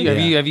 Really?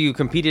 Have you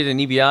competed in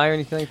EBI or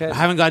anything like that? I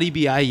haven't got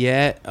EBI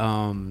yet.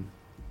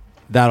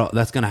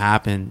 That's gonna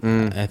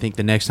happen. I think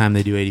the next time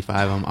they do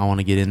 85, I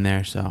want to get in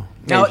there. So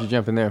now, you should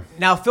jump in there.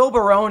 Now, Phil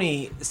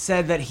Baroni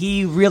said that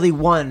he really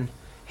won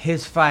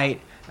his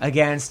fight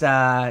against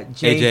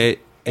AJ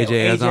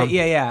Azam.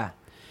 Yeah.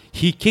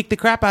 He kicked the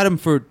crap out of him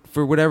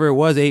for whatever it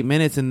was, 8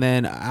 minutes, and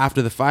then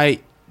after the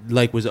fight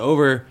was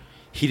over,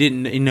 he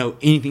didn't know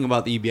anything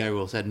about the EBI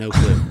rules. Had no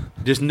clue.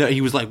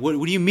 He was like, "What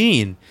do you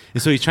mean?"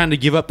 And so he's trying to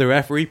give up the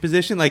referee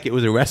position like it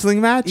was a wrestling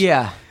match.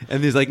 Yeah.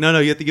 And he's like, "No,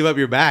 you have to give up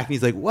your back." And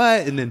he's like,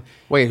 "What?" And then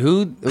wait,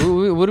 who?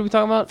 What are we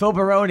talking about? Phil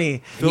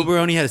Baroni. Phil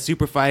Baroni had a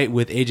super fight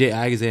with AJ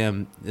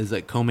Agazam as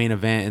like co-main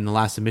event in the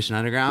last submission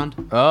underground.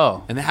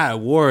 Oh. And they had a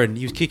war, and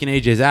he was kicking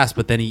AJ's ass,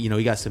 but then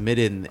he got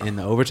submitted in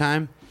the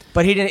overtime.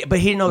 But he didn't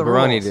know the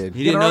Baroni rules. did.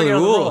 He didn't know the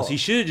rules. He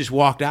should have just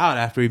walked out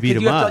after he beat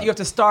him up. You have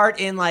to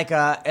start in like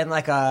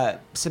a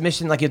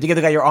submission, like you have to give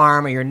the guy your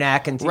arm or your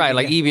neck, and right,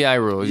 like EBI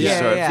rules.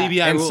 Yeah.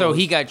 EBI and rules. so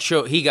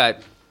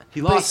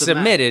he lost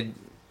submitted.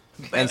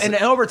 in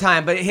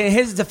overtime. But in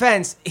his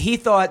defense, he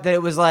thought that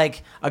it was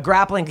like a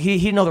grappling. He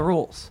didn't know the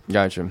rules.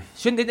 Gotcha.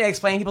 Shouldn't they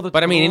explain people the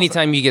But I mean, rules?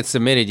 anytime you get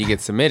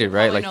submitted,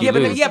 right? Like you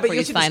lose. But Before you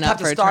you should sign just up have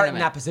to for a start in tournament.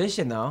 that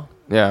position, though.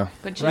 Yeah.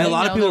 But I mean, a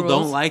lot of people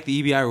don't like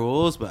the EBI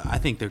rules, but I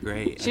think they're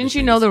great. Shouldn't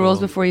you know the rules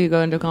before you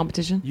go into a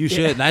competition? You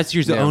should. That's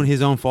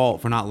his own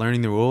fault for not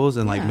learning the rules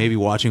and maybe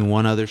watching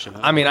one other show.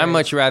 I mean, I'd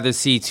much rather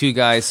see two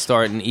guys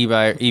start in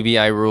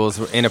EBI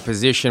rules in a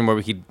position where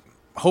we could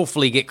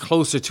hopefully get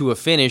closer to a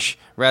finish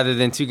rather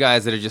than two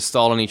guys that are just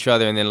stalling each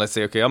other and then let's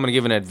say, okay, I'm going to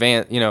give an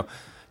advance,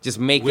 just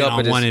make win up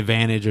on one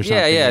advantage or something.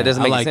 Yeah, it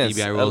doesn't make I like sense.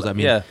 EBI rules. I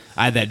mean, yeah.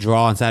 I had that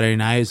draw on Saturday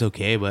night. It's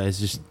okay, but it's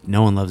just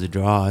no one loves a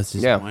draw. It's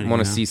just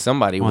want to see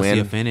somebody want win.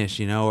 to see a finish,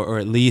 or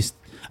at least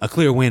a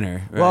clear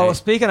winner. Right? Well,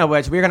 speaking of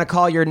which, we're going to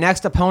call your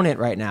next opponent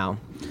right now.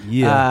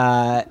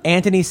 Yeah.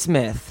 Anthony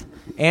Smith.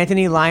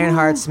 Anthony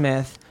Lionheart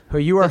Smith. Who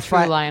you are The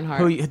true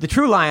Lionheart. The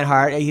true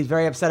Lionheart. He's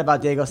very upset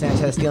about Diego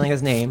Sanchez stealing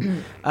his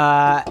name.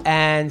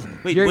 And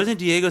Wait, wasn't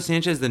Diego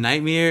Sanchez the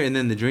nightmare and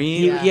then the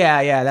dream?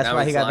 Yeah. That's Now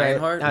why he it's got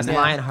Lionheart? That was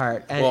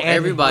Lionheart. And Well, Anthony-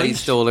 everybody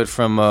stole it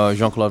from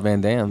Jean-Claude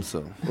Van Damme,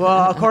 so.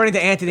 Well, according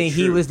to Anthony,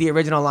 he was the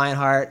original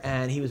Lionheart,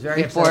 and he was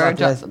very upset about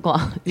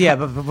this. Yeah,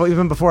 but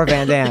even before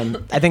Van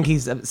Damme, I think he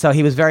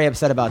was very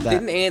upset about that.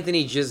 Didn't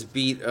Anthony just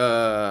beat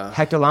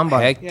Hector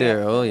Lombard.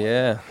 Hector? Oh,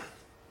 yeah.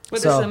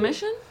 With So- a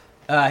submission?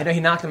 He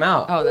knocked him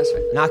out. Oh, that's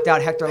right. Knocked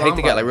out Hector Lombard.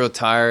 Hector got like real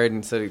tired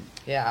and started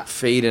Yeah,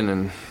 fading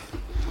and.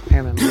 I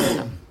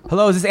remember.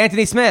 Hello, is this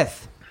Anthony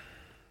Smith?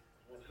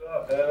 What's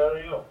up, man? How are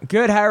you?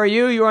 Good, how are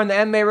you? You're on the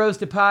MMA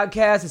Roasted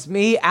podcast. It's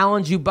me,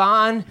 Alan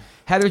Jouban,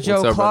 Heather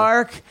Jo up,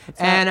 Clark,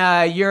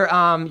 and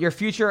your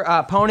future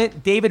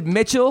opponent, David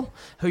Mitchell,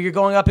 who you're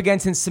going up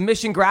against in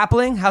submission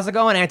grappling. How's it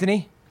going,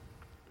 Anthony?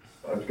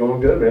 It's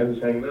going good, man.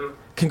 Just hanging out.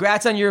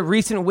 Congrats on your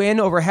recent win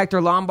over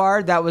Hector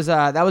Lombard. That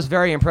was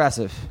very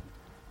impressive.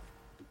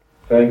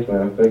 Thanks,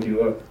 man. Thank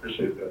you. Look,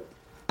 appreciate that.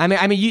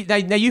 I mean,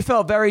 you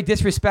felt very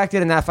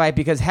disrespected in that fight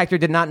because Hector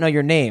did not know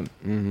your name.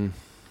 Mm-hmm.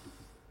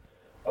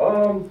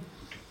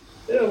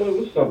 Yeah, well, it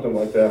was something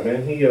like that,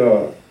 man. He did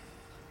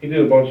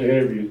a bunch of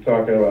interviews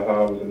talking about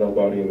how I was a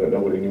nobody and that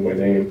nobody knew my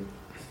name,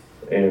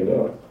 and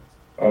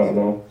I don't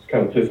know, it's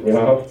kind of pissed me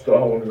off. So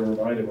I wanted to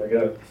remind him, I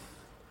guess.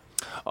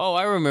 Oh,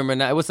 I remember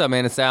now. What's up,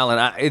 man? It's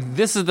Alan.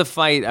 This is the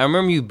fight. I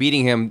remember you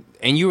beating him,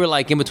 and you were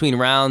like in between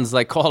rounds,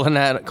 like calling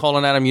at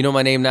him. You know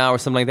my name now, or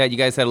something like that. You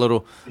guys had a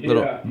little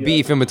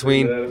beef in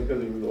between. Yeah,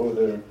 because he was over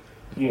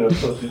there,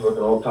 supposed to be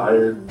looking all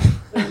tired.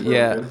 And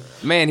Yeah,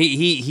 man.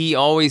 He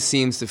always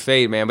seems to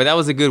fade, man. But that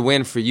was a good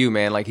win for you,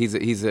 man. Like it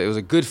was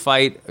a good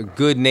fight, a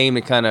good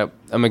name to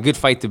a good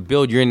fight to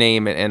build your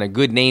name, and a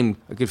good name,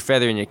 a good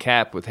feather in your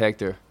cap with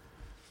Hector.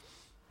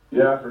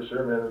 Yeah, for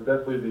sure, man. It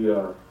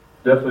was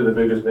definitely the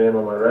biggest name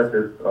on my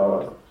record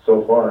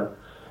so far.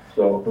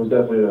 So it was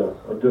definitely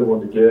a good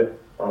one to get.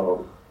 I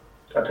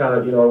kind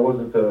of, I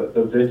wasn't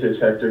the vintage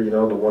Hector, the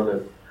one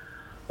that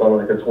on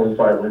like a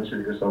 25 win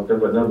streak or something,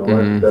 but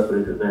nonetheless, it's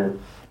definitely a good name.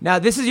 Now,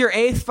 this is your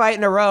 8th fight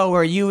in a row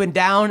where you went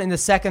down in the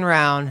second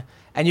round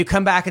and you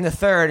come back in the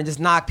third and just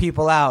knock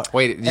people out.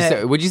 Wait,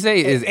 what'd you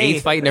say? Is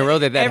 8th fight in a row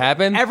that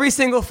happened? Every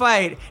single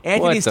fight,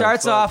 Anthony What the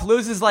starts fuck? off,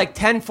 loses like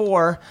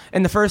 10-4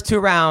 in the first 2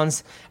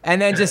 rounds,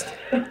 and then just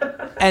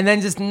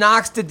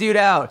knocks the dude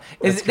out.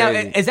 That's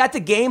crazy. Is that the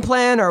game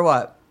plan or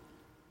what?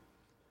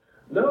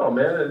 No,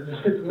 man,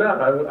 it's not.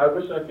 I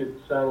wish I could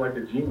sound like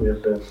a genius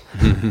than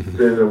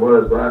it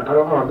was, but I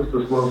don't know. I'm just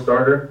a slow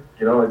starter.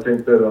 I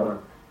think that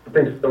I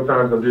think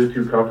sometimes I'm just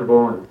too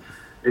comfortable, and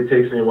it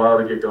takes me a while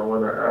to get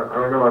going. I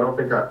don't know. I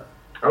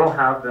don't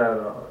have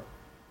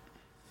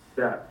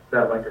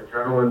that like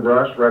adrenaline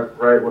rush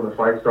right when the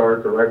fight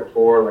starts or right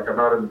before. Like I'm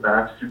not in the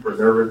back super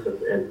nervous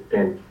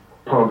and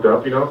pumped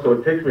up. So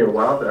it takes me a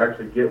while to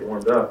actually get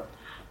warmed up.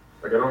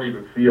 Like I don't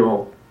even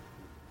feel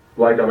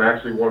like I'm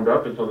actually warmed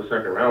up until the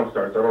second round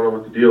starts. I don't know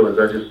what the deal is.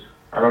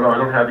 I don't know. I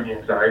don't have any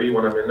anxiety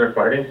when I'm in there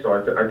fighting. So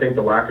I think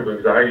the lack of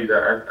anxiety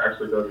that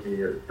actually does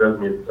me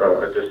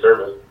a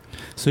disservice.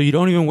 So you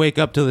don't even wake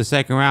up till the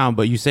second round,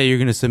 but you say you're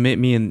going to submit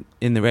me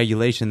in the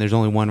regulation. There's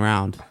only one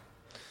round.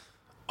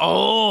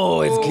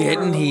 Oh, it's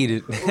getting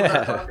heated. We're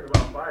not talking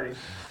about fighting.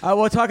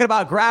 We're talking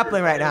about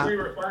grappling right now. If we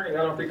were fighting,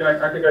 I think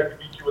I could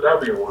beat you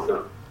without being warmed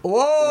up.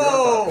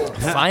 Whoa!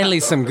 Finally,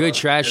 some good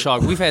trash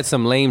talk. We've had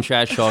some lame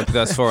trash talk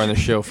thus far on the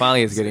show.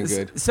 Finally, it's getting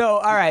good. So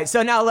all right.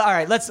 So now all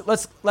right. Let's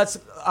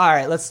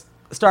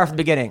start from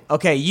the beginning.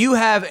 Okay, you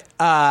have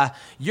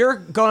you're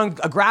going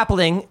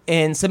grappling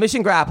in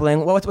submission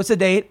grappling. What's the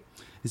date?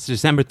 It's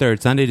December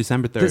 3rd, Sunday,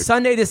 December 3rd.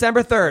 Sunday,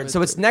 December 3rd.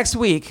 So it's next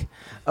week.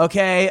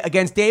 Okay,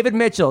 against David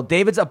Mitchell.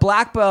 David's a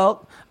black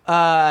belt.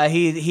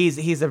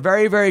 He's a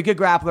very, very good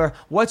grappler.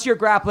 What's your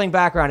grappling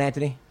background,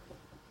 Anthony?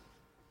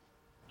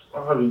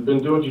 I've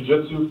been doing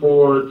jiu-jitsu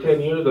for 10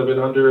 years. I've been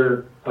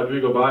under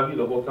Rodrigo Baji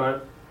the whole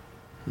time.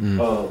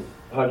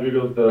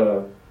 Rodrigo's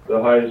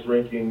the highest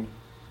ranking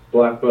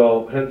black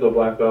belt, Henzo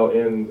black belt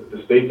in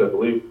the States, I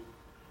believe.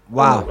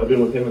 Wow. I've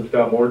been with him and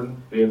Scott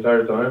Morton the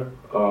entire time.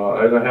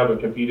 And I haven't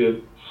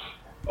competed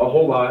a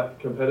whole lot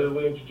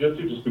competitively in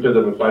jiu-jitsu just because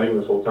I've been fighting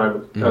this whole time.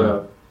 It's kind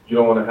of, you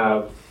don't want to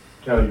have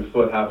kind of your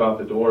foot half out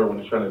the door when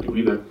you're trying to do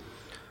either.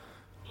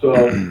 So,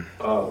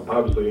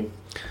 obviously,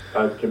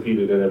 I've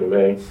competed in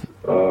MMA.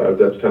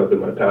 That's kind of been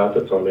my path.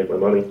 That's how I make my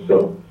money.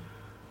 So,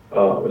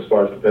 as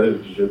far as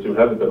competitive jiu-jitsu, it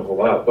hasn't been a whole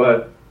lot.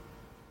 But,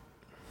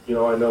 I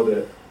know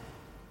that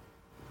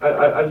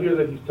I hear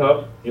that he's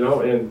tough, and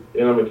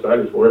I'm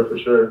excited for it for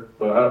sure.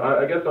 But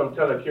I guess I'm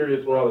kind of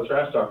curious where all the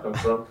trash talk comes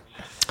from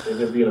and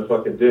him being a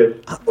fucking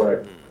dick.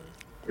 But,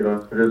 it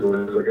is what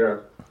it is, I guess.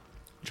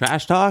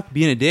 Trash talk?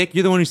 Being a dick?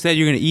 You're the one who said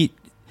you're going to eat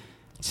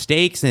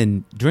steaks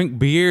and drink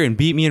beer and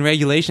beat me in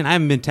regulation. I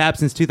haven't been tapped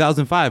since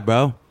 2005,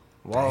 bro.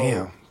 Whoa.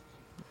 Damn.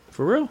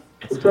 For real?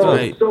 So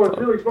right. it's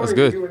really funny That's that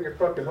good. you and your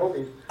fucking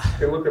homies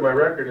can look at my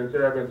record and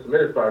say I've been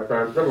submitted 5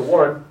 times. Number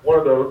one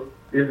of those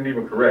isn't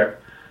even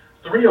correct.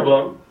 3 of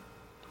them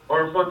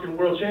are fucking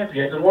world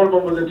champions, and one of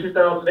them was in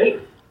 2008.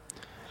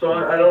 So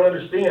I don't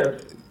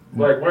understand,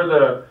 like, where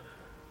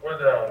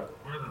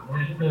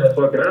you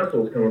fucking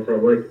assholes coming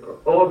from. Like,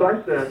 all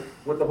I said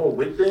with the whole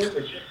weight thing,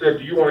 and she said,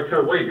 "Do you want to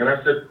cut weight?" And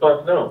I said,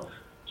 "Fuck no."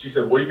 She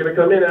said, "What are you gonna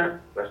come in at?"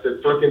 I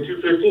said, "Fucking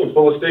 215,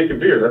 full of steak and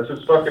beer." That's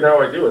just fucking how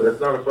I do it. That's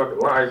not a fucking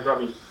lie. It's not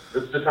me.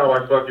 It's just how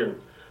I fucking.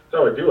 That's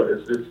how I do it.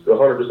 It's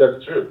 100%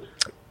 the truth.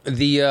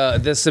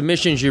 The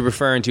submissions you're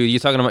referring to, you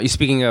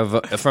speaking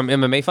of from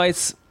MMA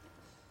fights?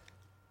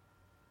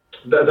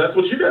 That's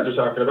what you guys are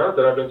talking about.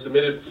 That I've been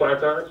submitted 5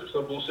 times or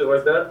some bullshit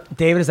like that.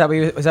 David, is that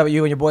what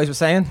you and your boys were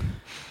saying?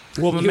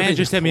 Well, my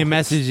manager sent me a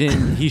message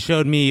and he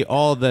showed me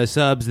all the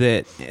subs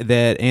that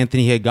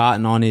Anthony had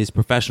gotten on his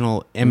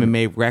professional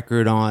MMA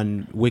record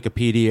on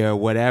Wikipedia or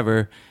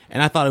whatever,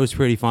 and I thought it was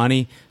pretty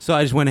funny. So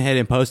I just went ahead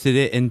and posted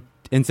it and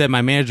said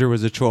my manager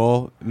was a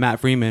troll, Matt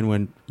Freeman.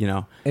 When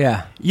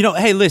Yeah.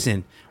 Hey,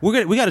 listen,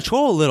 we got to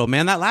troll a little,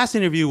 man. That last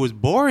interview was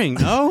boring.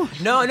 No,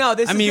 No.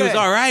 This. I mean, is it was good.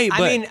 all right,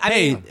 but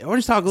we're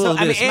just talking a little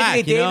bit of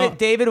smack.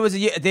 David was a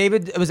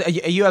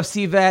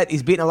UFC vet.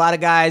 He's beaten a lot of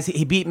guys.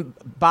 He beat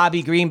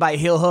Bobby Green by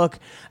heel hook.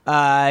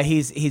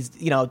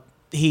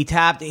 He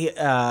tapped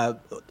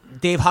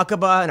Dave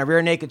Huckabee in a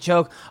rear naked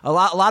choke. A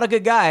lot of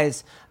good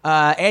guys.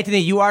 Anthony,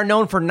 you are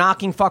known for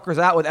knocking fuckers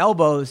out with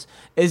elbows.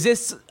 Is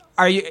this?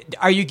 Are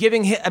you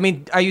giving him? I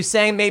mean, are you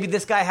saying maybe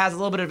this guy has a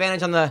little bit of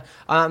advantage on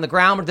the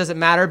ground, or does it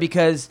matter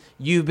because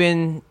you've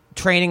been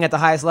training at the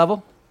highest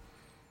level?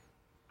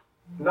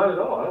 Not at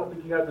all. I don't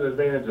think he has an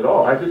advantage at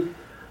all.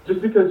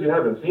 Just because you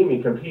haven't seen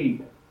me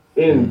compete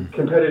in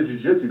competitive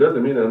jiu-jitsu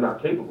doesn't mean that I'm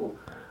not capable.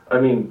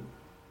 I mean,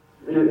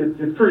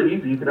 it's pretty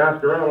easy. You can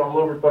ask around all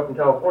over fucking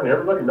California.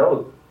 Everybody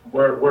knows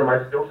where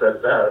my skill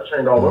set's at. I've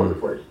trained all over the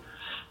place.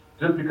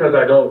 Just because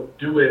I don't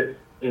do it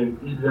in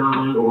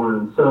EBI or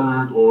in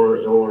SAG or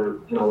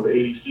the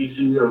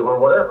ADCC or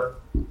whatever,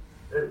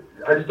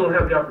 I just don't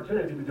have the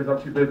opportunity because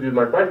I'm too busy with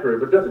my fight career.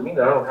 But it doesn't mean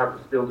that I don't have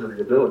the skills or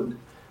the abilities.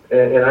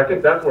 And I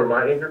think that's where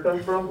my anger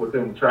comes from with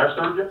him trash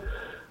talking.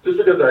 Just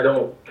because I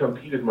don't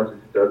compete as much as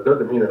he does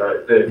doesn't mean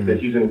that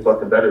he's any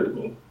fucking better than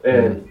me.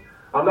 And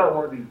I'm not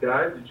one of these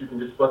guys that you can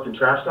just fucking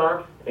trash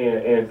talk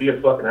and be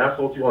a fucking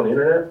asshole to on the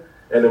internet,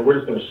 and then we're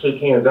just going to shake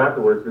hands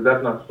afterwards, because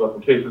that's not the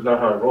fucking case. It's not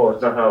how I roll.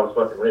 It's not how I was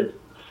fucking raised.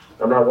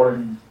 I'm not one of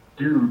these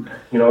dudes,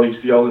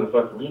 you see all in the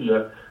fucking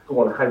media who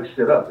want to hype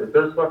shit up. If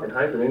there's fucking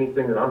hype in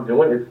anything that I'm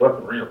doing, it's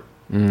fucking real.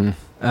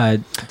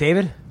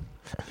 David?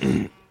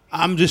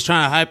 I'm just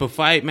trying to hype a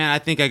fight, man. I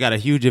think I got a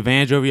huge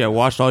advantage over you. I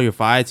watched all your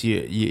fights.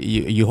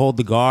 You hold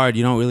the guard.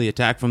 You don't really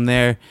attack from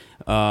there.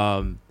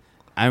 I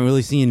haven't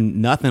really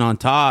seen nothing on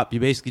top. You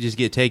basically just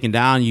get taken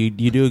down. You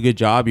do a good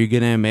job. You're a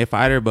good MMA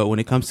fighter. But when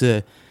it comes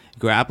to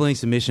grappling,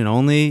 submission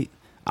only,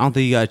 I don't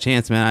think you got a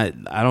chance,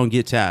 man. I don't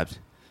get tapped.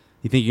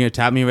 You think you're going to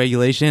tap me in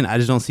regulation? I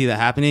just don't see that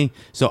happening.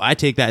 So I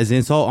take that as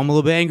insult. I'm a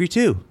little bit angry,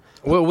 too.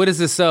 What is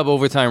the sub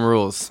overtime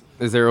rules?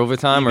 Is there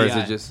overtime or is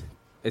EBI. it just...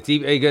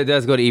 It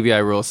does go to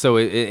EBI rules. So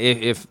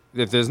if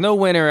there's no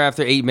winner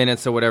after 8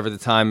 minutes or whatever the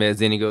time is,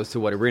 then he goes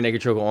to a rear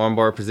naked choke or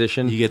armbar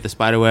position. You get the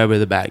spider web or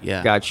the back,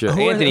 yeah. Gotcha.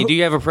 Anthony, do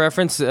you have a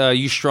preference?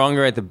 You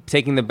stronger at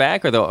taking the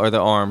back or the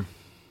arm?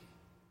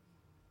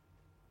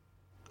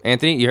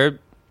 Anthony, you heard?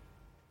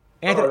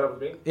 Anthony, that was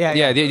me?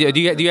 yeah.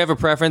 Do you have a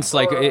preference,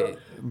 like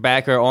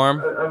back or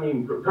arm? I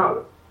mean,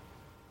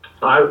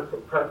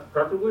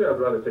 preferably, I'd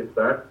rather take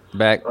back.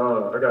 Back.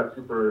 I got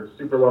super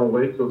long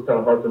legs, so it's kind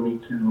of hard for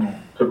me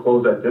to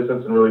close that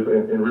distance and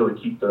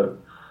really keep the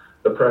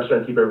pressure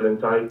and keep everything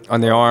tight On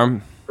the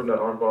arm. from that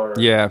arm bar.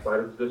 Yeah.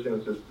 Spider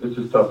position. It's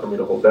just tough for me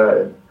to hold that.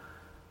 And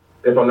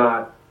if I'm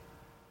not,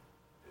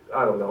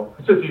 I don't know.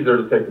 It's just easier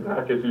to take the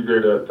back. It's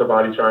easier to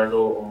body triangle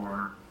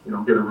or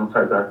get a real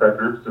tight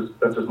backpacker.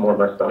 That's just more of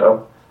my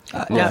style.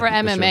 Well, for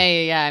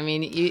MMA, yeah. I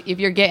mean, if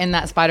you're getting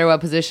that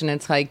spiderweb position,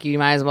 it's like you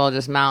might as well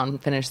just mount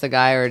and finish the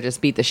guy, or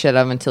just beat the shit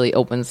out of him until he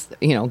opens,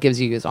 gives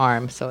you his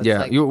arm. So it's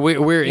like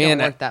we're you don't in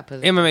work that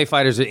position. MMA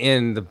fighters are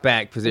in the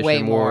back position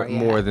Way more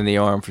more, than the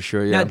arm for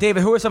sure. Yeah. Now,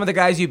 David, who are some of the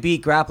guys you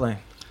beat grappling?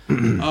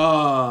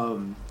 I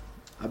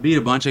beat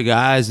a bunch of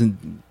guys,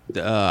 and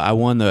I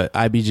won the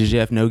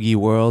IBJJF No-Gi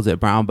Worlds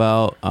at brown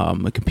belt. I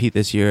compete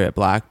this year at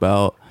black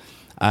belt.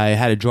 I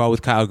had a draw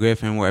with Kyle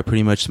Griffin where I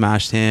pretty much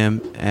smashed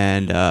him,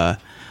 and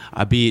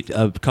I beat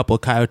a couple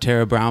of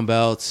Kyotera brown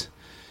belts,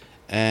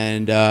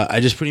 and I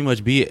just pretty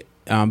much beat.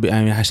 I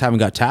just haven't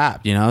got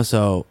tapped,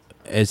 so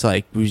it's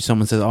like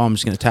someone says, "Oh, I'm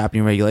just going to tap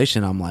you in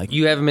regulation." I'm like,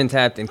 You haven't been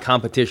tapped in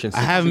competition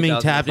since I haven't been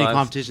tapped in 2005?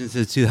 competition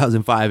since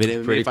 2005 in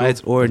MMA Pretty cool.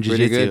 fights or in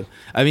Pretty jiu-jitsu. good.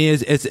 I mean,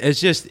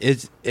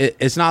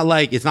 it's not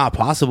like it's not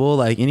possible.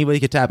 Like anybody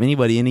could tap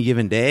anybody any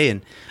given day,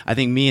 and I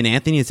think me and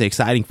Anthony, it's an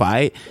exciting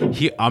fight.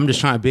 I'm just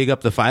trying to big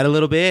up the fight a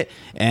little bit,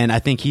 and I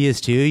think he is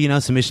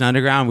too. Submission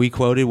Underground, we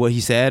quoted what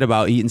he said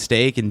about eating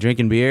steak and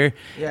drinking beer,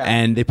 Yeah.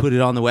 and they put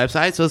it on the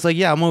website. So it's like,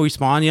 yeah, I'm gonna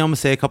respond. I'm gonna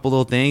say a couple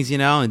little things,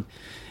 and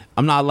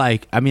I'm not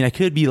like, I mean, I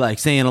could be like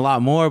saying a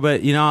lot more,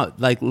 but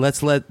like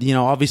let's let,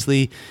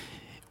 obviously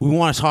we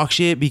want to talk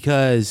shit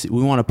because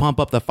we want to pump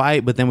up the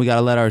fight, but then we got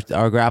to let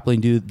our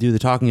grappling do the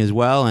talking as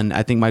well. And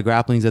I think my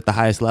grappling's at the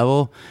highest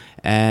level,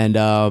 and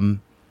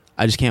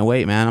I just can't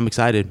wait, man. I'm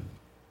excited.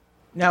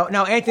 Now,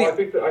 Anthony,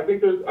 well, I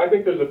think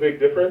there's a big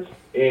difference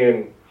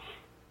in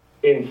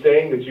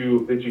saying that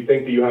you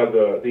think that you have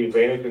the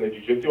advantage in the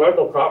jiu-jitsu. I have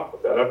no problem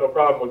with that. I have no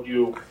problem with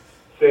you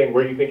saying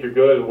where you think you're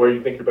good and where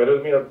you think you're better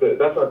than me.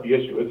 That's not the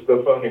issue. It's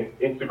the fucking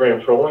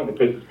Instagram trolling that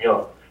pisses me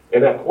off.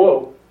 And that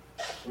quote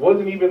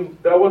wasn't even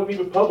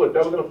public.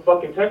 That was in a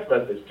fucking text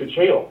message to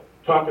Chael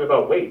talking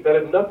about weight. That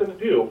had nothing to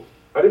do.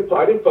 I didn't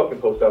fucking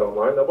post that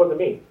online. That wasn't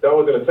me. That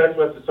was in a text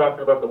message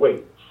talking about the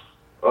weight.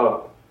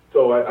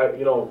 So I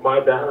my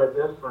bad at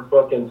this for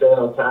fucking saying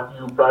I'll tap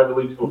you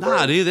privately to a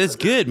Nah, dude, that's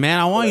good, man.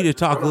 I want you to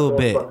talk a little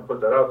bit.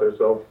 Put that out there,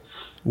 so.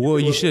 Well,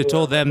 you should have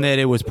told them that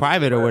it was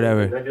private or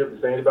whatever. Negative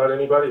to say about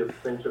anybody, it's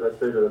the same shit I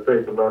say to their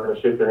face. I'm not going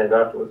to shake their hand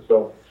afterwards.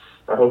 So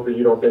I hope that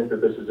you don't think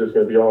that this is just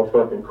going to be all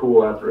fucking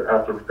cool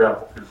after we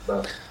grapple.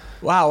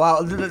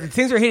 Wow.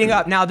 Things are heating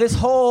up. Now, this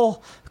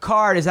whole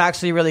card is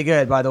actually really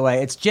good, by the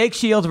way. It's Jake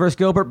Shields versus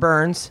Gilbert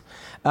Burns.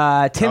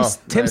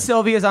 Tim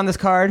Sylvia is on this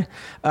card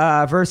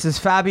versus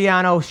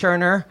Fabiano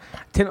Scherner.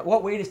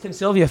 What weight is Tim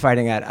Sylvia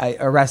fighting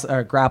at?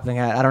 Or grappling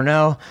at? I don't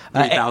know.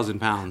 3,000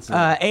 pounds.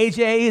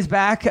 AJ is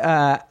back.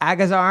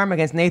 Agazarm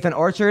against Nathan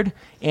Orchard.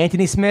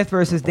 Anthony Smith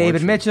versus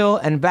David Mitchell.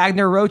 And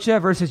Wagner Rocha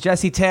versus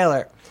Jesse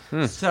Taylor.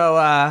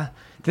 So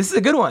this is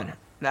a good one.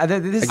 I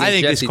think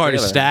this card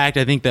is stacked.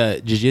 I think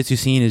the jiu-jitsu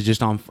scene is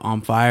just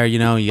on fire. You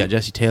got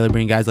Jesse Taylor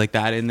bringing guys like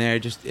that in there.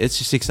 It's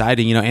just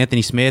exciting.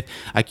 Anthony Smith,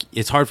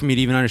 it's hard for me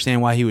to even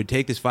understand why he would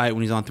take this fight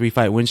when he's on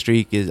 3-fight win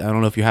streak. I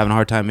don't know if you're having a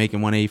hard time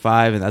making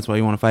 185, and that's why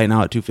you want to fight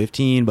now at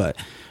 215, but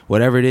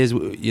whatever it is,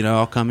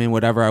 I'll come in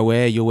whatever I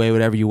weigh. You'll weigh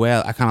whatever you weigh.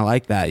 I kind of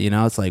like that.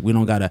 It's like we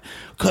don't got to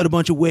cut a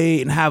bunch of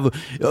weight and have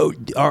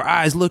our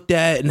eyes looked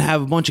at and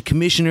have a bunch of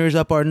commissioners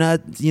up our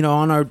nuts,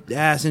 on our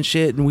ass and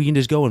shit, and we can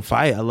just go and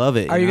fight. I love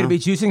it. Are you going to be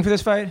juicing for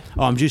this fight?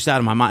 Oh, I'm juiced out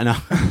of my mind.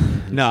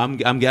 No, I'm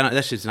getting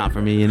that shit's not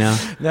for me. No,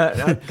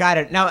 got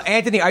it. Now,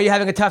 Anthony, are you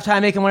having a tough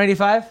time making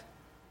 185?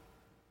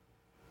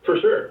 For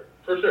sure.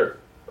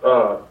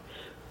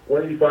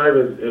 185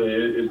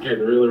 is getting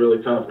really,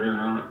 really tough,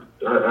 man.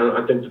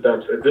 I think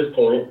that's at this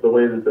point the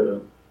way that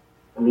the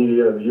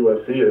media and the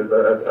UFC is.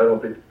 I don't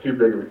think it's too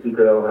big of a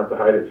secret. I don't have to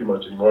hide it too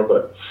much anymore.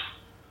 But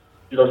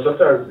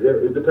sometimes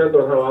it depends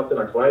on how often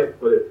I fight.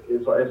 But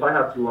if I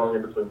have too long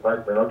in between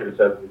fights, man, I'll get a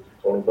 70,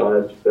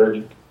 225,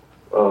 230.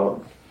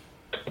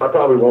 I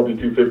probably won't be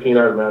 215.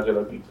 I imagine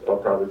I'll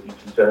probably be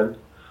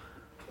 210.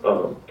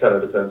 Kind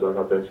of depends on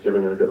how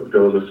Thanksgiving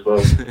goes, I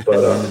suppose.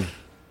 But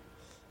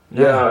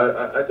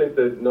I think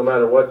that no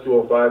matter what,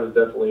 205 is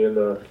definitely in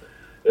the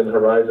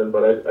horizon,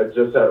 but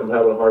I'm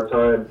having a hard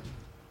time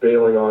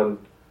bailing on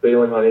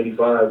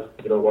 85,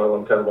 while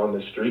I'm kind of on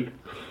this streak.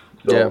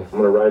 So I'm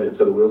going to ride it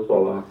until the wheels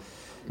fall off.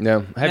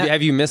 No.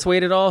 Have you missed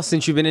weight at all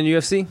since you've been in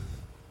UFC?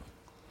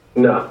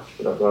 No,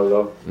 not at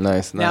all.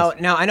 Nice. Now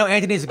I know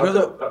Anthony's a good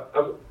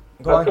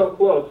I've come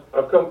close.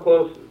 I've come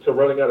close to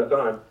running out of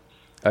time.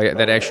 Oh, yeah,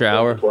 that extra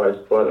hour? Twice,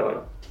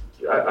 but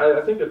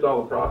I think it's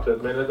all a process,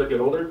 man. As I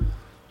get older,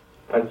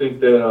 I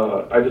think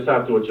that I just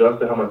have to adjust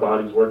to how my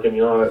body's working.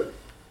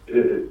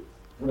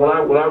 When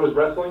I was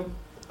wrestling,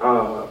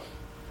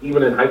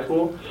 even in high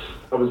school,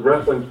 I was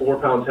wrestling 4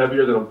 pounds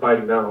heavier than I'm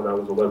fighting now, and that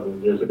was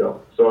 11 years ago.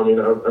 So I mean,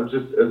 I'm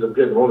just, as I'm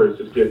getting older, it's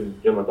just getting,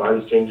 my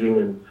body's changing,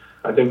 and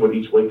I think with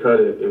each weight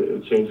cut,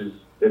 it changes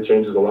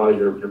a lot of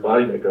your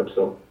body makeup.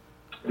 So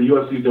the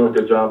UFC is doing a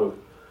good job of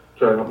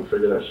trying to help me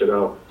figure that shit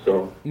out.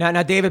 So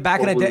now, David,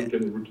 back in the day, we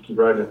can keep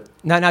riding it.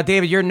 Now,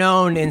 David, you're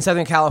known in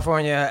Southern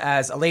California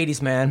as a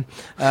ladies' man.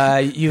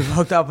 You've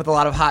hooked up with a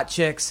lot of hot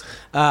chicks,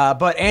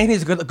 but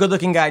Anthony's a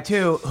good-looking guy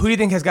too. Who do you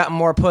think has gotten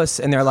more puss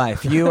in their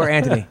life, you or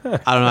Anthony? I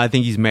don't know. I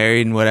think he's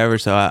married and whatever,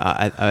 so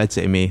I'd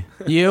say me.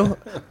 You,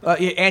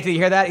 Anthony, you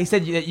hear that? He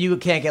said that you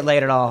can't get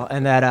laid at all,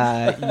 and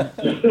that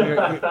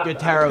you're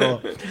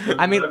terrible.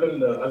 I mean, I've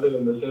been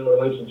in the same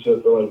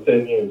relationship for like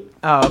 10 years.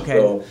 Oh,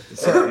 okay.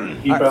 So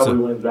he probably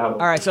wins that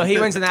one. All right, so he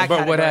wins in that.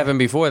 But what happened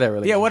before that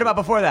relationship? Yeah, what about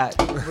before that?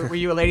 Were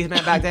you a ladies'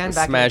 man back then?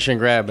 Smash and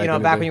grab.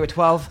 Back when you were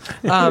 12.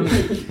 All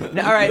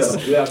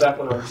right. Yeah, back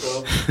when I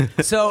was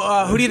 12.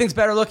 So, who do you think's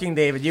better looking,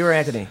 David? You or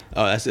Anthony?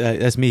 Oh,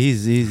 that's me.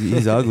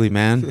 He's ugly,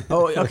 man.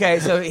 Oh, okay.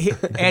 So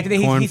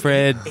Anthony,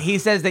 cornbread. He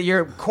says that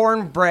you're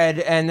cornbread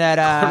and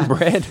that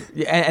cornbread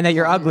and that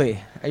you're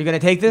ugly. Are you going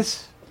to take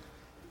this?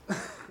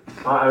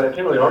 I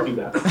can't really argue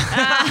that.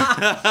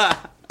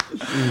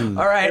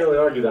 All right. I can't really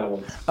argue that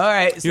one. All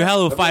right. You're a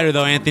hell of a fighter,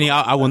 though, Anthony.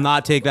 I will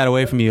not take that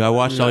away from you. I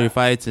watched all your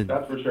fights, and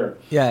that's for sure.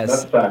 Yes,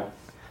 that's a fact.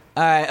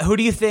 All right. Who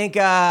do you think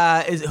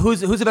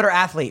who's a better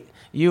athlete?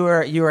 You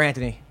or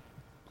Anthony?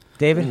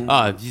 David?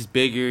 He's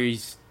bigger.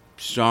 He's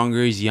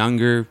stronger. He's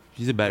younger.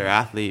 He's a better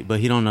athlete, but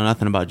he don't know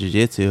nothing about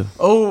jiu-jitsu.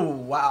 Oh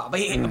wow!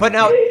 But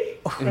now,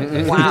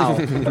 wow.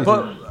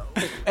 But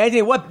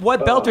Anthony,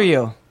 what belt are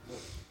you?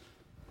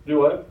 Do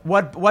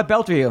what? What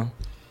belt are you?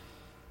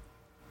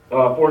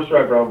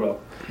 4-stripe brown belt.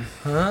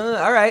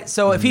 All right.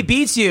 So if he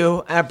beats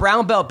you, a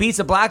brown belt beats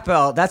a black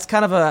belt, that's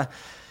kind of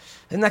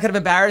isn't that kind of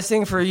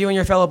embarrassing for you and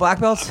your fellow black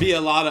belts? Be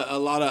a lot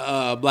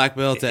of black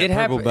belts at It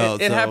purple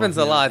belts. It happens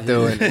a lot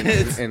though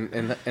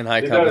in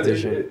high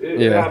competition.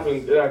 It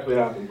happens. It actually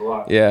happens a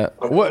lot. Yeah.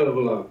 What?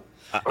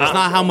 I'm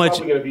not how much.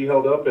 I'm probably going to be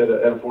held up at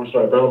a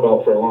 4-stripe brown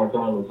belt for a long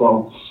time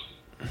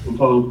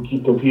until we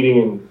keep competing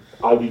in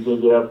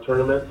IBJJF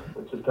tournaments.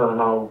 It's just kind of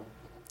how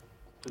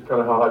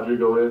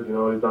Rodrigo is. You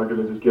know, he's not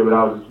going to just give it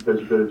out just because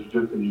you're good at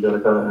jiu-jitsu. You got to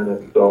kind of earn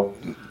it. So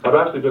I've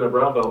actually been a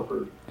brown belt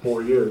for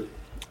 4 years.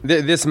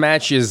 This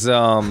match is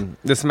no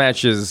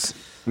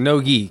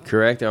gi,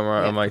 correct?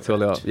 Am I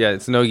totally off? Yeah,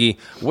 it's no gi.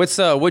 What's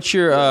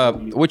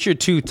your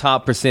 2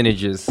 top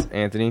percentages,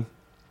 Anthony?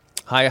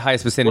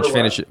 Highest percentage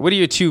finishes. What are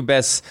your 2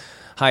 best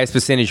highest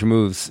percentage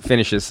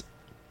finishes?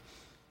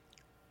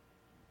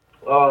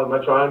 My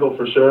triangle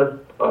for sure.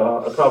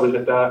 I probably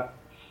hit that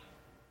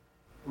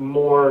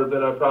more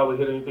than I probably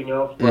hit anything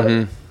else. But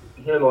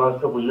here in the last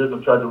couple of years,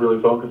 I've tried to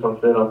really focus on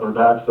staying off my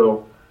back.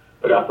 So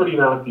I got pretty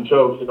nasty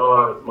chokes. You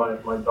know,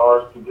 my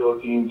Dars to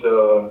guillotine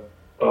to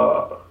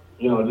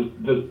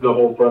just the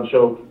whole front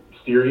choke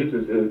series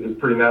is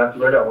pretty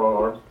nasty. I got long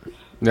arms.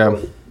 Yeah.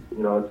 So, you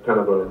know, it's kind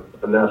of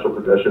a natural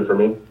progression for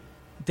me.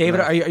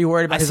 David, are you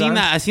worried about his arms?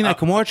 I seen that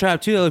Kimura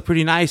trap too. It looked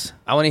pretty nice.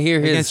 I want to hear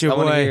against your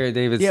boy. I want to hear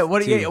David's. Yeah,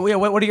 what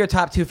are your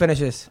top 2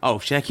 finishes? Oh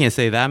shit, I can't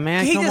say that,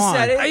 man. He Come just on.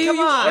 said it. Come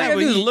on. I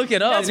gotta look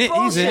it up.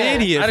 He's an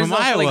idiot from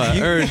Iowa.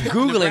 Or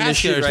Googling this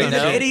shit right He's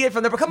now. an idiot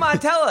from the. Come on,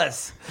 tell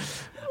us.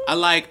 I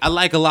like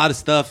a lot of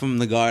stuff from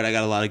the guard. I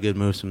got a lot of good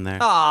moves from there.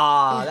 Oh,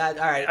 all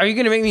right. Are you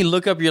gonna make me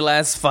look up your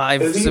last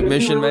 5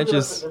 submission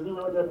matches? Is he really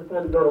going to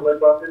pretend to go to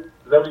leg lock? Is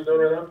that what he's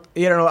doing right now?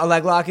 You don't know what a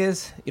leg lock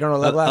is? You don't know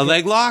what a leg lock A is?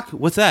 leg lock?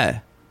 What's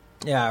that?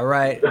 Yeah,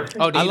 right.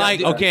 Oh,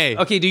 okay.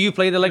 Okay, do you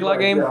play the leg lock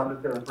game?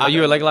 Are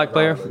you a leg lock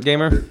player,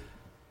 gamer?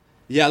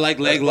 Yeah, I like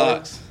leg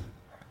locks.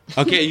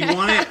 Okay, you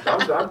want it?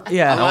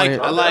 Yeah.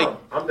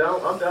 I'm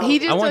down. He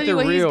just I want told you the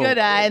what real. he's good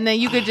at, and then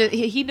you could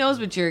just—he knows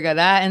what you're good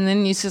at, and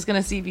then he's just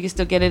gonna see if you can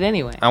still get it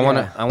anyway. I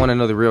wanna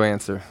know the real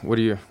answer. What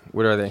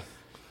are they?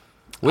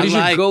 What is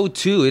your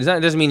go-to? It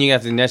doesn't mean you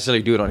have to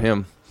necessarily do it on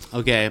him.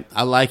 Okay,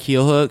 I like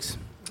heel hooks.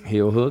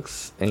 Heel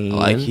hooks and I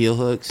like heel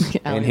hooks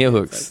and heel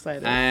hooks. So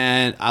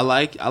and I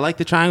like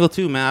the triangle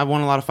too, man. I've won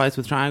a lot of fights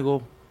with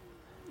triangle.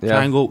 Yeah.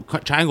 Triangle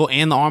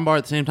and the armbar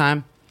at the same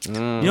time. You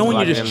know when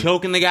you're just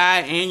choking the guy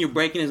and you're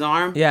breaking his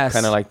arm? Yes.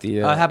 Kind of like the...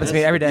 it happens to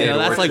me every day. Yeah,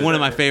 that's like one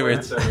of my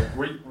favorites.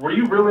 Were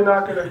you really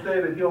not going to say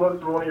that heel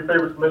hooks were one of your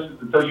favorite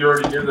submissions until you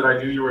already knew that I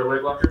knew you were a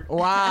leg locker?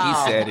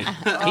 Wow. He said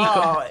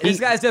it. This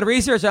guy's done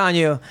research on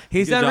you.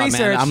 He's done job,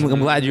 research. man. I'm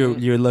glad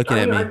you're looking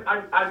at me.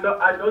 I know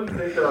you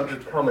think that I'm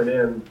just coming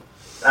in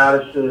out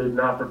of shape,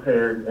 not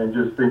prepared, and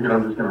just thinking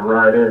I'm just going to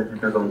ride in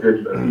because I'm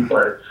good at a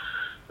fighter.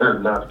 That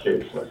is not the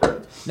case, my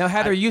friend. Now,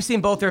 Heather, you've seen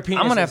both their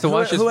penises. I'm gonna have to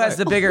watch this Who has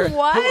fight. the bigger?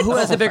 What? Who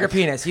has the bigger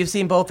penis? You've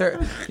seen both their.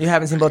 You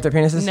haven't seen both their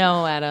penises?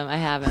 No, Adam, I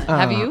haven't.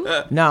 Have you?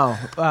 No.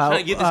 Trying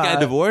to get this guy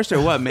divorced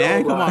or what,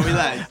 man? Come on,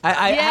 relax.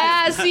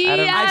 See,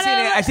 Adam.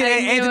 I've seen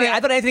Anthony.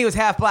 I thought Anthony was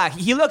half black.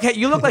 You look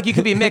like you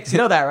could be mixed. You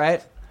know that,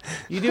 right?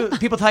 You do.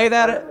 People tell you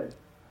that?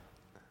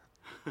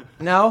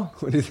 No.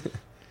 What is it?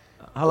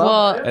 Hello.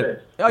 Well,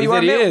 Oh, you He are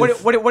said he mixed.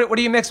 is. What are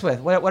you mixed with?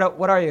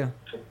 What are you?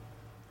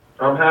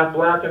 I'm half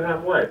black and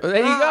half white. There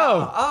you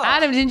go. Oh.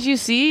 Adam, didn't you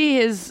see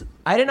his?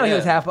 I didn't know he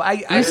was half black.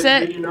 You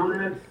said- Did you know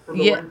that? From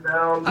the Yeah. waist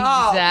down?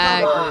 Oh,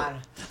 Exactly. come on.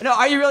 No,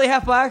 are you really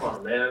half black? Come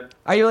on, man.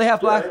 Are you really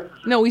half black?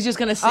 No, he's just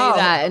gonna say Oh.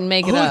 that and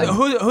make it up.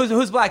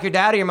 Who's black? Your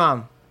dad or your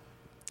mom?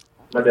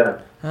 My dad.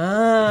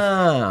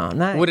 Oh,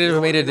 nice. Would it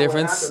have made a You know what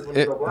difference? happens when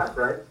you go black,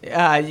 right?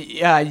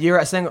 Yeah, you're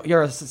a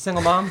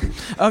single mom.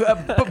 So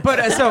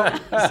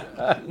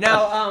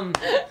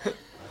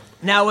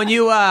now when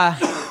you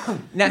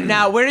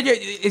now where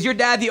is your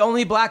dad the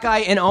only black guy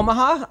in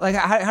Omaha? Like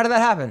how did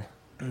that happen?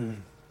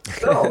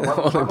 No, my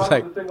mom's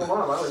a single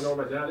mom. I don't even know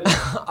what my dad is.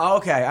 Oh,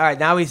 okay, all right.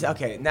 Now we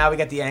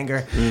get the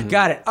anger.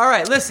 Got it. All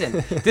right,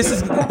 listen. This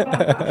is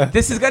gonna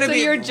So be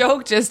your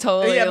joke just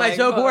totally. Yeah, my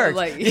joke worked.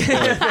 Like,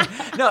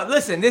 No,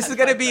 listen. This is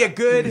gonna be a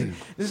good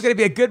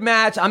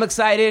match. I'm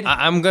excited.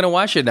 I'm gonna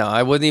watch it now.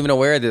 I wasn't even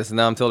aware of this, and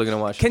now I'm totally gonna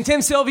watch it. Can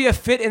Tim Sylvia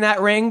fit in that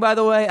ring? By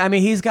the way, I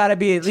mean he's got to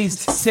be at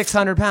least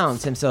 600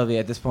 pounds. Tim Sylvia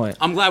at this point.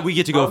 I'm glad we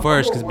get to go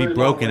first because it'd be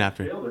broken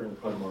after.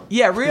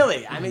 Yeah,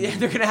 really. I mean,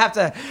 they're gonna have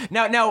to.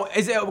 Now,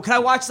 can I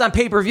watch this on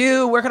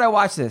pay-per-view? Where can I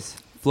watch this?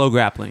 Flow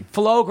grappling.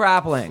 Flow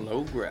grappling.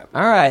 Low grab.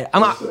 All right.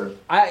 sir.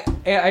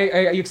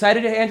 Are you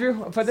excited,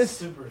 Andrew, for this?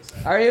 Super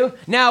excited. Are you?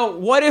 Now,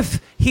 what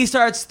if he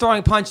starts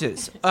throwing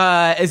punches?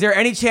 Is there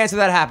any chance of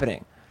that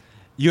happening?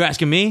 You're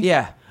asking me?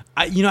 Yeah.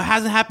 It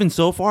hasn't happened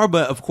so far,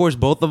 but of course,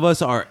 both of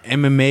us are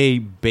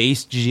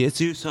MMA-based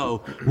jiu-jitsu,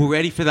 so we're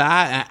ready for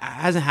that. It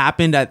hasn't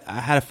happened. I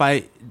had a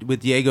fight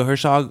with Diego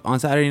Hershog on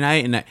Saturday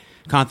night, and I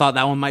kind of thought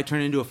that one might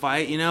turn into a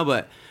fight,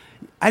 but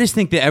I just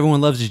think that everyone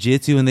loves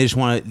jiu-jitsu, and they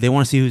want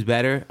to see who's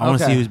better. I want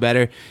to Okay. see who's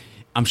better.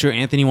 I'm sure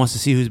Anthony wants to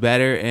see who's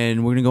better,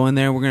 and we're gonna go in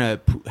there. We're gonna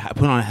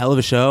put on a hell of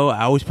a show.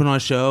 I always put on a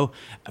show.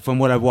 From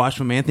what I've watched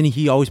from Anthony,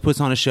 he always puts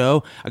on a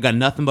show. I got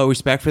nothing but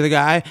respect for the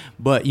guy.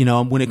 But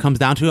when it comes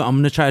down to it, I'm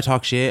gonna try to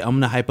talk shit. I'm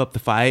gonna hype up the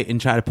fight and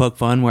try to poke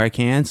fun where I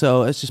can.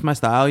 So it's just my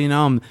style.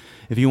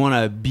 If you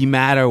want to be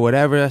mad or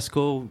whatever, that's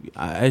cool.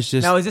 It's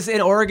just Now, is this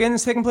in Oregon?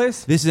 It's taking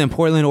place. This is in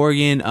Portland,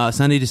 Oregon,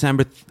 Sunday,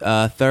 December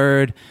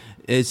 3rd.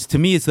 To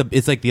me,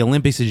 it's like the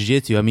Olympics of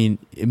jiu-jitsu. I mean,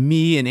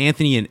 me and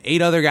Anthony and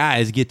 8 other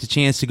guys get the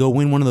chance to go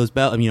win one of those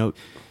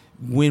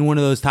win one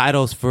of those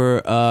titles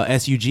for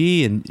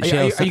SUG. And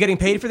are you getting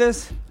paid for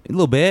this? A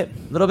little bit.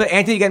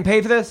 Anthony, you getting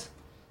paid for this?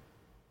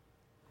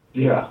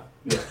 Yeah.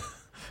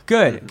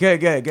 Good.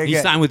 He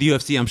signed with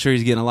UFC. I'm sure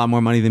he's getting a lot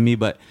more money than me,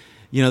 but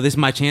this is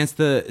my chance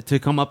to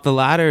come up the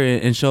ladder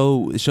and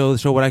show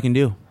what I can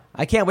do.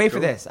 I can't wait for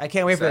this.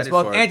 Excited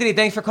Well, for it. Anthony,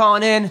 thanks for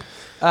calling in.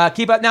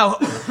 Keep up.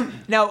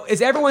 Now,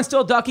 is everyone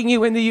still ducking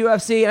you in the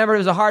UFC? I remember it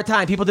was a hard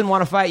time. People didn't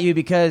want to fight you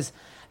because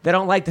they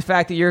don't like the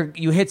fact that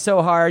you hit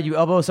so hard, you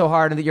elbow so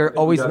hard, and that you're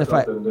always in the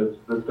fight.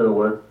 That's gonna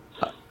work.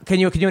 Can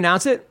you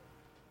announce it?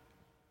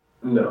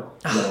 No.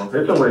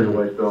 It's a ways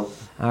away still.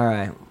 All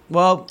right.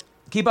 Well,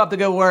 keep up the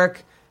good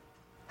work.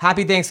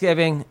 Happy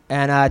Thanksgiving,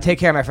 and take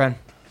care, my friend.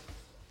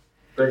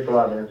 Thanks a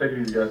lot, man. Take it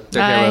easy, guys. Take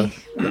care,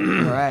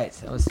 brother. All right.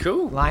 That was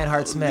Cool.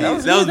 Lionheart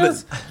Smith.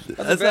 That's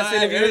the best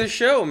interview of the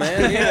show,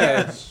 man.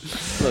 Yeah.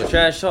 Little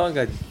trash talk,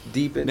 got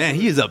deep in. Man,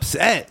 he is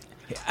upset.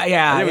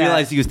 Yeah. I didn't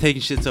realize he was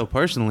taking shit so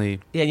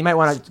personally. Yeah, you might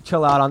want to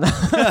chill out on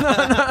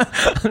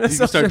that. You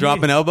can start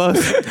dropping elbows.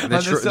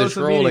 the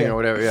trolling or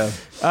whatever, yeah.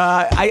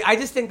 I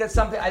just think that's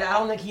something. I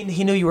don't think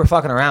he knew you were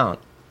fucking around.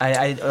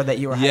 Or that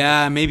you were.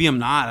 Yeah, maybe I'm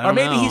not. I or don't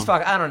maybe know. he's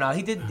fucking. I don't know.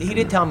 He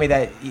did tell me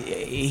that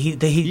he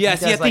Yeah,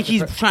 see, I does think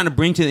he's trying to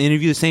bring to the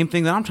interview the same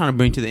thing that I'm trying to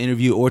bring to the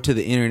interview or to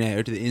the internet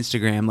or to the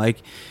Instagram.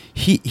 Like,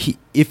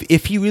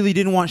 if he really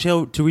didn't want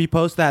Show to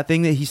repost that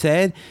thing that he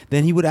said,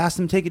 then he would ask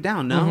them to take it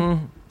down. No.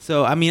 Mm-hmm.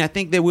 So I mean, I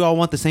think that we all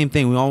want the same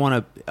thing. We all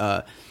want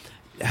to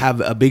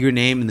have a bigger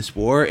name in the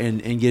sport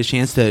and get a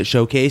chance to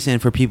showcase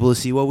and for people to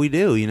see what we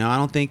do. I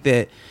don't think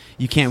that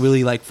you can't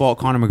really fault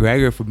Conor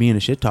McGregor for being a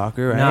shit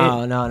talker,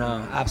 right?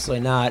 No,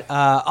 absolutely not.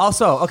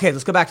 Also, okay,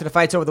 let's go back to the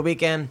fights over the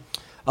weekend.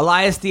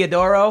 Elias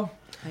Theodoro,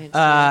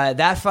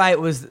 that fight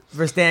was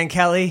versus Dan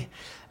Kelly.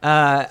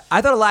 I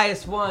thought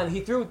Elias won.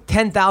 He threw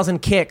 10,000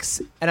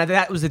 kicks, and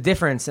that was the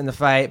difference in the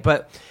fight.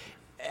 But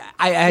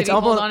Did he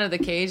hold on to the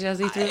cage as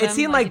he threw them? It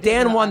seemed like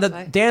Dan won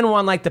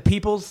like the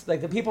people's, like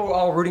the people were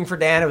all rooting for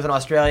Dan. It was in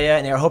Australia,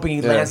 and they were hoping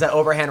he lands that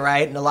overhand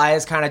right. And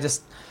Elias kind of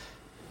just,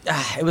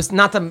 it was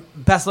not the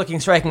best looking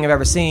striking I've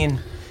ever seen.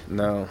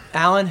 No.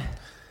 Alan?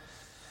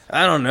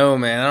 I don't know,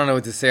 man. I don't know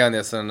what to say on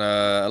this one.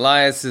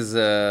 Elias is,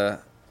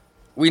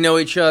 we know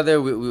each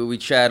other. We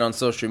chat on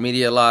social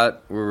media a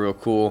lot. We're real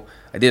cool.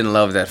 I didn't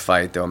love that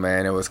fight, though,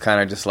 man. It was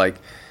kind of just like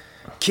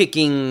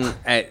kicking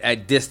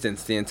at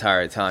distance the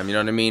entire time. You know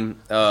what I mean?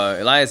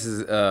 Elias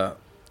is a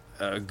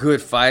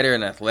good fighter,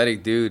 an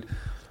athletic dude.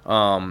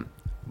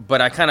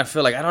 But I kind of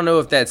feel like, I don't know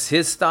if that's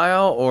his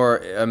style or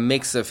a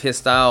mix of his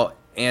style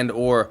and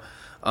or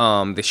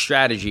the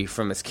strategy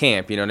from his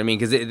camp. You know what I mean?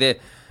 Because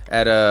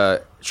at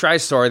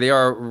TriStar, they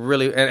are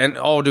really, and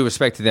all due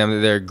respect to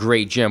them, they're a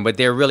great gym, but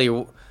they're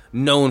really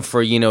known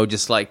for,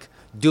 just like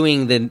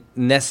doing the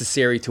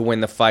necessary to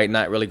win the fight,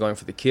 not really going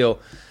for the kill.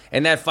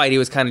 And that fight, he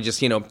was kind of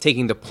just,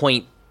 taking the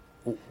point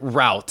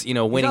route, winning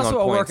on points. He's also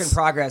a work in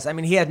progress. I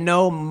mean, he had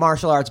no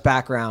martial arts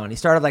background. He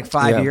started like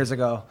 5 years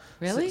ago.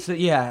 Really? So,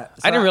 yeah.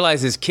 So I didn't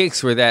realize his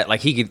kicks were that, like,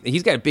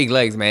 he's got big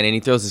legs, man, and he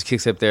throws his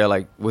kicks up there,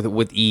 like,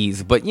 with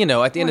ease. But,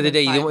 at the end of the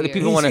day,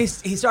 people want to...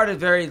 He started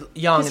very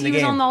young in the game. He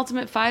was on The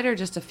Ultimate Fighter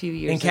just a few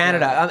years in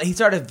Canada. He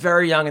started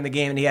very young in the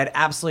game, and he had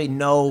absolutely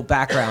no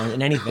background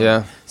in anything.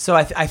 Yeah. So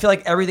I feel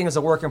like everything is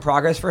a work in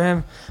progress for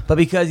him. But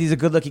because he's a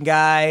good-looking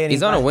guy, and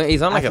he's on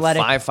like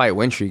athletic, a 5-fight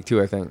win streak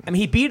too, I think. I mean,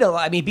 he beat a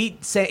lot. I mean,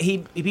 he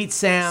beat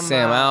Sam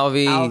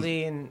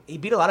Alvey, and he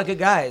beat a lot of good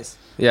guys.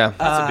 Yeah,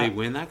 that's a big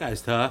win. That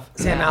guy's tough.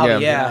 Sam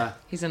Alvey, yeah.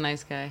 He's a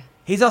nice guy.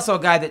 He's also a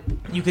guy that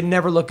you can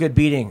never look good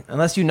beating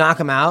unless you knock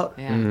him out.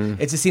 Yeah.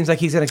 Mm-hmm. It just seems like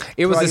he's gonna.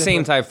 It was the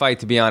same type fight,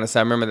 to be honest.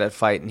 I remember that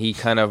fight, and he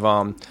kind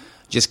of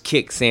just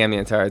kicked Sam the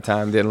entire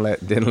time. Didn't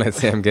let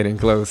Sam get in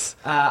close.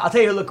 I'll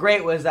tell you who looked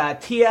great was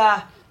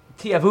Tia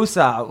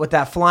Vusa with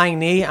that flying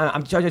knee.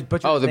 I'm just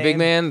butchering. Oh, the big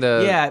man,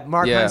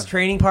 Mark Hunt's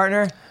training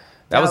partner.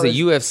 That was a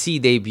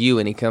UFC debut,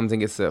 and he comes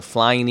and gets a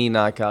flying knee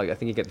knockout. I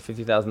think he got the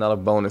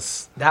 $50,000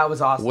 bonus. That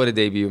was awesome. What a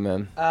debut,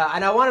 man!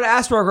 And I wanted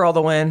Astro Girl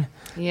to win.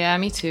 Yeah,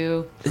 me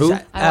too. Who?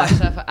 I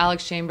watched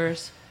Alex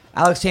Chambers.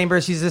 Alex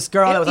Chambers, she's this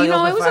girl that was on The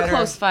Ultimate it was Fighter. a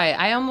close fight.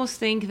 I almost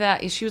think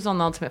that she was on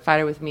The Ultimate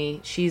Fighter with me.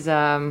 She's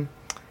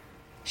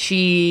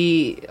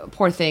she,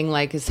 poor thing,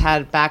 like, has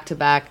had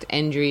back-to-back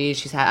injuries.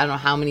 She's had, I don't know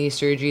how many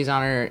surgeries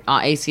on her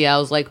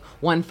ACLs. Like,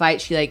 one fight,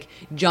 she, like,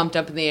 jumped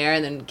up in the air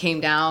and then came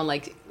down,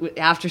 like,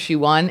 after she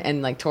won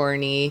and, like, tore her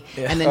knee.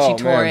 Yeah. And then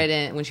she tore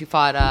it when she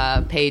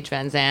fought Paige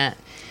Van Zant.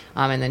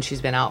 And then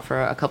she's been out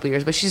for a couple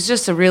years. But she's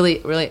just a really,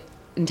 really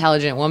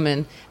intelligent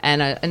woman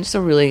and just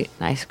a really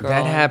nice girl.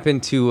 That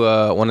happened to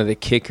one of the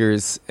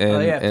kickers.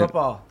 And,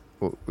 football.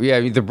 Yeah,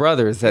 I mean, the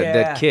brothers that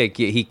Yeah. kick.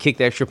 He kicked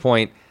the extra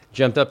point,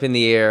 jumped up in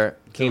the air,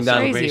 came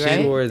down, crazy,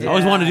 right? scores. I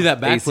always wanted to do that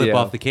backflip ACL.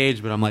 off the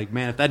cage, but I'm like,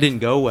 man, if that didn't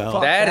go well,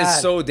 Fuck. That is God.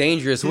 so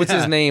dangerous. What's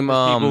his name?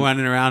 people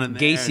running around in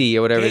there. Gacy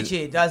or whatever.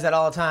 Gaethje does that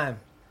all the time.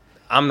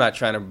 I'm not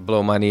trying to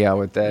blow my knee out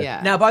with that.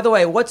 Yeah. Now, by the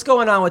way, what's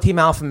going on with Team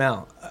Alpha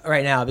Male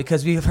right now?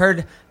 Because we've heard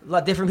a lot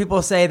of different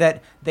people say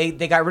that they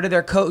got rid of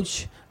their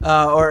coach,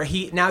 or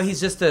he's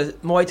just a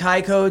Muay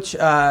Thai coach.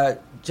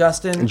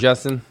 Justin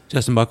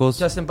Buckles.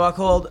 Justin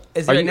Buckhold.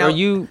 Are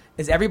you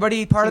Is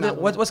everybody part of the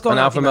what's going an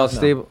on? alpha with male Team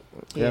stable?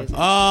 He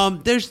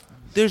is.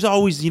 There's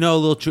always, a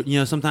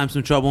little, sometimes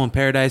some trouble in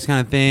paradise kind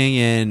of thing,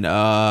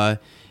 and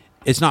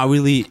it's not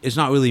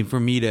really for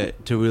me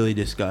to really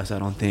discuss. I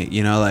don't think,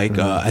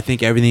 I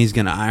think everything's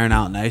gonna iron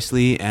out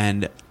nicely,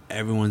 and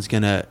everyone's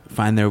gonna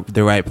find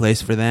the right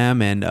place for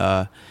them. And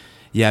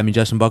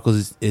Justin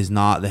Buckles is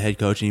not the head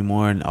coach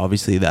anymore, and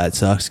obviously that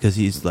sucks because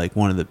he's like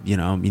one of the,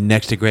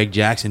 next to Greg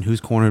Jackson,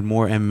 who's cornered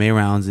more MMA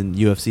rounds in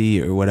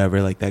UFC or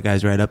whatever. Like that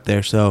guy's right up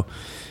there. So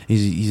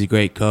he's a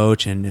great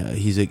coach, and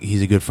he's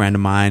a good friend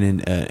of mine,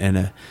 and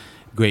a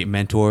great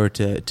mentor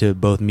to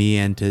both me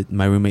and to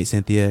my roommate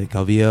Cynthia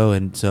Calvillo.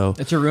 And so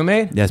That's your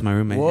roommate? That's my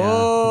roommate.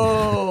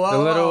 Whoa, The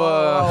little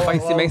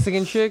feisty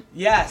Mexican chick?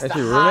 Yes, That's the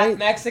your hot roommate?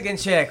 Mexican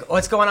chick.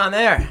 What's going on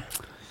there?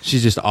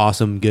 She's just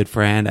awesome, good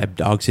friend. I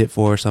dog sit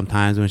for her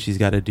sometimes when she's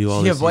got to do all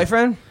She this. have a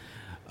boyfriend?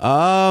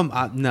 No,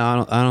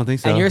 I don't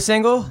think so. And you're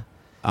single?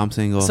 I'm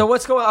single. So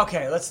what's going on?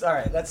 Okay, let's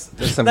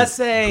There's some let's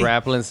say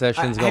grappling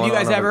sessions have going you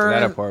guys on ever- over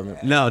that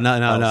apartment. No.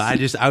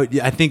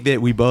 I think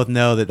that we both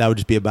know that would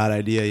just be a bad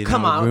idea.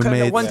 Come on,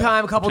 roommates. one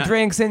time, a couple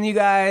drinks in you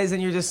guys,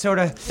 and you're just sort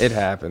of. It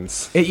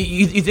happens.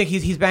 You think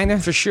he's banged there?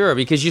 For sure,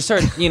 because you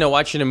start,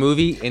 watching a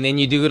movie and then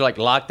you do like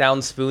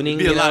lockdown spooning.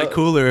 It'd be a lot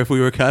cooler if we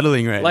were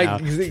cuddling right now.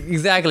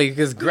 Exactly,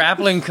 because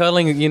grappling,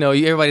 cuddling,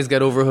 everybody's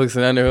got overhooks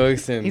and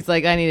underhooks, and He's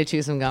like, I need to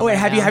chew some gum. Oh, wait,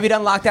 right have you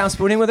done lockdown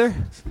spooning with her?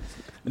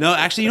 No,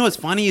 actually, what's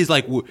funny is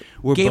like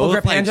we're Gable both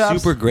grip hand like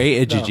jobs? super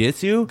great at No.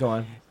 jiu-jitsu. Go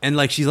on. And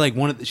like she's like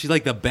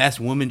the best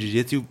woman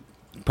jiu-jitsu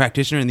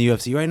practitioner in the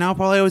UFC right now,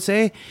 probably I would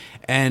say.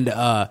 And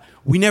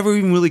we never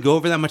even really go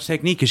over that much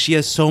technique because she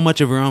has so much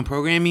of her own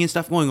programming and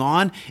stuff going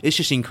on. It's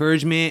just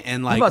encouragement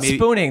and like What about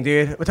spooning,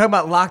 dude? We're talking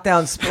about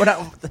lockdown.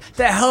 What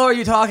the hell are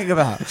you talking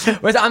about?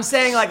 I'm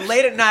saying like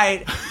late at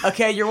night.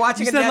 Okay, you're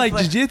watching. You a said, like,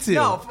 Netflix- jiu-jitsu.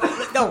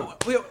 No.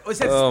 We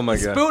said Oh, my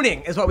God.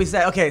 spooning is what we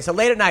said. Okay, so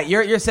late at night,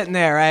 you're sitting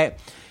there, right?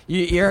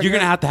 You're You're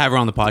gonna have to have her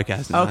on the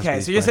podcast. and ask Okay,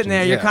 these so you're sitting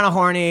there, questions. you're Yeah. kind of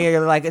horny, you're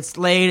like, it's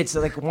late, it's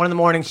like 1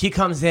 a.m. She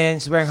comes in,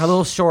 she's wearing her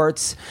little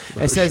shorts.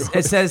 It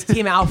says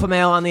Team Alpha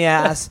Male on the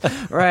ass,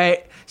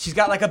 right? She's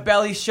got like a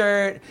belly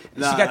shirt.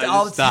 She's got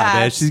all the stop, man.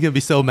 tats. She's gonna be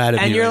so mad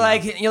at And me. you're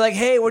right like,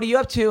 hey, what are you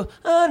up to?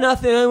 Oh,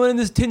 nothing. I went on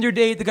this Tinder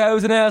date. The guy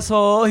was an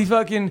asshole. He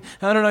fucking,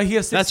 I don't know. He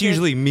has 6 That's kids.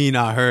 usually me,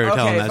 not her,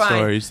 telling that fine.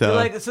 story. You're So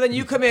like, so then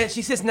you come in,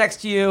 she sits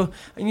next to you,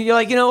 and you're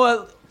like, you know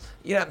what?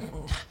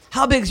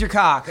 How big's your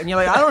cock? And you're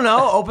like, I don't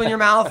know. Open your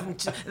mouth.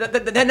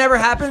 That never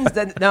happens.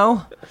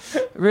 No,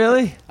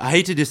 really? I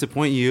hate to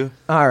disappoint you.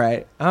 All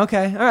right.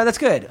 Okay. All right. That's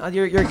good.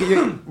 You're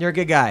a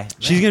good guy.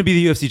 She's gonna be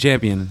the UFC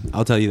champion.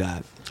 I'll tell you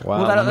that.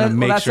 wow.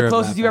 That's sure the of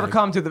closest that you ever fact.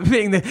 come to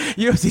being the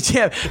UFC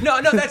champ. No.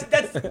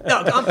 That's no.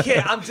 I'm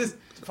kidding. I'm just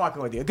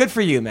fucking with you. Good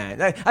for you, man.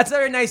 That's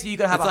very nice. You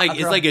could have.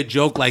 It's like a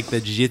joke. Like the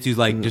jiu-jitsu's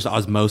like just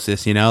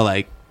osmosis.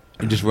 Like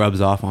it just rubs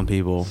off on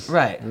people.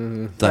 right.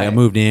 It's like I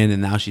moved in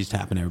and now she's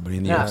tapping everybody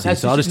in the Yeah, UFC. that's-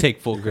 So I'll just take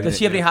full credit. Does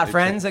she have any hot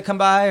friends that come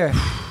by, or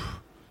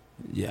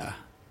Yeah.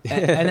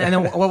 and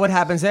then what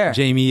happens there?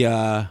 Jamie.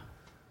 I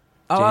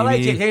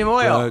like Jamie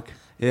Moyle. Brooke.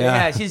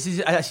 Yeah. She's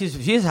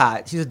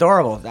hot. She's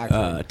adorable.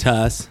 Actually.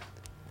 Tuss.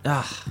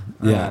 Ah,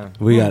 Yeah.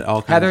 We got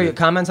all kinds Heather, of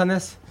comments on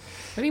this?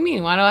 What do you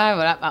mean? Why do I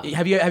have it?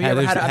 Have you ever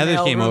Heather's- had a Heather's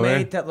male came over.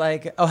 roommate that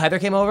like? Oh, Heather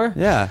came over.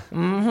 Yeah.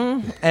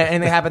 And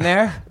anything happened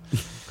there?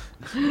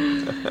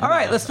 All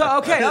right, let's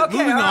talk. Okay.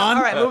 Moving on.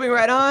 All right, moving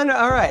right on.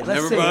 All right, let's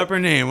Never see. brought up her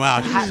name.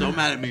 Wow. She's so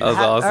mad at me. That was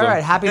awesome. All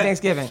right, happy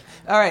Thanksgiving.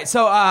 All right,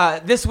 so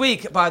this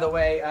week, by the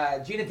way,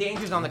 Gina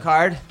Danger's on the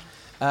card.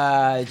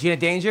 Gina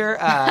Danger.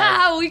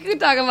 We could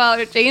talk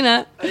about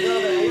Gina.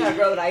 A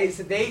girl that I used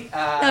to date.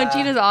 No,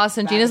 Gina's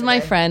awesome. back Gina's in my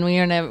the day.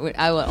 friend.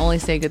 I will only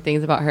say good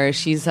things about her.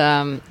 She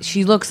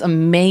looks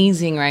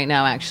amazing right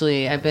now.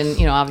 Actually, I've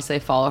been, obviously I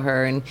follow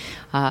her, and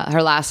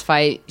her last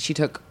fight she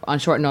took on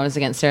short notice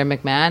against Sarah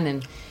McMahon,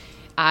 and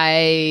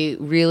I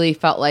really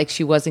felt like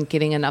she wasn't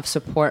getting enough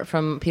support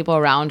from people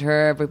around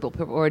her. People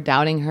were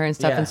doubting her and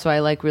stuff, Yeah. and so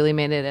I really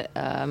made it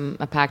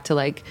a pact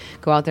to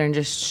go out there and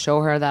just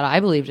show her that I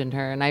believed in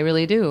her, and I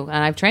really do,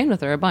 and I've trained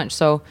with her a bunch.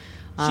 So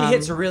She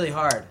hits really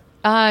hard.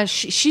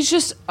 she's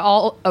just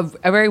a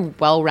very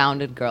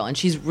well-rounded girl, and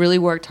she's really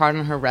worked hard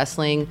on her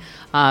wrestling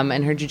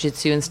and her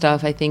jiu-jitsu and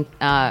stuff. I think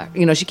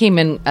she came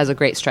in as a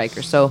great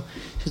striker, so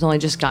she's only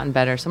just gotten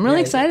better. So I'm really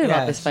excited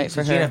about this fight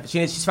for her.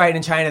 She's fighting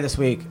in China this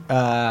week.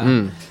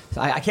 So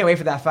I can't wait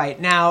for that fight.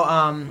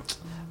 Now,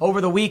 over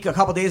the week, a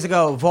couple days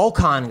ago,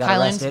 Volkan got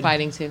Kylan's arrested.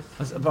 fighting too.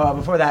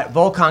 Before that,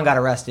 Volkan got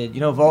arrested.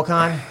 You know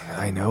Volkan?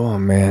 I know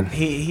him, man.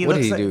 He what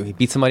looks did he like- do? He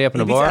beat somebody up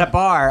in a He beats bar? at a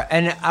bar,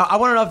 and I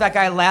want to know if that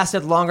guy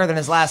lasted longer than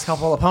his last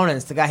couple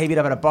opponents. The guy he beat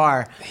up at a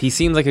bar. He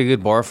seems like a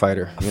good bar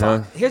fighter, you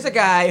know? Here's a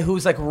guy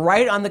who's like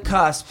right on the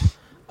cusp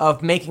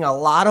of making a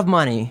lot of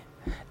money,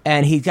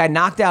 and he got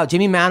knocked out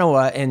Jimmy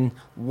Manoa in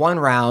one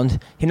round.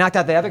 He knocked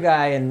out the other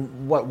guy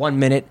in 1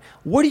 minute.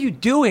 What are you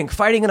doing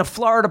fighting in a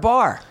Florida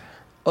bar?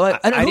 And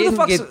I who the didn't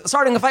fuck's get-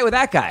 starting a fight with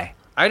that guy?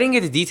 I didn't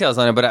get the details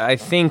on it, but I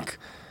think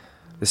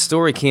the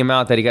story came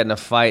out that he got in a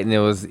fight, and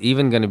there was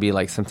even going to be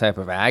like some type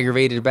of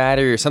aggravated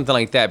battery or something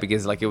like that,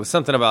 because like it was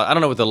something about, I don't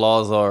know what the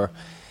laws are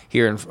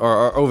here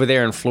or over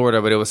there in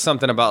Florida, but it was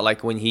something about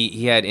like when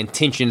he had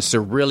intentions to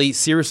really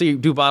seriously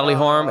do bodily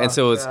harm, and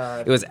so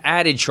it was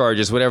added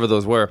charges, whatever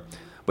those were.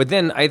 But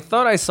then I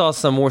thought I saw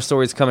some more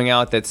stories coming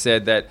out that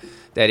said that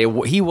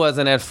he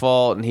wasn't at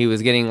fault, and he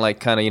was getting like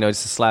kind of,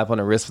 just a slap on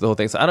the wrist for the whole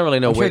thing. So I don't really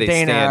know I'm where sure they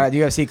Dana, stand. the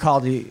UFC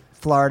called the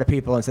Florida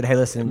people and said, "Hey,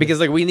 listen." Because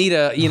like we need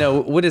a,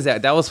 what is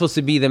that? That was supposed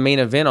to be the main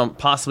event on,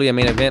 possibly a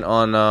main event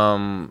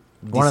on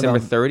December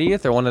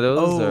 30th or one of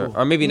those,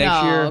 or maybe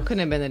next year. No, it couldn't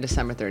have been the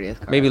December 30th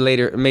card. Maybe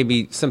later,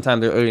 maybe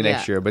sometime early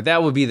next Yeah. year. But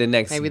that would be the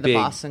next Maybe the big.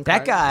 Boston that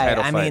card. guy,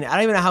 title I fight. mean, I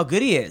don't even know how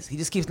good he is. He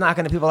just keeps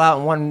knocking the people out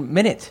in 1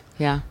 minute.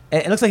 Yeah.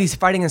 And it looks like he's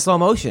fighting in slow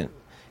motion.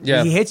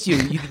 Yeah. He hits you,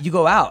 you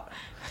go out.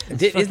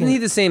 Isn't he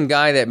the same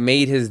guy that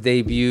made his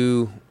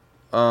debut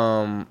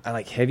at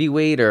like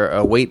heavyweight or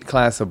a weight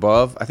class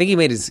above? I think he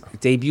made his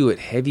debut at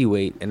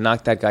heavyweight and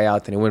knocked that guy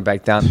out. Then he went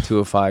back down to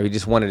 205. He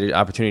just wanted an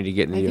opportunity to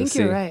get in the I UFC. think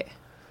you're right.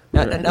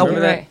 Remember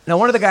that? Now,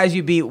 one of the guys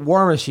you beat,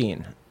 War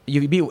Machine.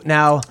 You beat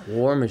now.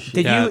 War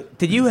Machine.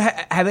 Did you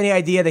have any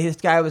idea that this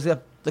guy was going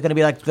to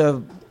be like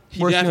the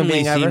He worst human definitely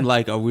being ever? seemed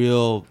like a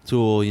real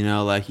tool,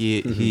 like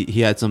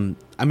he had some.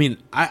 I mean,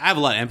 I have a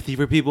lot of empathy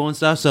for people and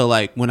stuff. So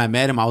like when I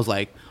met him, I was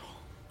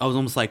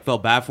almost like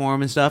felt bad for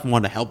him and stuff and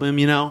wanted to help him.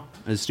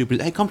 It's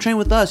stupid. Hey, come train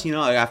with us.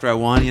 Like after I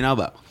won.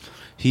 But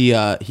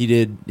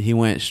he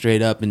went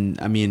straight up, and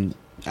I mean,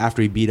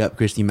 after he beat up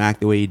Christy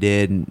Mack the way he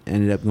did and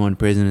ended up going to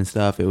prison and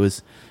stuff,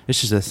 it's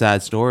just a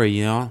sad story.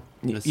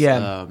 It's,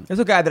 There's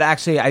a guy that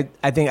actually I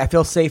think I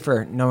feel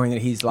safer knowing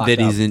that he's locked that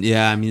up. he's in.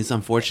 Yeah, I mean, it's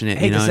unfortunate.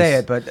 I hate to say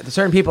it, but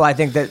certain people, I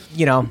think that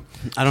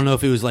I don't know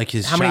if it was like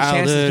his How many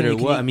chances childhood can or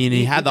you what. keep? I mean,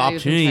 he had the thought he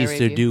was gonna opportunities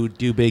to tyrate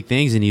do big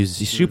things, and he's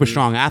a super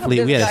strong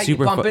athlete. We had a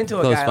super bump into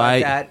a close guy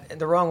fight. like that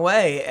the wrong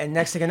way, and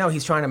next thing I know,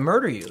 he's trying to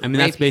murder you. I mean,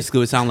 that's Rape.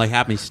 basically what it sounded like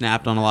happened. He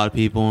snapped on a lot of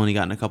people, and he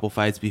got in a couple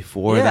fights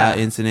before Yeah. that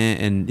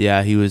incident. And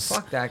yeah, he was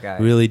Fuck that guy.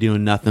 really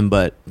doing nothing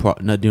but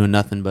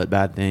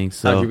bad things.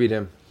 So How'd you beat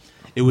him?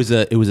 it was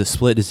a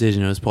split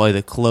decision. It was probably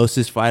the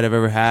closest fight I've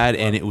ever had,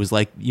 and it was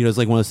like it's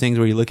like one of those things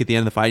where you look at the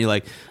end of the fight, and you're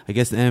like, I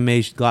guess the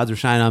MMA gods were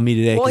shining on me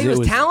today. Well, 'cause he it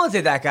was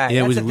talented, that guy. Yeah, it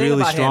That's was the thing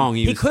really about him. strong.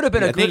 He could have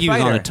been a I good think he was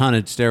fighter. on a ton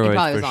of steroids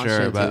probably for was on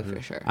sure, shit, but too,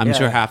 for sure. I'm Yeah.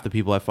 sure half the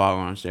people I fought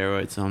were on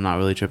steroids, so I'm not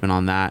really tripping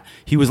on that.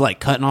 He was like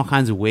cutting all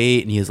kinds of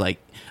weight, and he was like,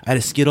 I had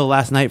a Skittle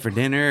last night for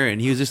dinner, and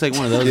he was just like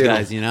one of those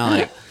guys,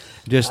 like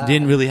just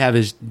didn't really have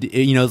his,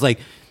 it's like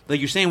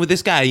you're saying with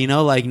this guy,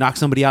 like knock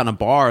somebody out in a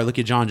bar, look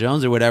at John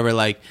Jones or whatever,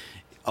 like.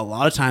 A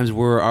lot of times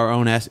we're our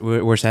own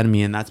worst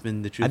enemy, and that's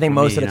been the truth. I think for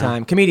most me, of the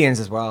time,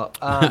 comedians as well.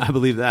 I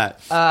believe that.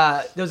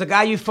 There was a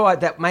guy you fought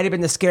that might have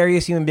been the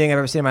scariest human being I've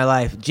ever seen in my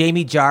life,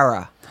 Jamie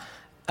Jara.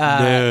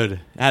 Dude,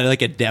 had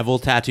like a devil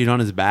tattooed on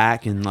his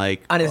back and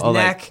like On his all,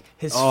 like, neck,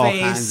 his all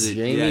face. kinds of,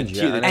 Jamie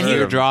Jara. And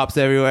he- drops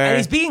everywhere. And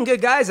he's beating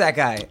good guys, that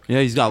guy.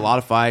 Yeah, he's got a lot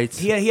of fights.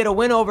 He had a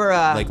win over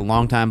like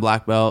long time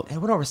black belt. he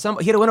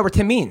had a win over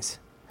Tim Means.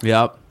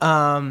 Yep.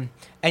 And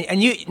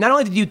you not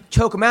only did you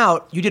choke him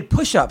out, you did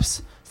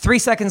push-ups 3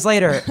 seconds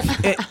later.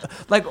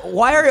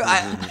 Why are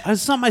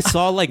It's something I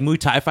saw like Muay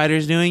Thai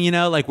fighters doing,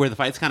 like where the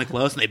fight's kind of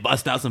close and they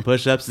bust out some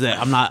push-ups. That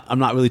I'm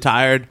not really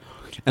tired,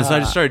 and so I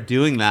just started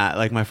doing that.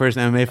 Like my first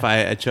MMA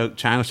fight, I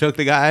choked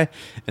the guy,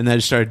 and then I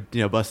just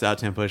started bust out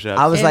 10 push-ups.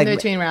 I was In like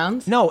between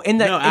rounds? No, in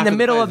the after the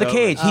middle of the fight's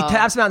cage. over. He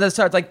taps him out and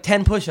starts like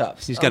 10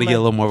 push-ups. He's got to get a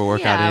little more of a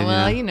workout Yeah,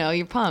 in. well,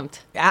 you're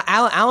pumped.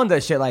 Alan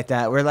does shit like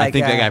that. Where like I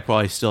think that guy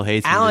probably still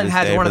hates me to Alan this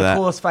has day one of for the that.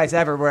 coolest fights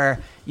ever where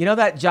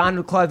that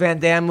Jean-Claude Van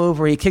Damme move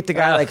where he kicked the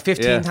guy like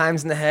 15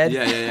 times in the head?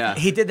 Yeah.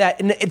 He did that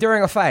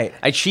during a fight.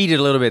 I cheated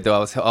a little bit though. I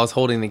was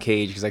holding the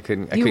cage because I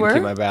couldn't were?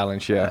 keep my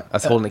balance. Yeah, I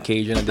was holding the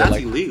cage and I did That's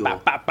like illegal.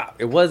 bop, bop, bop.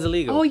 It was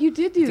illegal. Oh, you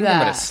did do I think I'm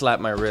gonna that. slap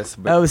my wrist,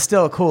 That but was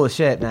still cool as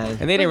shit, man.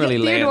 and they didn't really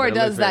land. Theodore but it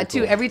does looked very that too.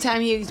 cool. Every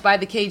time he's by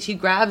the cage, he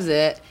grabs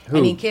it Who?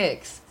 and he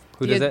kicks.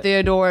 Who does that?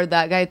 Theodore,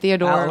 that guy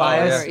Theodore.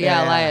 Elias?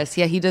 Yeah. Elias.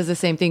 Yeah, he does the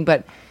same thing,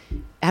 but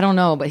I don't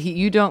know. But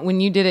you don't. When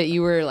you did it,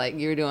 you were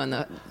doing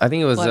the. I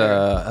think it was Flutter.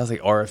 I was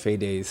like RFA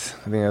days.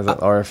 I think I was at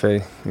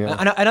RFA.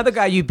 Yeah. Another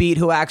guy you beat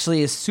who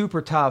actually is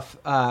super tough,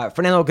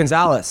 Fernando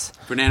Gonzalez.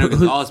 Fernando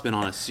Gonzalez has been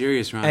on a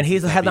serious run. And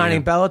he's since I beat headlining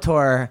him.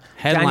 Bellator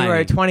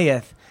January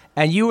 20th.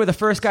 And you were the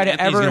first guy to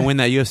Anthony's ever gonna win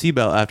that UFC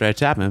belt after I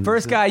tap him.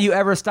 guy you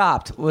ever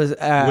stopped was with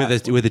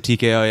a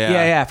TKO. Yeah.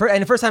 yeah.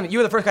 And the first time you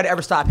were the first guy to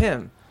ever stop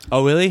him.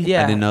 Oh, really?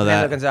 Yeah, I didn't know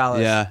Fernando that.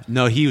 Gonzalez. Yeah.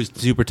 No, he was a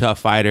super tough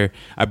fighter.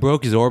 I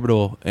broke his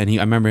orbital, and I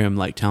remember him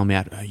like telling me,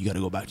 oh, you got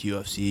to go back to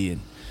UFC.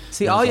 And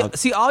See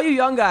all you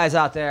young guys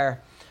out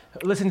there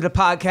listening to the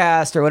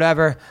podcast or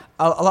whatever.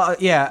 A lot,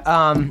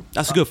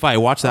 that's a good fight.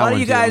 Watch that a lot one. of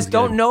you too. That guys was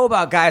don't good. know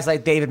about guys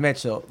like David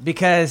Mitchell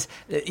because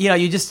you're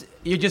just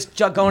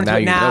going into Now it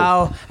you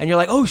now, know. and you're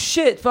like, oh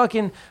shit,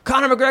 fucking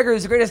Conor McGregor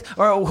is the greatest,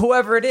 or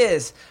whoever it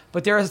is.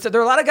 But there are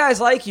a lot of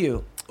guys like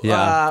you.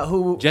 Yeah.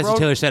 Who Jesse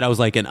Taylor said I was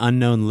like an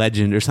unknown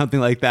legend or something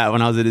like that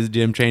when I was at his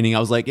gym training. I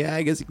was like, yeah,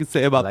 I guess you could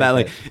say about that.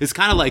 Like, it's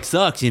kind of like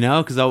sucks,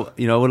 because I would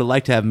have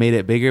liked to have made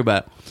it bigger,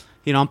 but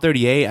I'm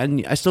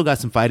 38. I still got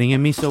some fighting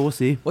in me, so we'll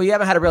see. Well, you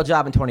haven't had a real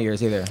job in 20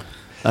 years either.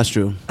 That's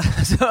true.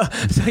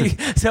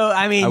 so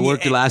I mean, I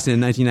worked the last in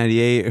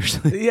 1998 or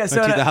something. Yeah,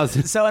 so or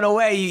 2000. so in a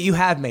way, you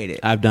have made it.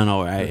 I've done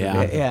all right.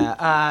 Yeah.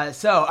 Yeah.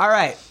 So all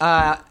right,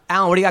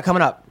 Alan, what do you got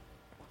coming up?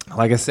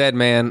 Like I said,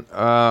 man,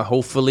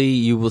 hopefully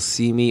you will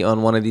see me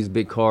on one of these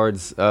big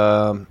cards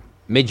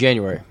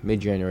mid-January.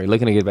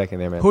 Looking to get back in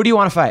there, man. Who do you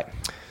want to fight?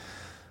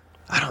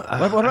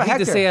 I What about hate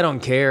Hector? to say I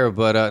don't care,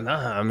 but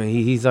I mean,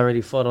 he's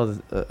already fought all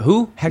the...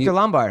 who? Hector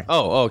Lombard.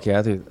 Oh, okay.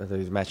 I thought he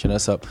was matching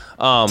us up.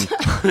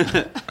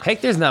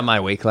 Hector's not my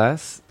weight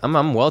class. I'm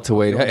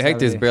welterweight. You're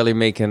Hector's 70. barely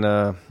making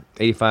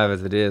 85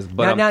 as it is.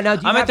 But Now, do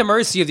you I'm have- at the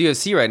mercy of the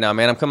UFC right now,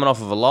 man. I'm coming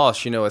off of a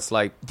loss. It's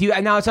like... Do you?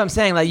 Now that's what I'm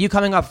saying. Like you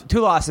coming off 2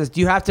 losses.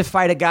 Do you have to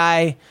fight a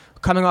guy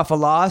coming off a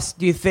loss?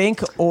 Do you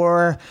think,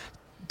 or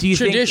do you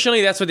think?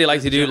 Traditionally, that's what they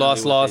like to do.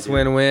 Loss,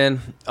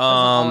 win.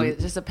 It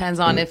just depends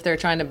on if they're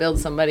trying to build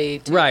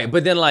somebody. Right,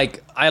 but then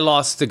like I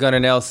lost to Gunnar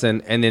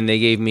Nelson, and then they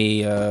gave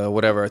me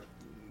whatever.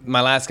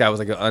 My last guy was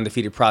like an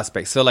undefeated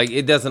prospect, so like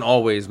it doesn't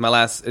always.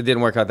 It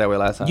didn't work out that way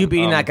last time. You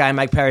beating that guy,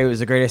 Mike Perry, was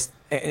the greatest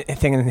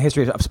thing in the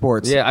history of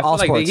sports. Yeah, I feel all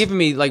like sports. they giving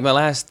me like my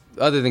last,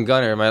 other than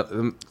Gunnar,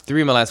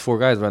 3 of my last 4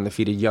 guys were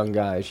undefeated young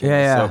guys.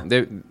 Yeah.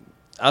 So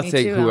I'll Me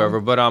take too, whoever,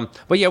 but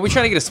yeah, we're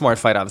trying to get a smart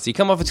fight. Obviously, you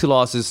come off of 2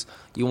 losses,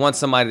 you want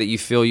somebody that you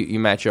feel you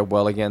match up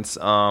well against.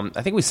 I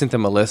think we sent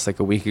them a list like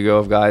a week ago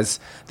of guys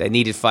that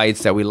needed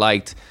fights that we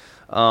liked,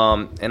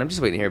 and I'm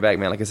just waiting to hear back,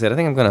 man. Like I said, I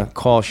think I'm gonna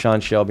call Sean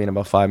Shelby in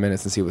about 5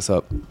 minutes and see what's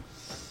up.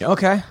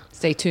 Okay.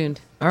 Stay tuned.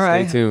 All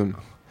right. Stay tuned.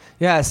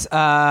 Yes.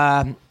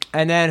 And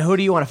then who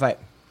do you want to fight?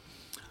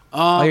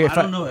 I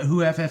don't know who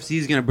FFC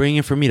is going to bring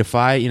in for me to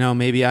fight.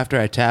 Maybe after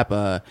I tap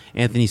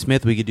Anthony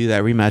Smith, we could do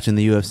that rematch in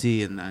the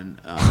UFC, and then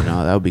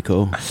that would be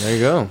cool. There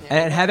you go.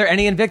 And Heather,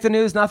 any Invicta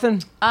news?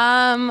 Nothing.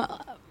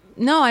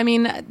 No, I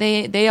mean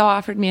they all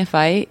offered me a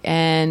fight,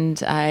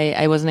 and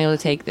I wasn't able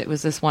to take. It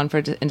was this one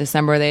in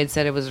December. They had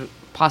said it was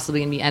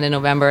possibly going to be end of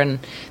November, and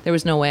there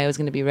was no way I was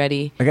going to be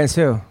ready. Against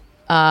who?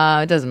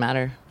 It doesn't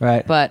matter,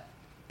 Right. But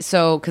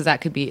because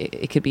that could be,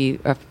 it could be.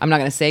 I'm not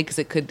going to say because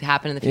it could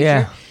happen in the future.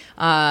 Yeah.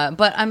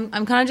 But I'm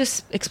kind of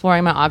just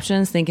exploring my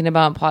options, thinking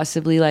about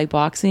possibly like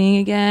boxing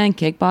again,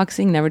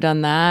 kickboxing. Never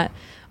done that.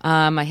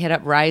 I hit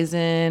up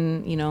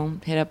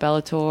Ryzen, hit up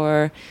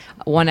Bellator,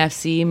 ONE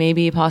FC,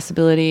 maybe a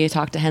possibility. I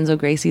talked to Henzo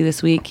Gracie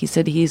this week. He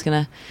said he's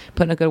going to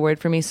put in a good word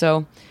for me.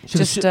 So Should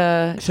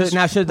the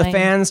playing.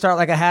 fans start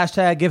like a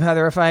hashtag, give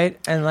Heather a fight,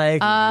 and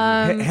like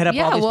hit up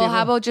all these people?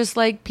 How about just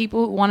like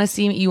people who want to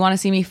see me, you want to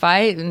see me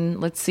fight, and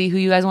let's see who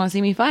you guys want to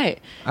see me fight.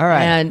 All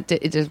right. And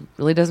it just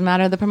really doesn't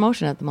matter the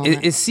promotion at the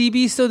moment. Is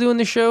CB still doing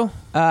the show?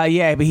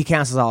 Yeah, but he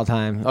cancels all the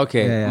time.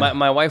 Okay. Yeah, yeah.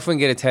 My wife went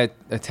get a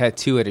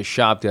tattoo at his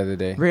shop the other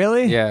day.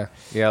 Really? Yeah,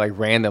 like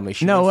randomly.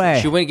 No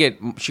way.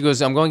 She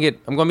goes, I'm going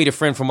to meet a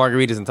friend for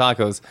margaritas and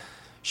tacos.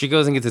 She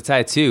goes and gets a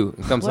tattoo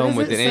and comes What home does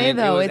with it it. say, And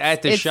though? it was It's-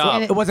 at the it's shop.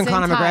 in It wasn't It's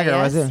Conor in Thai,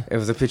 McGregor, was yes? it? It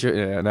was a picture.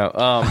 Yeah, no,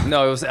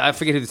 no. It was. I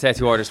forget who the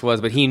tattoo artist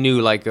was, but he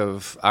knew like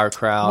of our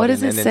crowd. What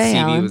does and it then say,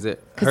 CB Alan? was it?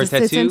 Her Because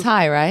tattoo. it's in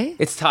Thai, right?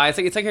 It's Thai.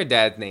 It's like her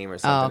dad's name or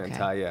something in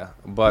okay. Thai. Yeah,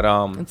 but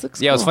It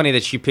looks yeah, it was cool. funny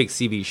that she picked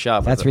CB's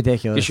shop. That's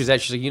ridiculous. She's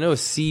like,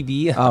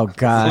 CB. Oh,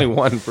 God. There's only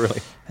one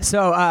really.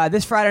 So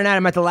this Friday night,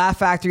 I'm at the Laugh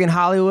Factory in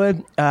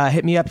Hollywood.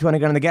 Hit me up if you want to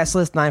get on the guest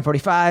list,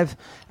 9:45.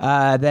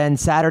 Then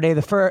Friday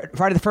the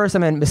 1st,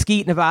 I'm in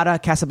Mesquite, Nevada,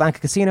 Casablanca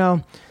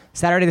Casino.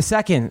 Saturday the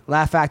 2nd,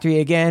 Laugh Factory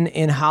again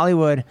in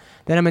Hollywood.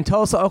 Then I'm in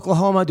Tulsa,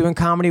 Oklahoma, doing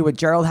comedy with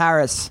Gerald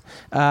Harris,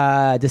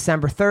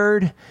 December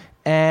 3rd.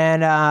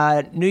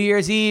 And New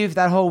Year's Eve,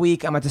 that whole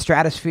week, I'm at the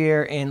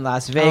Stratosphere in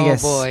Las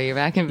Vegas. Oh boy, you're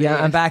back in Vegas.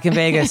 Yeah, I'm back in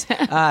Vegas.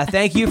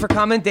 Thank you for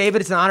coming,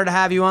 David. It's an honor to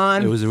have you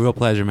on. It was a real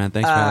pleasure, man.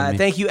 Thanks for having me.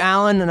 Thank you,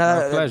 Alan.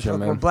 My pleasure,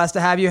 man. We're blessed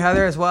to have you,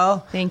 Heather, as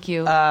well. Thank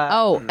you.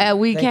 thank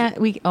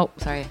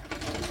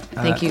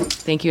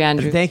Thank you,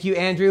 Andrew. Thank you,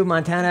 Andrew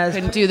Montanez.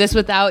 Couldn't do this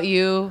without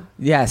you.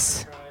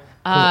 Yes.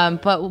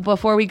 But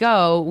before we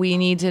go, we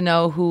need to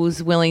know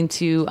who's willing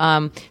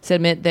to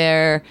submit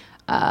their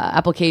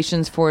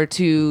applications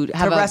to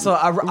have wrestle.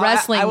 a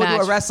wrestling I will match.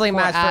 do a wrestling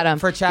match Adam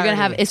for charity. You're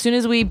gonna have, as soon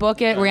as we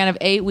book it, we're gonna have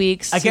 8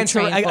 weeks against to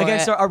train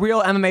against a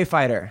real MMA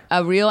fighter.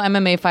 A real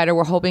MMA fighter.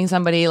 We're hoping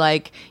somebody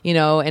like,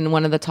 in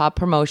one of the top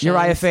promotions.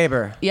 Uriah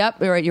Faber.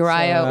 Yep,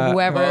 Uriah,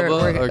 whoever. Bubba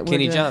we're or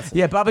Kenny doing. Johnson.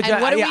 Yeah, Bubba Johnson.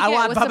 And what do we I get?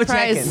 want What's Bubba the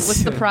prize? Jenkins.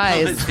 What's the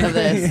prize of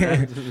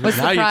this? What's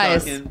Now the you're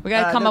prize? talking. We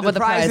gotta come up with the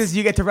a prize. prize is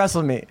you get to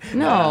wrestle me.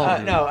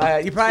 No.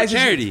 Your prize for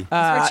charity. Is,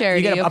 It's for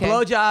charity, You get a okay.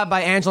 blowjob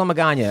by Angela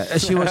Magana.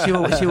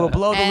 She will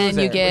blow the And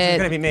loser. you get which is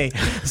gonna be me.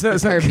 So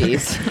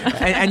herpes.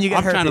 and you get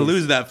I'm herpes. trying to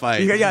lose that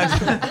fight.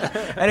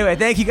 Anyway,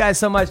 thank you guys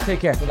so much. Take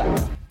care.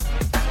 Bye-bye.